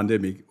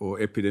pandemic or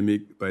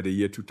epidemic by the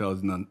year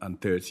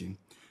 2030.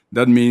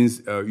 That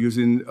means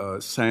using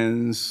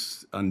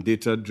science and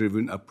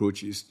data-driven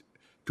approaches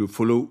to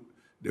follow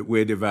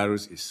where the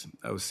virus is.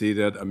 I would say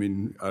that,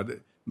 our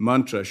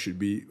mantra should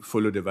be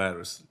follow the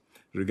virus,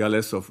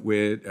 regardless of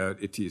where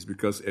it is,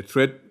 because a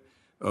threat,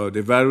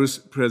 the virus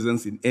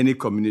presence in any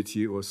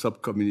community or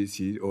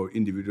sub-community or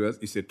individuals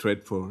is a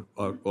threat for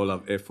all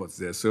our efforts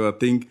there. So I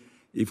think,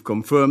 if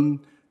confirmed,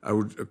 I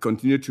would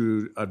continue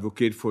to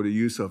advocate for the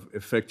use of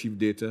effective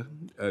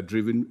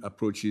data-driven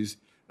approaches,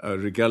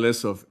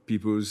 regardless of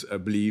people's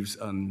beliefs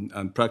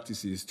and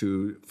practices,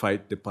 to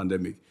fight the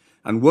pandemic,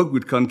 and work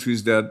with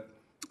countries that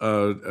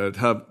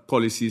have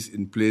policies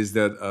in place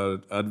that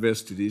are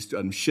adverse to this,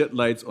 and shed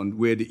light on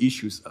where the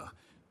issues are,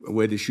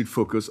 where they should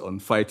focus on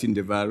fighting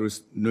the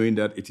virus, knowing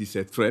that it is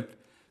a threat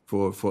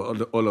for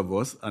all of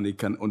us, and it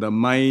can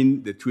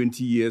undermine the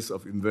 20 years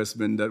of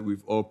investment that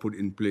we've all put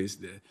in place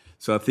there.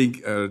 So I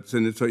think,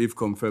 Senator, if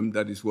confirmed,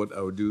 that is what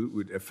I would do,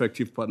 with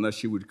effective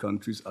partnership with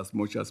countries as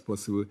much as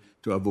possible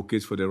to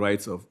advocate for the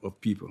rights of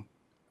people.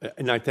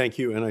 And I thank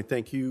you,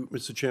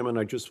 Mr. Chairman.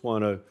 I just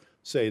want to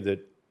say that,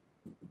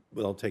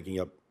 without taking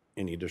up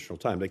any additional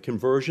time, that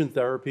conversion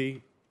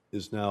therapy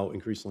is now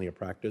increasingly a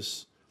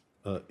practice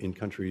in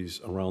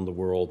countries around the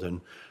world. And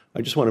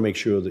I just want to make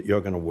sure that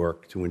you're going to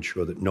work to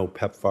ensure that no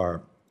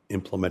PEPFAR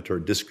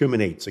implementer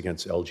discriminates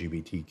against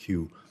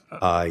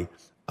LGBTQI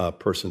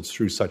persons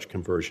through such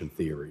conversion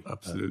theory.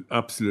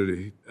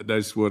 Absolutely.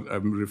 That's what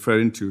I'm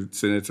referring to,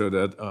 Senator,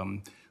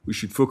 that we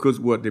should focus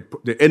what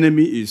the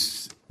enemy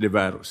is, the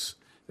virus,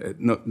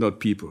 not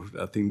people.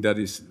 I think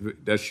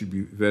that should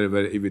be very,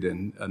 very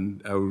evident.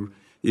 And I will,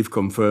 if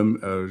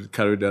confirmed,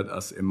 carry that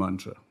as a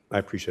mantra. I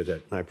appreciate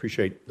that. And I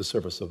appreciate the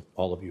service of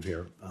all of you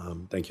here.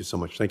 Thank you so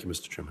much. Thank you,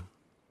 Mr. Chairman.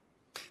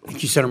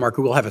 Thank you, Senator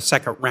Markey. We'll have a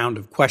second round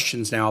of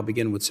questions now. I'll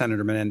begin with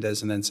Senator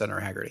Menendez and then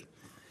Senator Hagerty.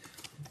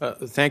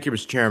 Thank you,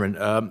 Mr. Chairman.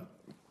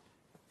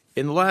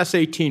 In the last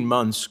 18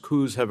 months,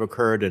 coups have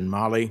occurred in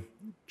Mali,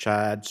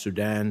 Chad,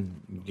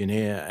 Sudan,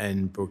 Guinea,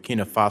 and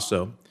Burkina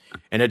Faso,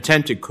 and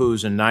attempted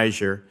coups in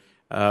Niger,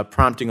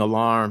 prompting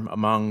alarm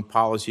among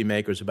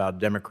policymakers about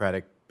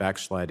democratic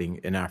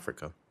backsliding in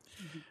Africa.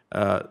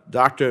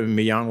 Dr.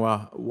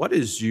 Muyangwa, what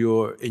is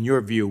in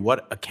your view,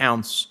 what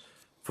accounts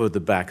for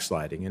the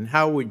backsliding, and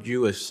how would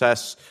you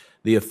assess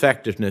the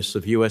effectiveness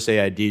of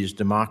USAID's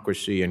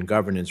democracy and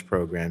governance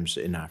programs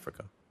in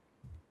Africa?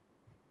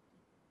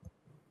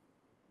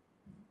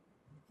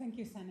 Thank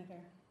you,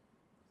 Senator.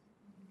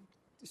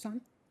 This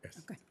on? Yes.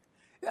 Okay.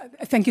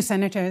 Thank you,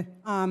 Senator.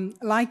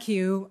 Like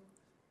you,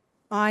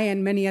 I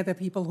and many other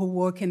people who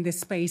work in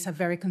this space are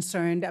very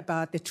concerned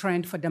about the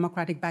trend for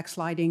democratic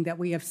backsliding that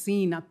we have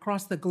seen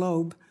across the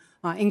globe,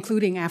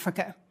 including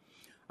Africa.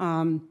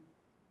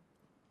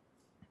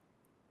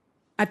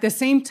 At the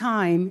same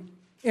time,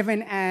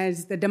 even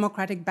as the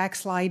democratic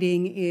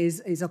backsliding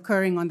is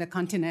occurring on the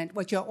continent,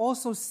 what you're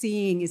also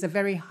seeing is a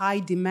very high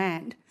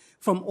demand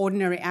from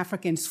ordinary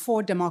Africans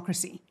for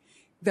democracy.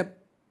 The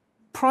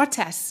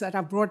protests that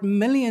have brought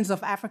millions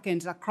of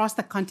Africans across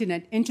the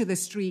continent into the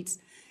streets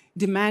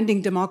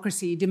demanding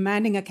democracy,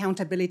 demanding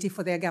accountability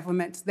for their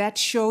governments, that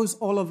shows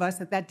all of us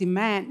that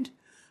demand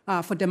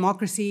for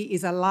democracy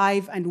is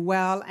alive and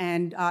well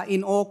and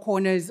in all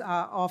corners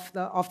of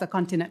the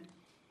continent.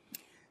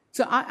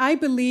 So I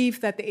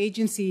believe that the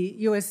agency,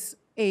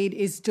 USAID,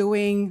 is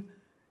doing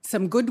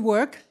some good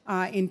work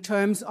in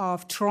terms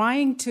of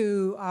trying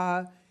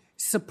to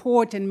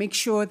support and make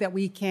sure that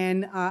we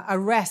can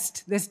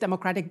arrest this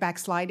democratic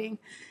backsliding.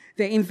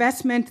 The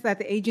investment that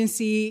the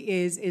agency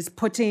is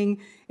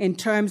putting in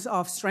terms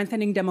of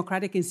strengthening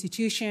democratic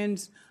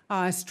institutions,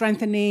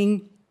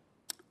 opening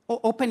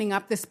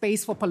up the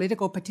space for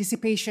political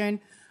participation,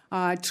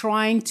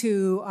 trying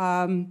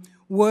to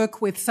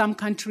work with some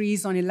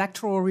countries on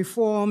electoral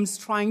reforms,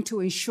 trying to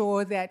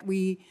ensure that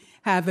we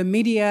have a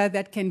media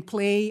that can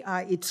play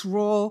its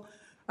role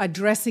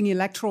addressing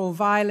electoral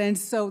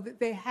violence. So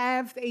the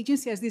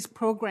agency has these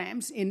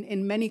programs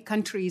in many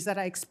countries that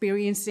are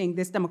experiencing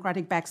this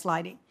democratic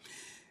backsliding.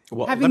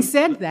 Well, having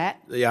said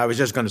that... Yeah, I was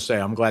just going to say,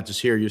 I'm glad to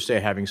hear you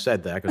say having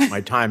said that, because my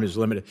time is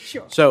limited.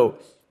 Sure. So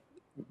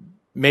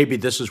maybe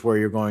this is where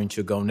you're going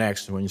to go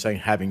next when you're saying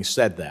having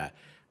said that.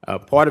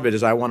 Part of it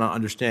is I want to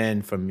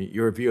understand from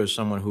your view as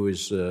someone who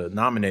is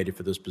nominated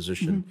for this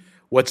position,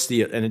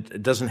 and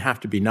it doesn't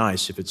have to be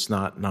nice if it's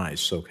not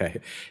nice,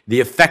 okay? The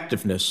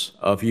effectiveness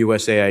of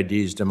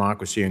USAID's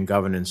democracy and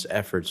governance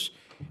efforts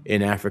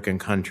in African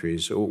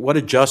countries. What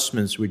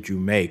adjustments would you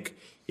make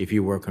if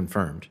you were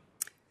confirmed?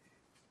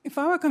 If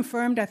I were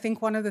confirmed, I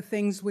think one of the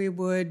things we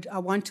would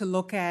want to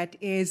look at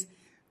is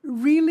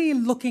really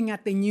looking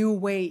at the new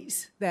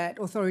ways that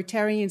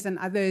authoritarians and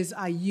others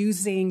are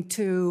using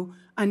to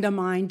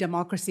undermine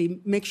democracy,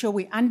 make sure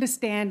we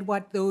understand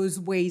what those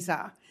ways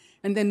are,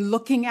 and then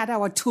looking at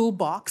our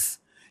toolbox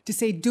to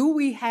say, do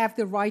we have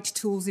the right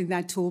tools in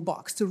that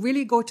toolbox to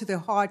really go to the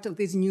heart of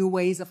these new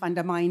ways of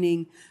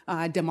undermining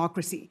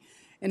democracy?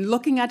 And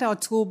looking at our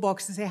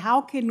toolbox to say,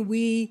 how can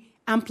we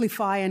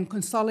amplify and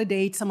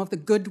consolidate some of the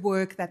good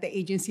work that the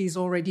agency is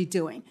already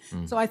doing.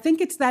 So I think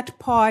it's that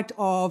part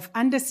of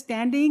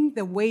understanding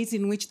the ways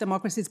in which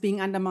democracy is being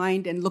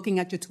undermined and looking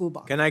at your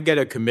toolbox. Can I get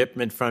a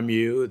commitment from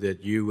you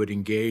that you would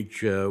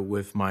engage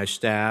with my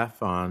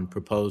staff on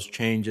proposed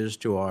changes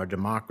to our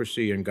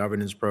democracy and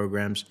governance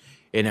programs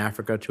in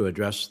Africa to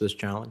address this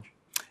challenge?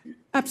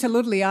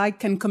 Absolutely. I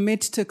can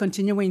commit to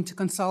continuing to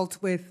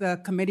consult with the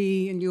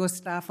committee and your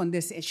staff on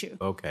this issue.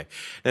 Okay.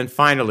 And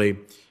finally,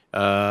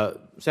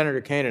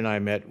 Senator Kaine and I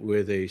met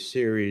with a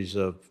series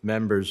of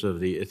members of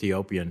the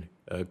Ethiopian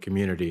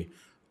community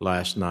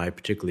last night,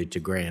 particularly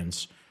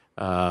Tigrayans.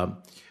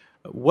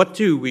 What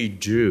do we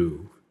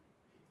do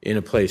in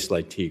a place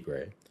like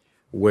Tigray,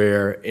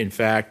 where, in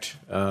fact,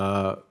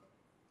 from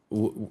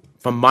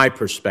my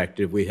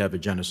perspective, we have a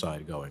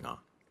genocide going on?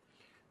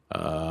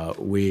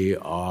 We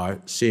are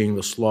seeing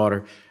the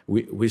slaughter.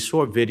 We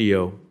saw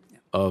video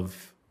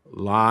of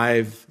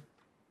live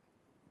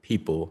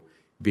people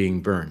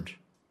being burned.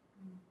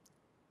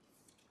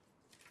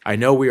 I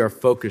know we are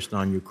focused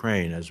on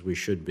Ukraine, as we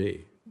should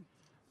be,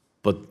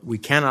 but we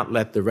cannot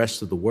let the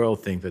rest of the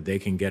world think that they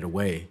can get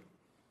away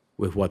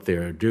with what they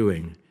are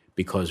doing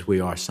because we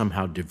are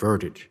somehow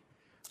diverted.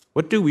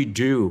 What do we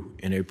do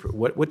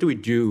what do we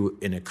do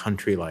in a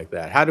country like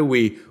that? How do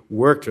we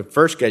work to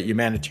first get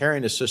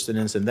humanitarian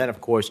assistance and then,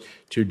 of course,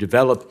 to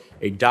develop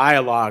a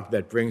dialogue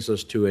that brings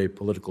us to a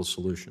political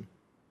solution?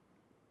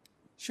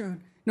 Sure.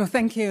 No,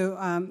 thank you,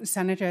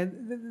 Senator.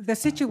 The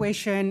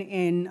situation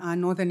in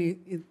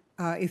northern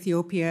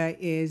Ethiopia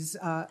is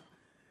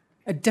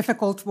a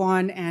difficult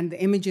one, and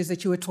the images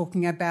that you were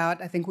talking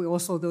about, I think we all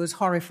saw those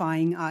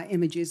horrifying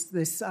images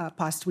this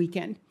past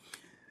weekend.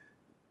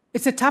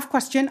 It's a tough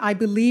question. I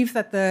believe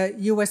that the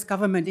U.S.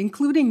 government,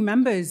 including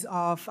members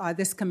of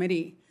this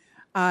committee,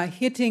 are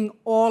hitting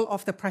all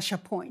of the pressure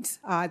points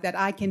that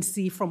I can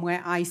see from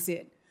where I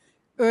sit,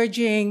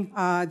 urging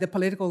the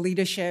political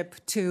leadership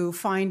to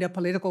find a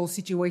political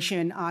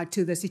situation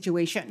to the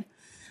situation,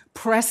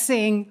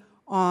 pressing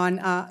on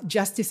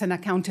justice and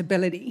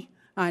accountability,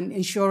 and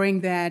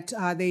ensuring that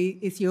the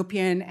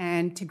Ethiopian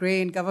and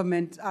Tigrayan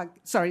government,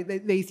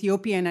 the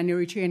Ethiopian and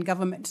Eritrean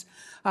governments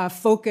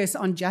focus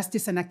on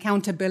justice and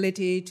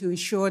accountability to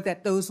ensure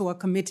that those who are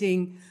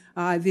committing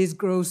these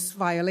gross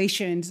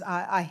violations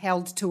are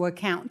held to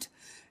account,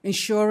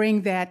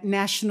 ensuring that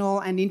national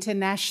and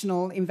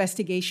international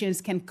investigations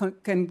can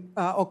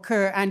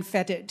occur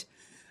unfettered.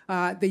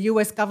 The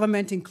U.S.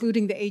 government,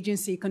 including the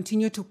agency,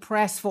 continue to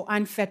press for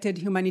unfettered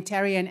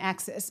humanitarian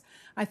access.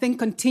 I think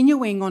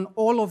continuing on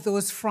all of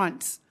those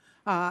fronts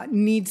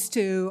needs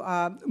to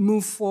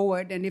move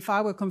forward. And if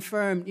I were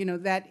confirmed,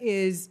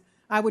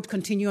 I would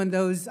continue on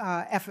those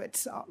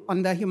efforts,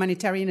 on the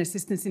humanitarian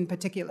assistance in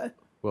particular.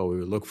 Well, we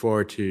would look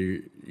forward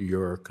to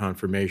your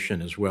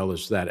confirmation as well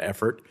as that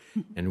effort.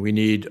 And we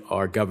need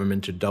our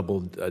government to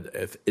double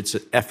its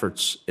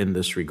efforts in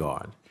this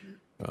regard.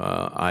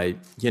 I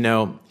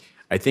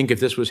think if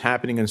this was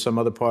happening in some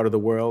other part of the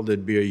world,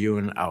 there'd be a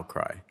UN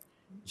outcry.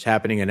 It's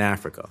happening in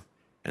Africa.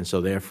 And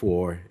so,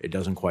 therefore, it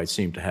doesn't quite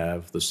seem to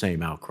have the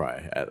same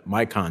outcry.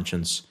 My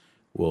conscience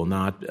will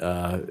not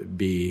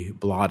be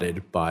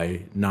blotted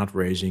by not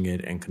raising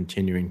it and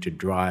continuing to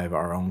drive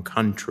our own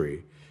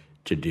country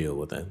to deal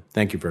with it.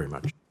 Thank you very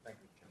much.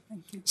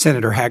 Thank you.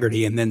 Senator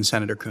Hagerty and then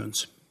Senator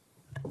Coons.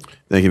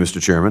 Thank you, Mr.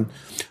 Chairman.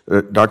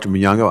 Dr.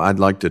 Muyongo, I'd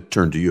like to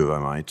turn to you, if I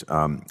might,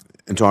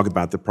 and talk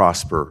about the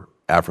Prosper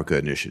Africa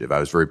Initiative. I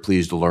was very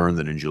pleased to learn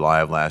that in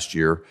July of last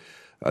year,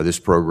 this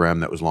program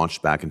that was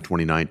launched back in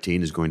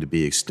 2019 is going to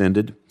be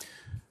extended.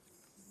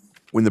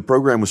 When the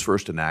program was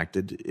first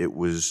enacted, it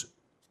was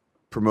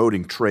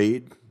promoting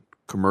trade,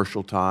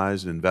 commercial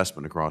ties, and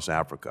investment across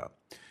Africa.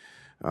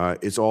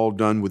 It's all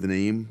done with an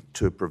aim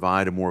to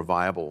provide a more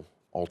viable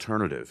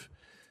alternative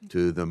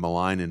to the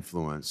malign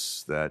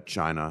influence that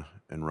China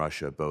and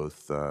Russia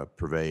both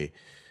purvey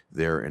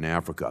there in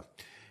Africa.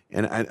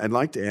 And I'd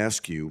like to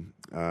ask you,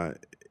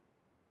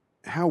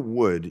 how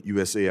would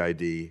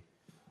USAID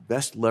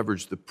best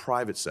leverage the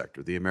private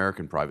sector, the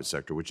American private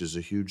sector, which is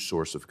a huge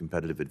source of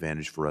competitive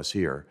advantage for us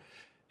here?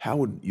 How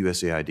would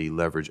USAID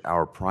leverage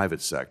our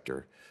private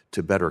sector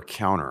to better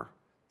counter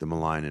the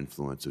malign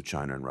influence of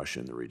China and Russia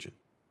in the region?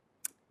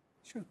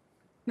 Sure.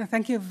 No,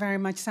 thank you very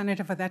much,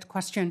 Senator, for that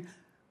question.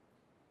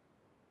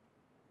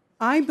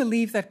 I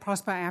believe that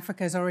Prosper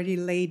Africa has already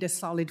laid a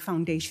solid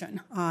foundation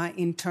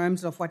in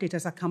terms of what it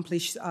has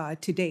accomplished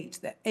to date.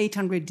 The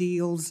 800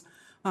 deals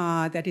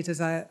that it has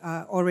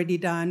already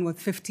done with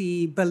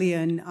 $50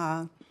 billion,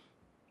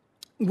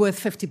 worth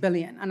 $50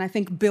 billion. And I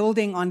think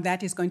building on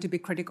that is going to be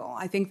critical.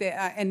 I think there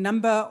are a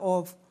number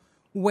of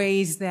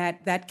ways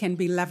that can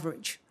be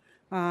leveraged.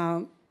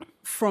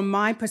 From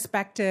my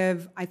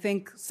perspective, I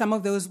think some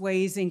of those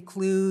ways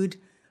include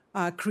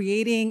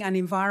creating an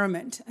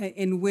environment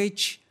in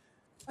which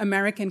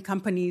American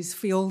companies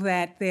feel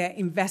that their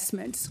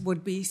investments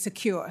would be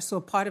secure. So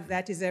part of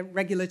that is a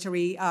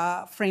regulatory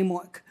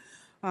framework.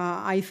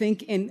 I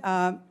think in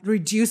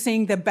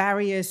reducing the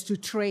barriers to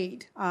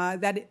trade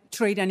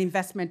and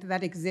investment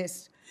that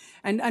exist,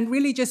 and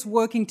really just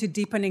working to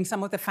deepening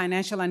some of the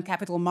financial and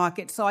capital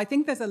markets. So I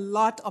think there's a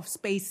lot of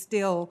space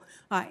still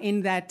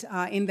in that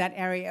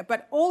area,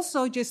 but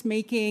also just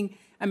making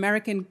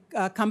American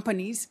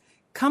companies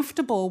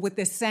comfortable with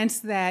the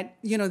sense that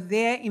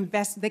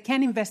they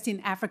can invest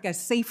in Africa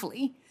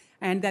safely,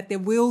 and that they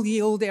will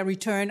yield a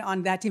return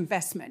on that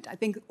investment. I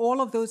think all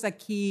of those are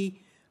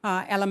key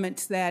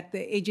elements that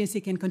the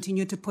agency can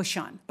continue to push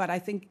on. But I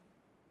think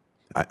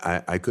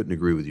I couldn't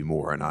agree with you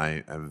more, and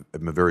I am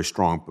a very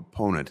strong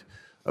proponent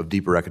of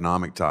deeper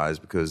economic ties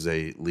because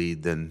they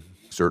lead then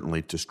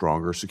certainly to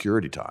stronger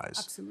security ties.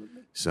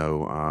 Absolutely.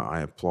 So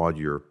I applaud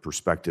your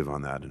perspective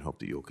on that and hope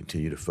that you'll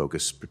continue to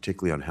focus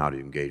particularly on how to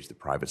engage the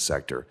private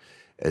sector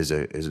as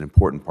an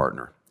important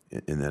partner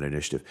in that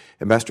initiative.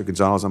 Ambassador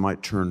Gonzalez, I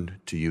might turn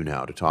to you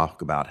now to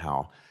talk about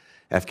how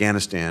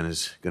Afghanistan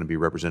is going to be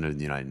represented in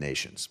the United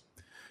Nations.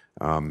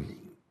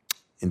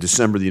 In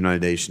December, the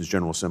United Nations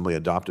General Assembly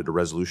adopted a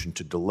resolution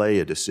to delay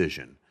a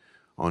decision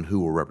on who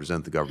will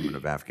represent the government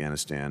of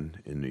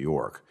Afghanistan in New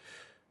York.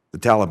 The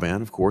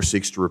Taliban, of course,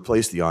 seeks to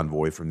replace the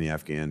envoy from the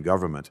Afghan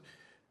government.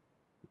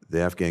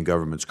 The Afghan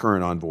government's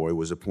current envoy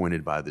was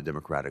appointed by the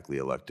democratically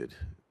elected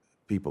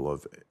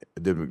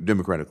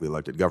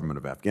government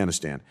of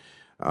Afghanistan.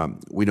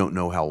 We don't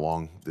know how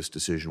long this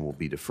decision will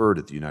be deferred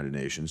at the United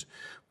Nations,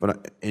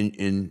 but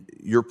in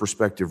your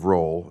prospective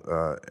role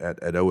at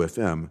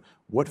OFM,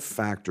 what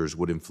factors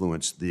would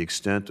influence the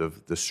extent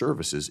of the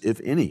services, if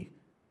any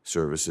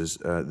services,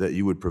 that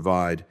you would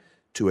provide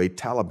to a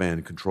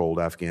Taliban-controlled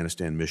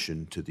Afghanistan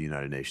mission to the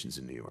United Nations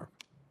in New York?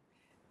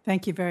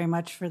 Thank you very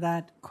much for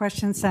that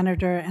question,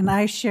 Senator. And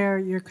I share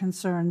your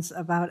concerns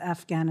about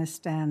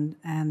Afghanistan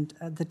and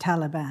the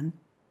Taliban.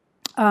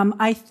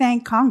 I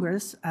thank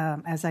Congress,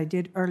 as I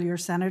did earlier,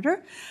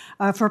 Senator,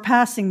 for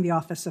passing the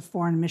Office of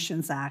Foreign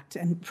Missions Act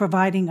and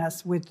providing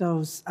us with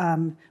those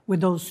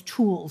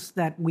tools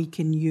that we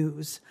can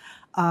use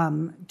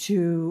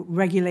to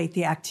regulate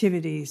the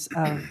activities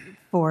of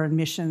foreign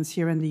missions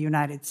here in the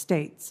United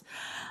States.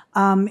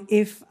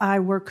 If I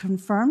were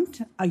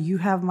confirmed, you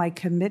have my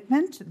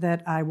commitment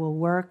that I will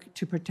work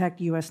to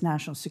protect U.S.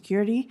 national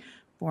security,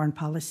 foreign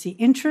policy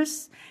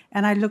interests,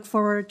 and I look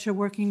forward to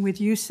working with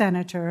you,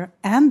 Senator,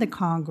 and the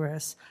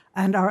Congress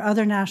and our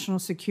other national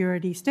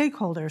security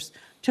stakeholders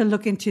to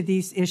look into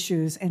these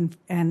issues and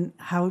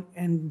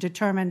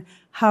determine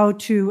how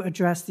to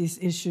address these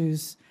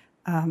issues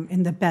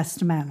in the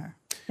best manner.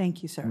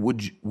 Thank you, sir.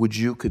 Would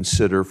you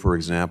consider, for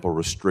example,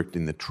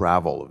 restricting the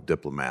travel of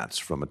diplomats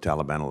from a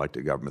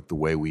Taliban-elected government the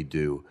way we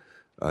do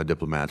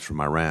diplomats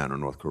from Iran or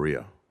North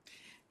Korea?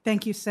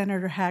 Thank you,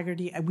 Senator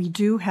Hagerty. We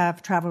do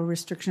have travel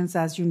restrictions,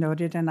 as you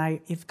noted, and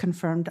if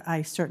confirmed,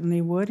 I certainly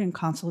would, in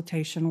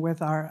consultation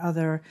with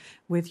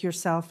with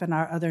yourself and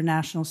our other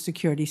national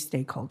security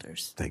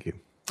stakeholders. Thank you.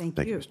 Thank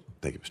you.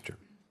 Thank you, Mr. Chair.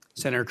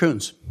 Senator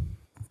Coons.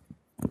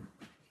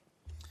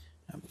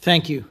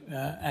 Thank you,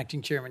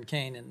 Acting Chairman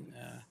Kane and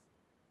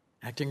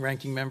Acting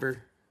Ranking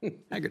Member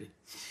Hagerty.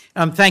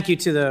 Thank you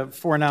to the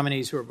four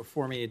nominees who are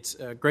before me. It's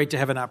great to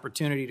have an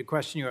opportunity to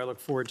question you. I look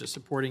forward to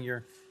supporting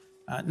your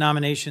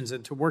nominations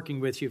and to working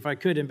with you. If I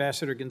could,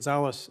 Ambassador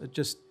Gonzalez,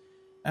 just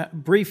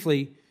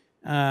briefly,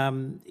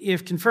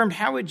 if confirmed,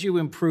 how would you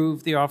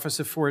improve the Office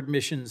of Foreign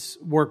Missions'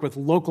 work with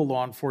local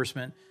law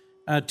enforcement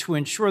to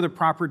ensure the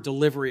proper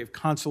delivery of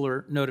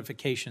consular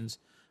notifications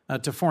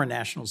to foreign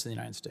nationals in the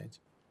United States?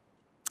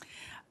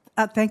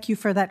 Thank you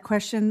for that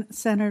question,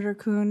 Senator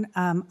Coons.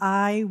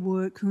 I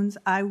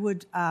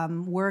would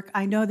work.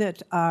 I know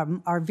that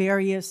our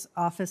various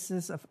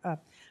offices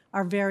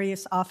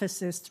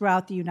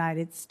throughout the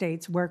United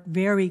States work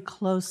very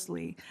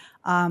closely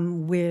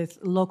with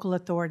local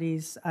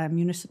authorities,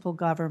 municipal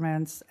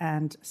governments,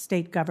 and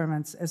state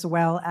governments, as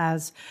well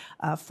as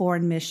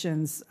foreign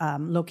missions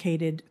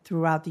located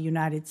throughout the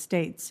United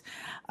States.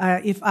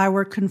 If I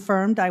were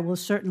confirmed, I will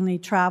certainly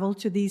travel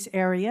to these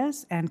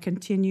areas and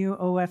continue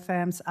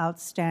OFM's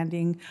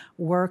outstanding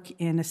work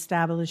in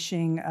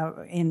establishing,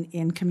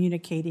 in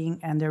communicating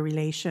and their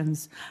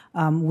relations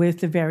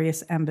with the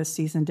various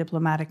embassies and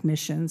diplomatic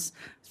missions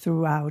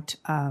throughout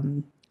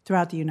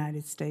the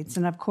United States.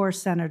 And of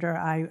course, Senator,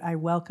 I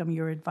welcome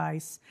your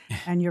advice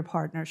and your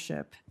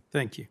partnership.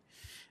 Thank you.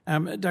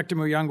 Dr.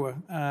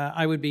 Muyangwa,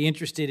 I would be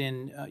interested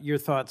in your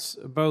thoughts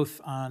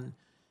both on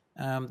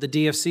the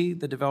DFC,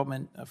 the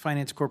Development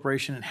Finance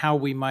Corporation, and how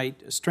we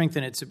might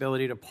strengthen its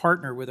ability to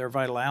partner with our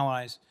vital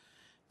allies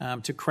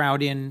to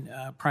crowd in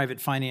private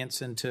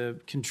finance and to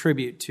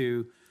contribute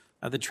to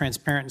the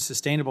transparent and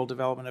sustainable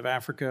development of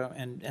Africa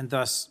and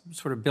thus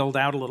sort of build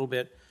out a little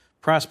bit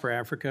Prosper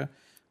Africa.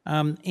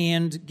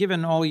 And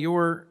given all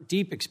your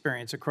deep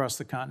experience across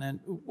the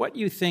continent, what do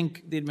you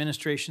think the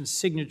administration's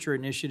signature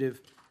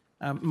initiative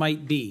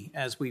might be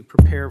as we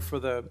prepare for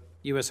the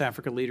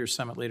U.S.-Africa Leaders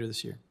Summit later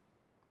this year?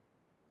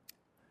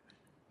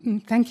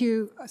 Thank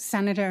you,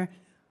 Senator.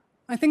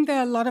 I think there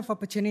are a lot of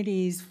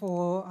opportunities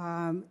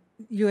for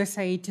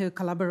USA to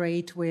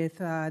collaborate with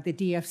the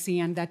DFC,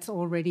 and that's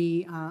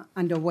already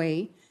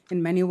underway.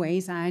 In many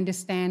ways, I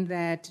understand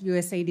that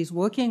USAID is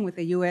working with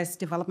the U.S.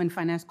 Development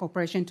Finance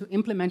Corporation to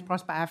implement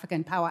Prosper Africa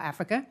and Power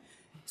Africa.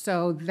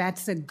 So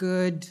that's a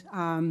good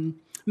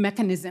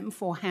mechanism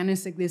for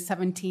harnessing these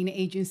 17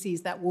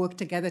 agencies that work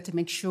together to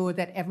make sure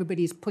that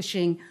everybody's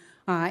pushing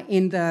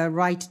in the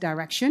right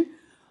direction.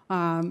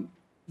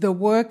 The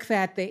work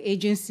that the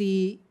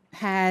agency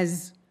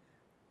has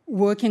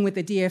working with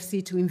the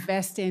DFC to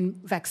invest in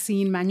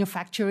vaccine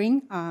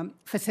manufacturing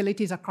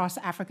facilities across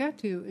Africa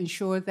to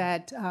ensure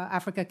that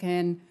Africa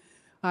can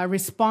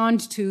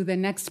respond to the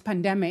next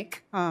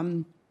pandemic,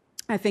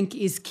 I think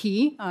is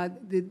key.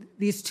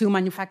 These two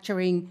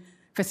manufacturing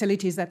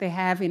facilities that they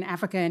have in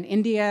Africa and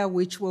India,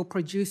 which will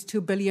produce 2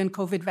 billion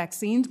COVID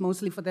vaccines,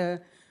 mostly for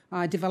the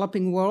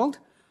developing world.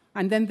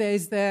 And then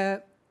there's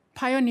the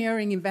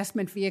pioneering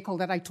investment vehicle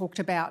that I talked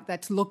about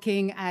that's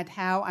looking at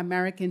how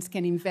Americans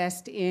can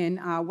invest in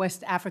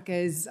West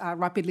Africa's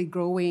rapidly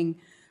growing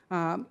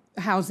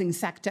housing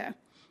sector.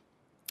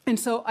 And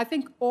so I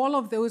think all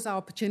of those are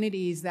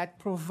opportunities that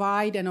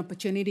provide an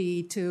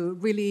opportunity to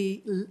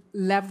really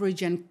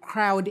leverage and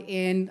crowd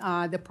in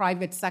the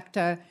private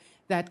sector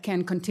that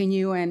can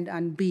continue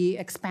and be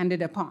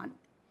expanded upon.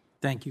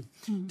 Thank you.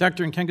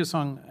 Dr.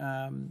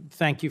 Nkengasong,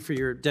 thank you for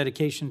your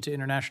dedication to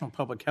international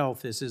public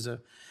health. This is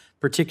a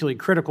particularly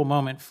critical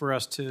moment for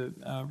us to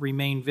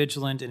remain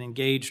vigilant and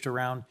engaged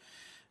around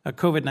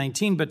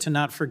COVID-19, but to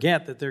not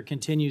forget that there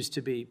continues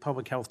to be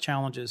public health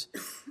challenges,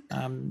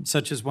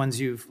 such as ones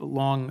you've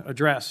long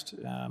addressed,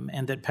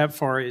 and that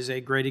PEPFAR is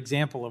a great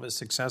example of a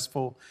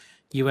successful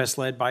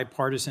U.S.-led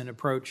bipartisan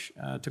approach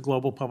to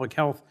global public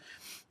health.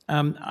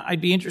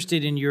 I'd be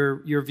interested in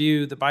your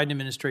view. The Biden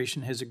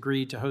administration has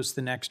agreed to host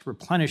the next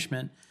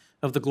replenishment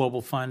of the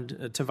Global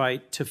Fund to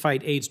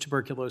fight AIDS,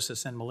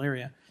 tuberculosis, and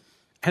malaria.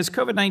 Has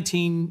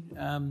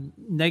COVID-19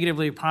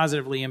 negatively or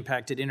positively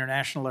impacted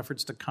international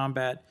efforts to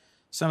combat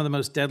some of the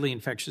most deadly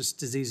infectious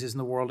diseases in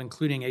the world,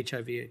 including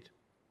HIV/AIDS?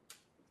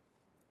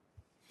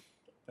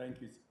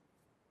 Thank you.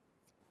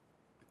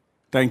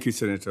 Thank you,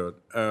 Senator.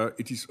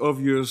 It is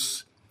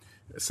obvious,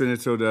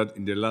 Senator, that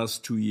in the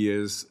last 2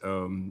 years,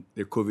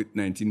 the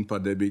COVID-19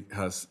 pandemic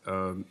has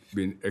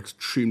been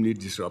extremely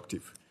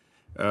disruptive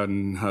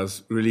and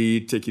has really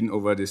taken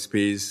over the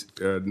space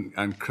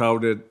and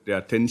crowded the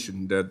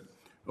attention that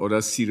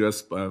other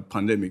serious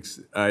pandemics,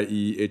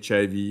 i.e.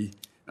 HIV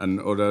and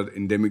other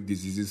endemic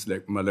diseases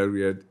like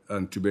malaria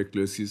and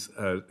tuberculosis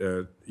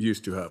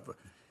used to have.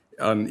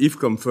 And if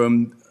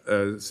confirmed,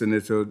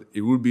 Senator,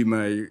 it would be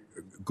my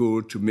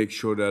goal to make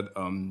sure that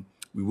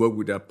we work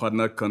with our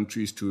partner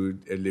countries to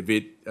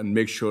elevate and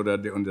make sure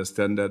that they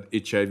understand that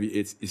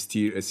HIV/AIDS is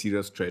still a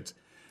serious threat,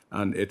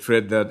 and a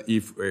threat that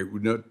if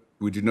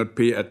we do not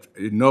pay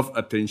enough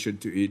attention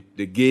to it,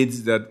 the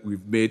gains that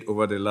we've made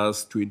over the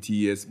last 20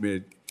 years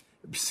may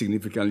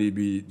significantly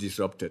be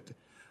disrupted.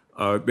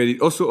 But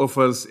it also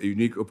offers a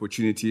unique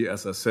opportunity,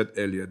 as I said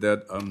earlier,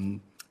 that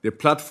the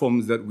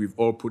platforms that we've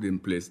all put in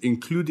place,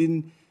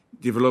 including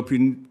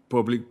developing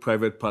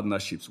public-private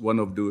partnerships. One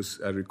of those,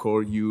 I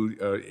recall you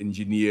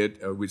engineered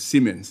with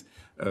Siemens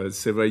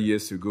several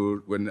years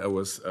ago when I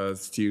was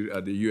still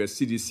at the US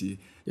CDC,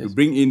 to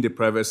bring in the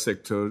private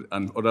sector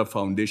and other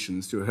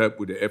foundations to help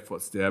with the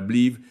efforts there. I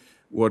believe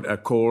what I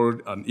call,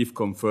 and if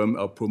confirmed,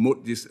 I'll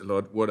promote this a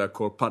lot, what I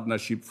call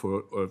partnership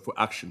for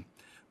action,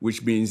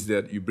 which means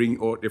that you bring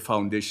all the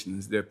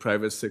foundations, the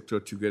private sector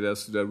together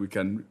so that we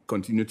can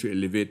continue to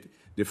elevate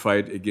the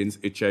fight against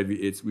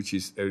HIV/AIDS, which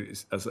is,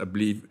 as I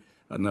believe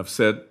and I've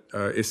said,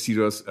 a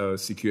serious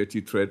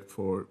security threat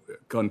for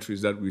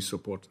countries that we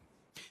support.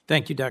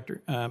 Thank you,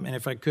 Doctor. And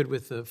if I could,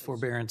 with the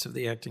forbearance of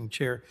the acting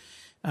chair.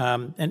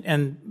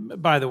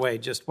 And by the way,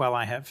 just while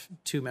I have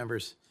two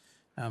members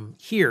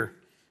here,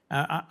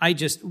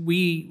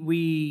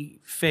 we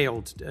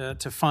failed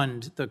to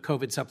fund the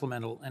COVID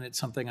supplemental, and it's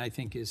something I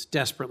think is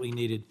desperately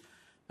needed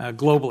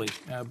globally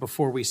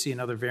before we see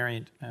another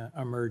variant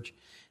emerge.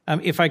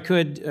 If I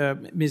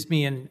could, Ms.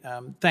 Meehan,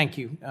 thank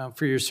you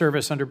for your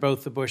service under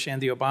both the Bush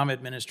and the Obama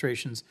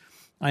administrations.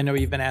 I know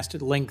you've been asked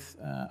at length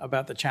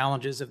about the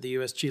challenges of the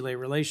U.S.-Chile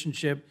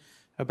relationship,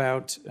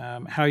 about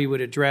how you would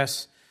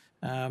address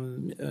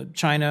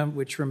China,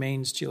 which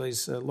remains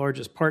Chile's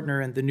largest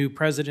partner, and the new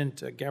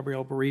president,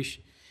 Gabriel Boric.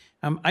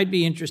 I'd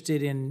be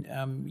interested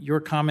in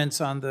your comments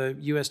on the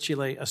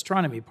U.S.-Chile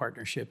astronomy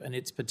partnership and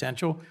its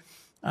potential,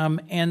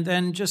 and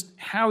then just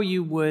how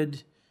you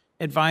would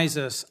advise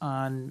us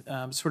on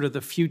sort of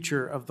the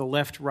future of the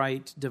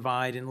left-right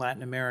divide in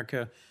Latin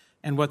America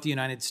and what the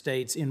United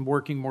States, in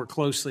working more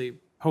closely,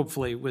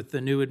 hopefully, with the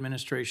new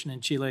administration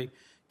in Chile,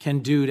 can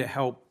do to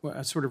help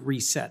sort of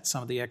reset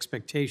some of the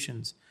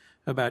expectations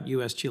about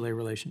U.S.-Chile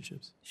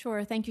relationships.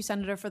 Sure. Thank you,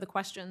 Senator, for the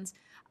questions.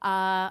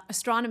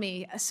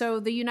 Astronomy. So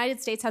the United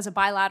States has a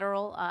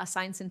bilateral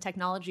science and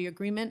technology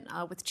agreement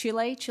with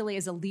Chile. Chile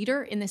is a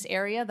leader in this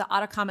area. The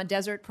Atacama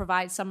Desert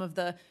provides some of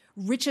the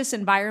richest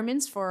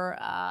environments for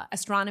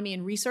astronomy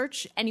and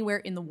research anywhere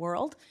in the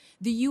world.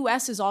 The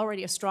U.S. is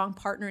already a strong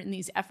partner in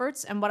these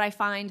efforts, and what I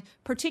find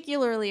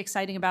particularly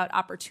exciting about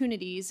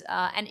opportunities,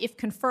 and if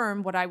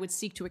confirmed, what I would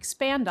seek to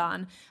expand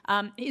on,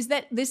 is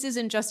that this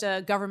isn't just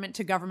a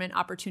government-to-government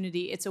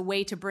opportunity. It's a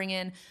way to bring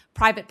in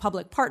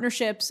private-public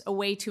partnerships, a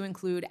way to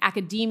include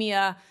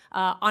academia,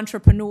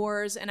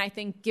 entrepreneurs, and I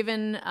think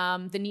given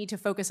the need to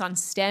focus on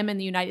STEM in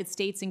the United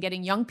States and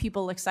getting young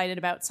people excited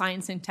about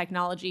science and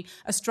technology,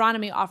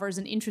 astronomy offers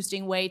an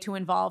interesting way to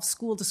involve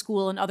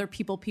school-to-school and other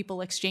people-people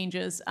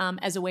exchanges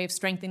as a way of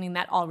strengthening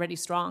that already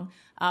strong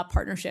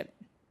partnership.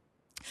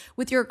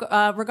 With your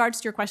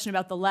regards to your question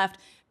about the left,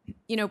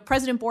 you know,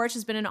 President Boric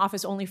has been in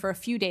office only for a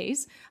few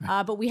days,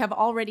 but we have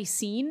already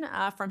seen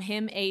from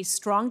him a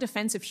strong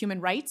defense of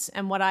human rights.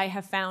 And what I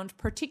have found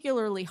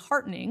particularly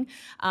heartening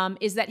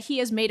is that he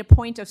has made a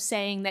point of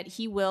saying that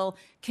he will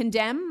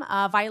condemn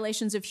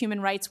violations of human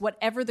rights,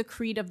 whatever the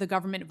creed of the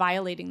government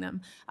violating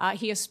them.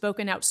 He has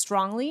spoken out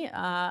strongly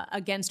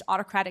against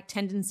autocratic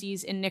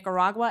tendencies in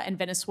Nicaragua and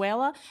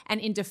Venezuela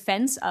and in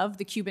defense of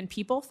the Cuban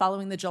people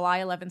following the July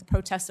 11th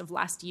protests of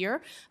last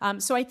year.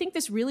 So I think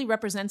this really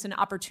represents an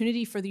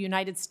opportunity for the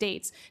United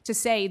States to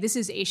say this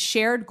is a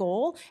shared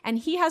goal, and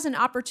he has an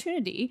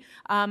opportunity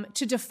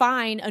to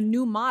define a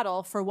new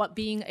model for what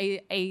being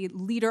a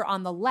leader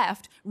on the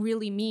left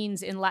really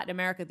means in Latin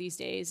America these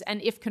days.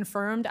 And if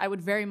confirmed, I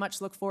would very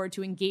much look forward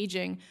to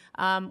engaging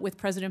with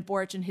President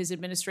Boric and his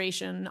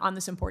administration on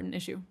this important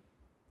issue.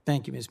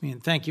 Thank you, Ms. Meehan.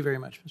 Thank you very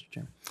much, Mr.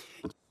 Chairman.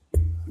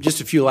 Just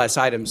a few last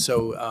items.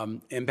 So,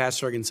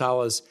 Ambassador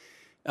Gonzalez,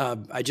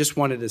 I just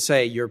wanted to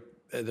say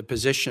the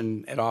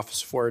position at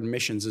Office of Foreign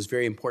Missions is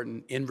very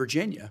important in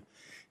Virginia.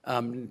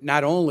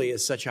 Not only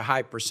is such a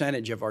high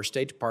percentage of our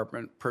State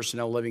Department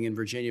personnel living in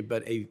Virginia,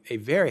 but a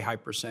very high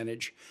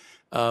percentage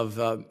of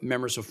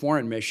members of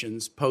foreign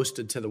missions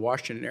posted to the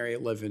Washington area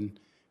live in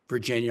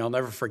Virginia. I'll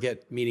never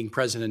forget meeting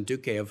President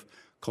Duque of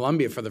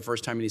Columbia for the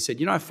first time, and he said,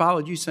 "You know, I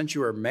followed you since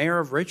you were mayor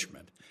of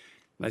Richmond."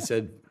 And I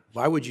said,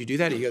 why would you do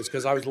that? He goes,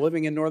 because I was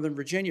living in Northern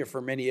Virginia for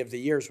many of the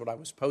years when I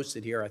was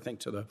posted here, I think,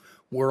 to the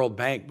World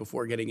Bank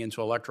before getting into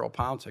electoral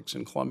politics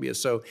in Columbia.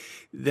 So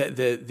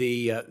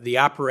the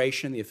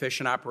operation, the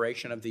efficient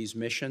operation of these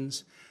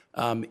missions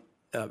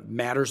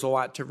matters a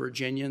lot to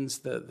Virginians.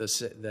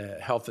 The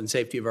health and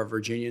safety of our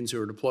Virginians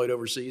who are deployed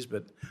overseas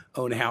but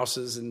own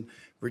houses in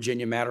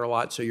Virginia matter a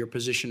lot. So your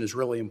position is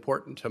really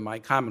important to my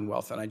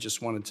Commonwealth, and I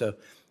just wanted to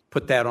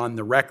put that on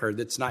the record.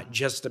 It's not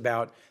just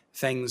about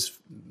things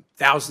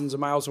thousands of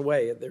miles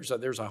away.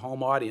 There's a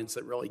home audience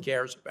that really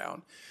cares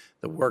about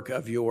the work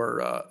of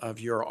your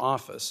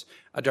office.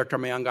 Dr.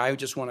 Muyanga, I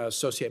just want to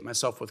associate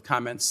myself with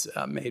comments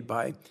made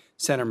by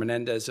Senator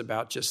Menendez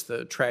about just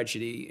the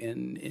tragedy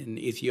in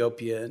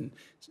Ethiopia, and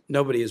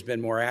nobody has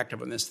been more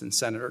active on this than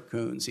Senator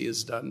Coons. He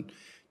has done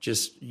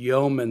just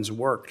yeoman's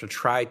work to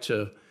try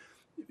to,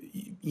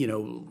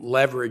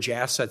 leverage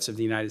assets of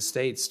the United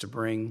States to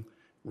bring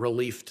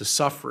relief to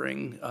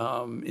suffering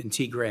in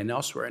Tigray and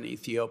elsewhere in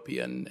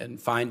Ethiopia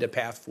and find a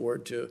path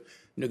forward to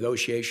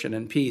negotiation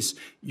and peace.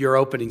 Your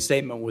opening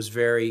statement was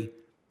very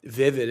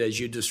vivid as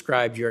you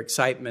described your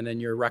excitement and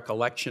your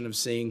recollection of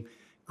seeing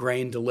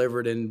grain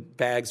delivered in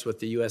bags with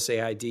the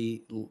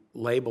USAID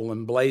label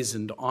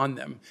emblazoned on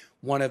them.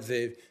 One of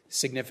the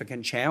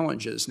significant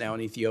challenges now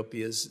in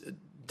Ethiopia is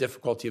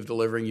difficulty of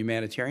delivering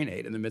humanitarian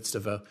aid in the midst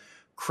of a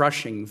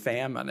crushing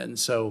famine. And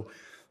so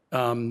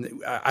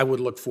I would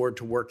look forward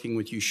to working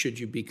with you should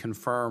you be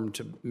confirmed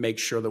to make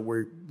sure that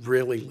we're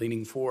really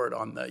leaning forward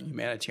on the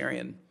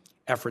humanitarian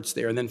efforts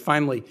there. And then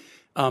finally,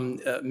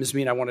 Ms.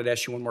 Mean, I wanted to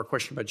ask you one more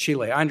question about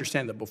Chile. I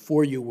understand that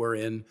before you were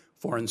in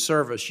Foreign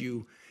Service,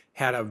 you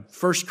had a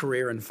first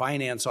career in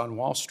finance on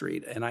Wall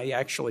Street. And I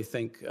actually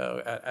think,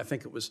 I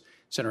think it was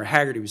Senator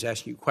Hagerty was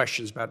asking you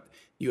questions about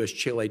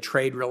U.S.-Chile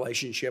trade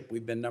relationship.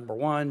 We've been number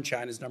one,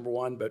 China's number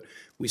one, but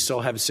we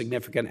still have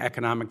significant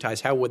economic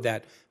ties. How would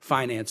that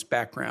finance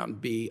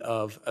background be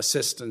of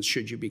assistance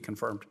should you be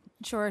confirmed?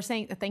 Sure.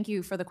 Thank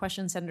you for the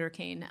question, Senator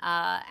Kaine.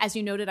 As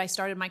you noted, I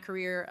started my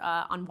career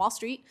on Wall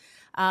Street.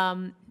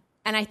 And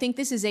I think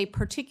this is a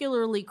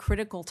particularly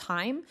critical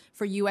time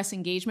for U.S.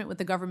 engagement with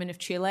the government of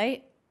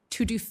Chile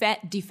to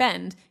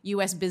defend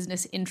U.S.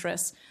 business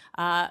interests.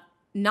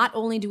 Not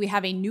only do we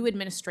have a new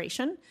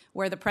administration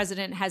where the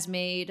president has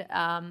made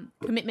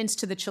commitments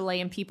to the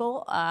Chilean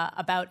people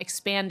about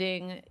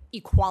expanding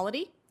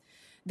equality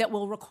that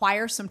will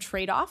require some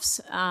trade-offs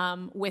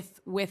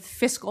with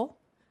fiscal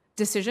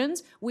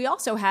decisions, we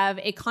also have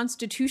a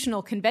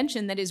constitutional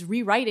convention that is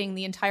rewriting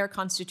the entire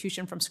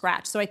Constitution from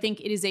scratch. So I think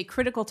it is a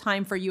critical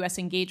time for U.S.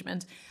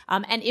 engagement.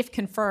 And if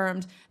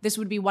confirmed, this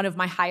would be one of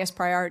my highest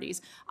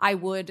priorities. I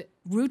would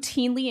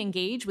routinely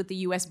engage with the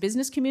U.S.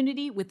 business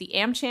community, with the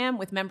AmCham,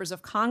 with members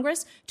of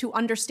Congress to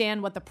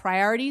understand what the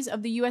priorities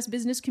of the U.S.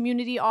 business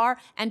community are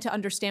and to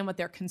understand what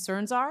their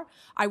concerns are.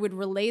 I would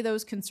relay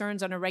those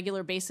concerns on a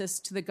regular basis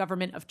to the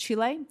government of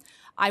Chile.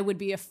 I would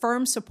be a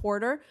firm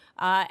supporter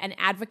and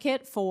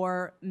advocate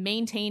for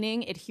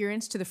maintaining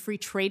adherence to the free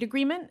trade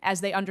agreement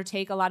as they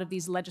undertake a lot of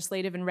these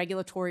legislative and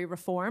regulatory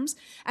reforms.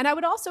 And I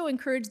would also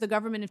encourage the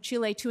government of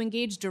Chile to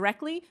engage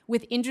directly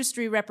with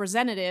industry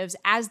representatives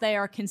as they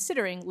are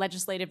considering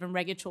legislative and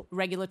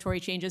regulatory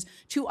changes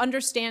to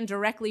understand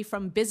directly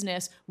from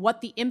business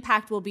what the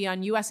impact will be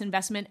on U.S.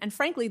 investment and,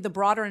 frankly, the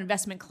broader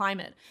investment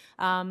climate.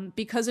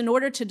 Because in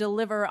order to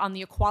deliver on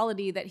the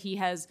equality that he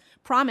has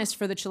promised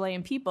for the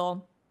Chilean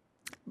people,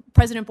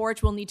 President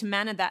Boric will need to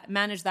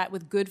manage that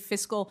with good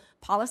fiscal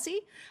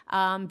policy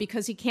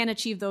because he can't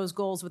achieve those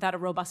goals without a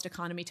robust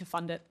economy to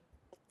fund it.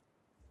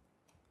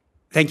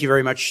 Thank you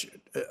very much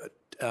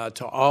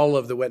to all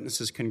of the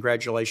witnesses.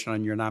 Congratulations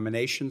on your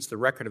nominations. The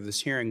record of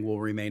this hearing will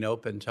remain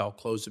open until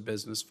close of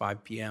business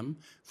 5 p.m.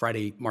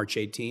 Friday, March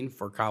 18,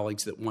 for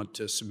colleagues that want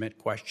to submit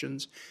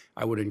questions.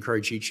 I would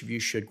encourage each of you,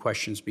 should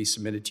questions be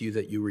submitted to you,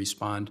 that you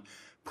respond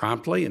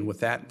promptly. And with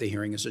that, the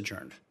hearing is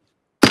adjourned.